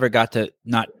Matt never got to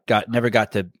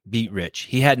beat Rich.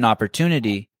 He had an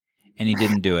opportunity and he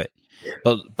didn't do it.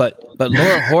 But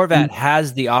Laura Horvat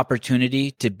has the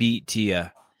opportunity to beat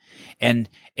Tia. And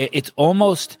it's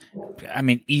almost,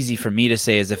 easy for me to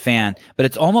say as a fan, but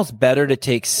it's almost better to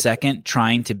take second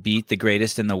trying to beat the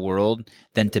greatest in the world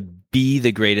than to be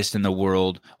the greatest in the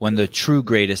world when the true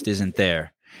greatest isn't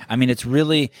there. It's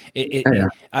really,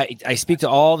 I speak to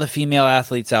all the female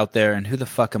athletes out there, and who the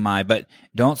fuck am I? But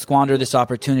don't squander this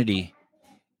opportunity.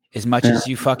 As much as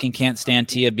you fucking can't stand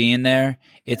Tia being there,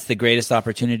 it's the greatest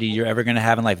opportunity you're ever going to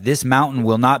have in life. This mountain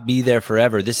will not be there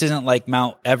forever. This isn't like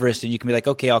Mount Everest, and you can be like,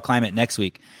 okay, I'll climb it next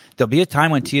week. There'll be a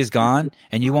time when Tia's gone,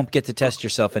 and you won't get to test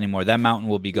yourself anymore. That mountain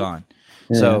will be gone.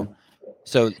 Yeah.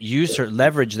 So use her,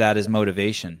 leverage that as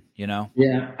motivation. Yeah,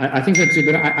 I think so too.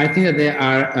 But I think that there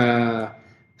are.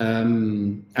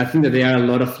 I think that there are a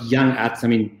lot of young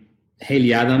athletes.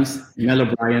 Haley Adams, Mel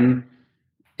O'Brien,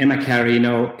 Emma Carey.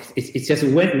 It's just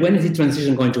when is the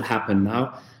transition going to happen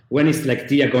now? When is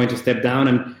Tia going to step down,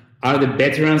 and are the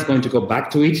veterans going to go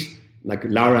back to it? Like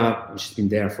Laura, she's been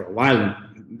there for a while, and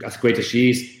as great as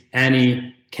she is,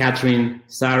 Annie, Catherine,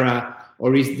 Sarah,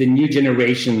 or is the new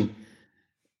generation,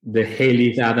 the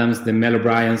Haley Adams, the Mel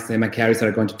O'Briens, the Emma Careys, that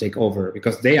are going to take over,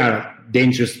 because they are a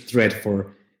dangerous threat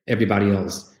for everybody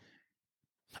else.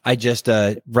 I just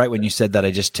right when you said that, I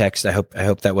just text. I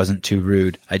hope that wasn't too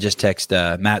rude. I just text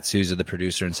Matt Souza, the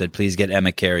producer, and said, "Please get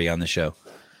Emma Carey on the show."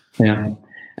 Yeah,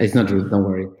 it's not rude. Don't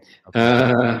worry.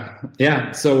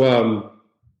 Okay. So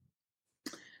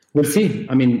we'll see.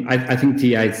 I think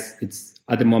Tia, it's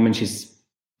at the moment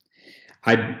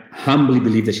I humbly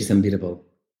believe that she's unbeatable.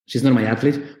 She's not my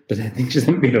athlete, but I think she's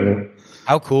unbeatable.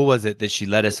 How cool was it that she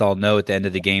let us all know at the end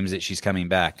of the games that she's coming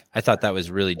back? I thought that was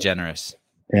really generous.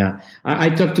 Yeah, I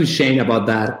talked to Shane about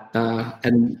that,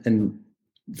 and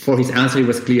for his answer, it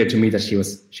was clear to me that she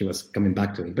was coming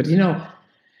back to it. But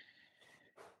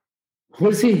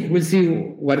we'll see. We'll see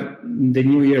what the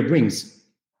new year brings.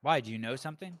 Why? Do you know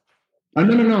something? No,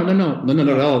 not at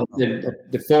all.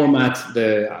 The format.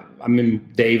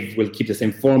 Dave will keep the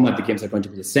same format. The games are going to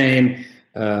be the same.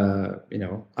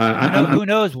 Who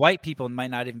knows? White people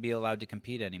might not even be allowed to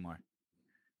compete anymore.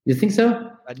 You think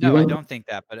so? No, I don't think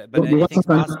that, but anything's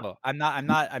possible. I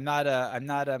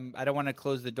don't want to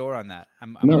close the door on that.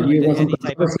 I'm any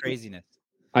type of craziness.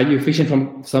 Are you fishing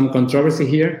from some controversy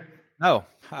here? No,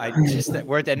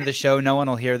 we're at the end of the show. No one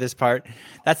will hear this part.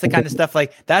 That's the kind of stuff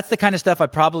I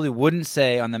probably wouldn't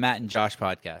say on the Matt and Josh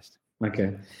podcast.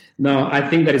 Okay. No, I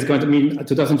think that it's going to mean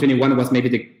 2021 was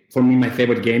maybe for me, my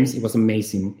favorite games. It was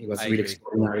amazing. It was really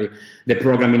extraordinary. The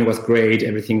programming was great.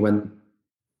 Everything went.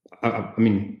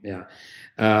 Yeah.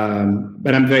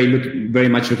 But I'm very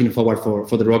much looking forward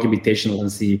for the Rock Invitational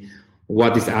and see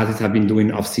what these athletes have been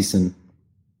doing off season.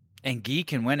 And Guy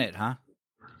can win it, huh?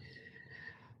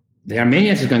 There are many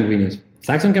athletes who can win it.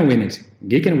 Saxon can win it.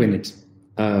 Guy can win it.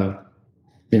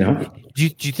 Do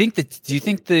you think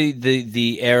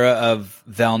the era of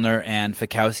Vellner and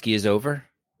Fikowski is over?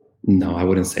 No, I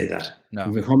wouldn't say that.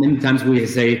 No. How many times we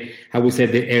say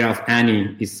the era of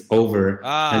Annie is over?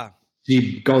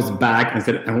 She goes back and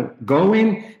said, "I'm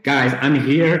going, guys. I'm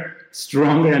here,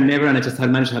 stronger than ever, and I just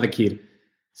managed to have a kid."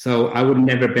 So I would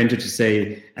never venture to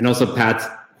say. And also Pat,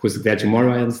 who's there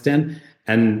tomorrow, I understand,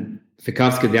 and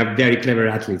Fikowski, they are very clever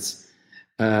athletes.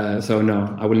 So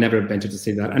no, I will never venture to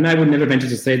say that, and I would never venture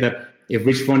to say that if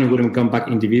Rich Froning wouldn't come back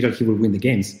individual, he would win the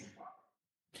games.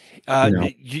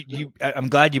 I'm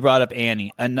glad you brought up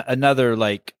Annie. Another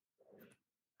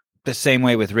the same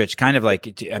way with Rich, kind of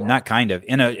not kind of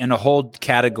in a whole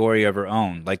category of her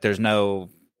own. There's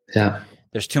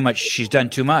too much. She's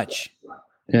done too much.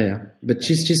 Yeah. But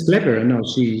she's clever. No,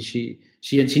 she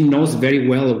knows very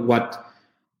well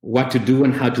what to do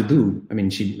and how to do. I mean,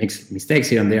 she makes mistakes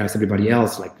here and there as everybody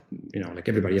else, like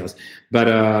everybody else.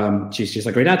 But she's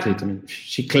a great athlete. I mean,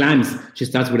 she climbs. She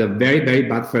starts with a very, very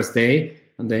bad first day,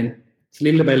 and then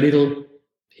little by little,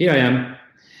 here I am.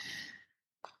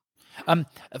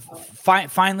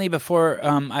 Finally, before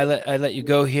I let you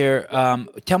go here,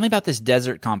 tell me about this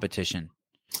desert competition.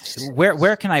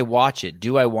 Where can I watch it?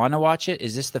 Do I want to watch it?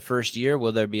 Is this the first year?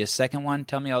 Will there be a second one?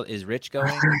 Tell me, is Rich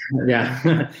going?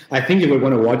 Yeah, I think you will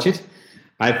want to watch it.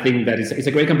 I think that it's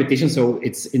a great competition. So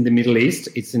it's in the Middle East.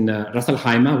 It's in Ras Al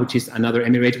Khaimah, which is another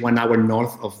emirate 1 hour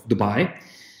north of Dubai.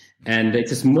 And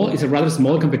it's a rather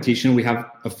small competition. We have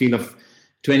a field of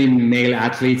 20 male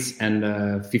athletes and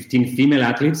 15 female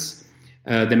athletes.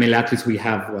 The male athletes we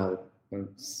have,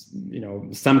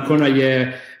 Sam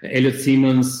Cornayer, Elliot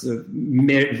Simmons,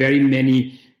 very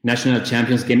many national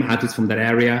champions, game athletes from that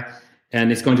area, and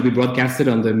it's going to be broadcasted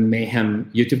on the Mayhem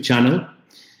YouTube channel.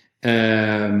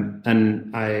 And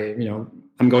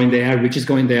I'm going there. Rich is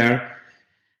going there.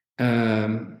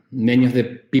 Many of the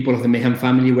people of the Mayhem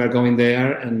family were going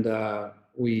there, and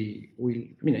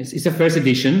it's a first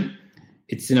edition.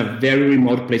 It's in a very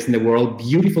remote place in the world.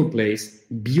 Beautiful place.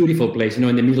 In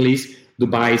the Middle East.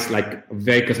 Dubai is like a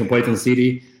very cosmopolitan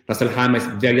city. Ras Al Khaimah is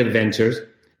very adventurous,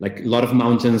 like a lot of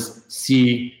mountains,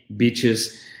 sea,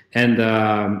 beaches. And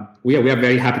we are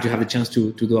very happy to have the chance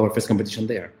to do our first competition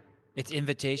there. It's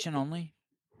invitation only?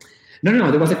 No.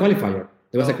 There was a qualifier.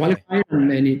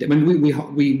 And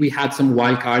we had some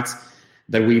wild cards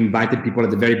that we invited people at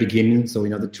the very beginning, so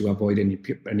in order to avoid any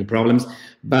problems,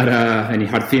 but any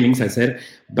hard feelings, I said.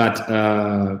 But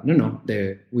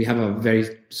we have a very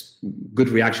good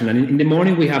reaction. And in the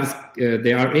morning we have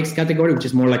the RX category, which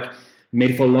is more like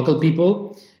made for local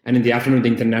people, and in the afternoon the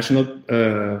international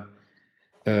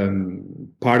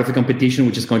part of the competition,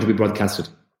 which is going to be broadcasted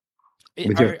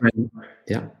with your friend.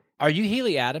 Yeah. Are you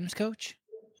Haley Adams' coach?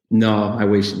 No, I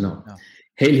wish no.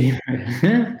 Haley,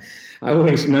 I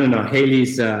wish no.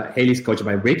 Haley's coached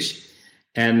by Rich,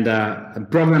 and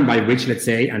programmed by Rich, let's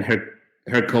say, and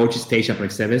her coach is Tasha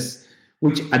Prexeves.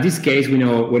 Which at this case,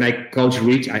 when I coach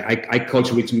Rich, I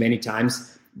coach Rich many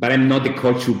times, but I'm not the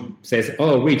coach who says,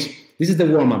 "Oh, Rich, this is the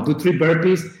warm up. Do 3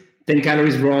 burpees, 10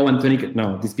 calories raw, and 20."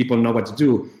 No, these people know what to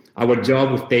do. Our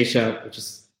job with Tasha, which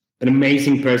is an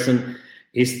amazing person,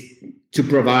 is to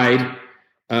provide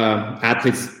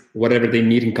athletes whatever they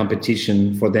need in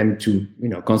competition for them to,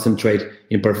 concentrate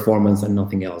in performance and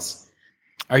nothing else.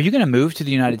 Are you going to move to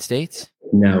the United States?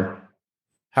 No.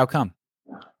 How come?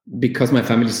 Because my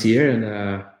family's here and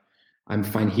I'm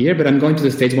fine here, but I'm going to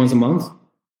the States once a month.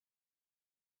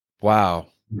 Wow.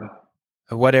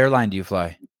 What airline do you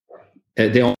fly?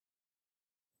 Which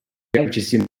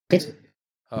is United,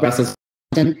 Brussels,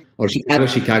 or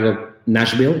Chicago,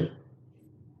 Nashville.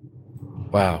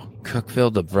 Wow.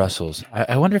 Cookville to Brussels.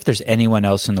 I wonder if there's anyone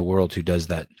else in the world who does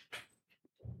that.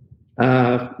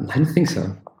 I don't think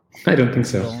so.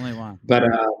 The only one. But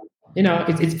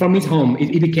it's for me. It's home.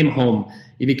 It became home.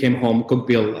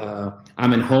 Cookville.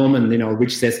 I'm at home, and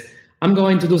Rich says, "I'm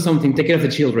going to do something. Take care of the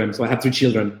children." So I have 3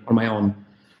 children on my own.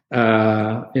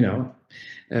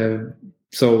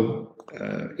 So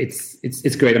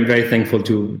it's great. I'm very thankful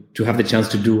to have the chance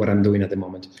to do what I'm doing at the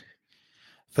moment.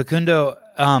 Facundo,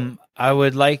 I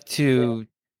would like to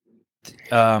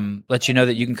let you know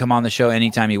that you can come on the show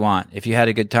anytime you want. If you had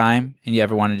a good time and you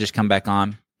ever want to just come back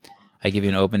on, I give you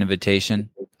an open invitation.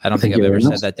 I don't think I've ever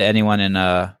said that to anyone in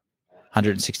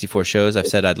 164 shows. I've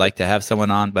said I'd like to have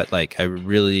someone on, but like I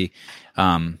really,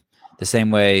 the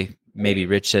same way maybe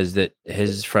Rich says that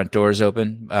his front door is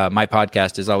open. My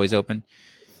podcast is always open.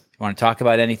 You want to talk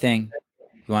about anything?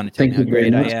 You want to tell me how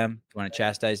great I am? You want to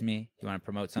chastise me? You want to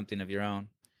promote something of your own?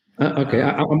 Okay,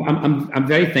 I'm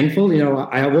very thankful.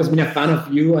 I always been a fan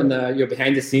of you, and your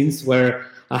behind the scenes were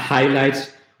a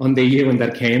highlight on the year when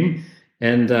that came,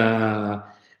 and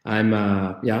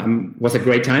was a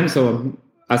great time. So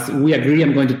as we agree,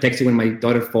 I'm going to text you when my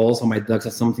daughter falls or my dog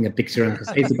says something, a picture, and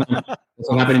say, "Hey,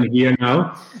 what's happening here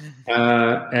now?"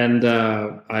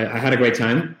 I had a great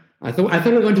time. I thought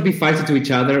we were going to be feisty to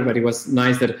each other, but it was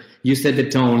nice that you set the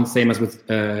tone, same as with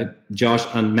Josh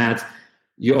and Matt.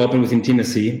 You opened with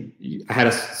intimacy. I had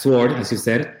a sword, as you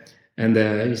said, and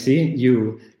you see,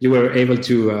 you were able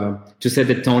to set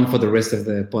the tone for the rest of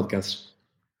the podcast.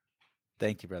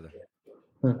 Thank you, brother.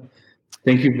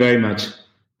 Thank you very much.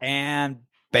 And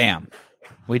bam,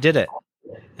 we did it.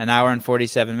 1 hour and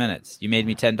 47 minutes. You made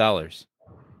me $10.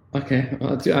 Okay.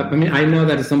 Well, I know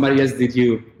that somebody else did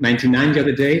you 99 the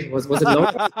other day. Was it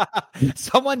low?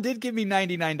 Someone did give me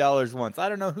 $99 once. I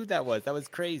don't know who that was. That was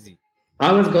crazy.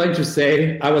 I was going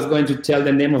to tell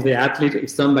the name of the athlete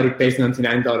if somebody pays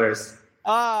 $99.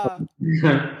 But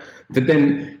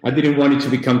then I didn't want it to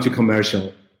become too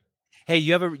commercial. Hey,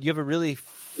 you have a really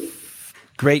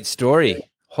great story.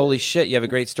 Holy shit, you have a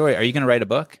great story. Are you going to write a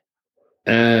book?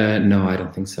 No, I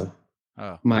don't think so.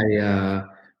 Oh. It's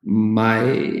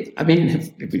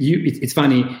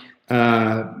funny.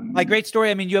 My great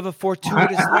story. I mean, you have a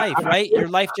fortuitous life, right? Your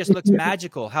life just looks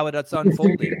magical. How it's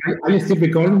unfolding. Are you still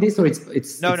recording this, or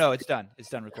it's? No, it's done. It's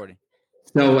done recording.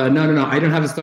 No. I don't have a story.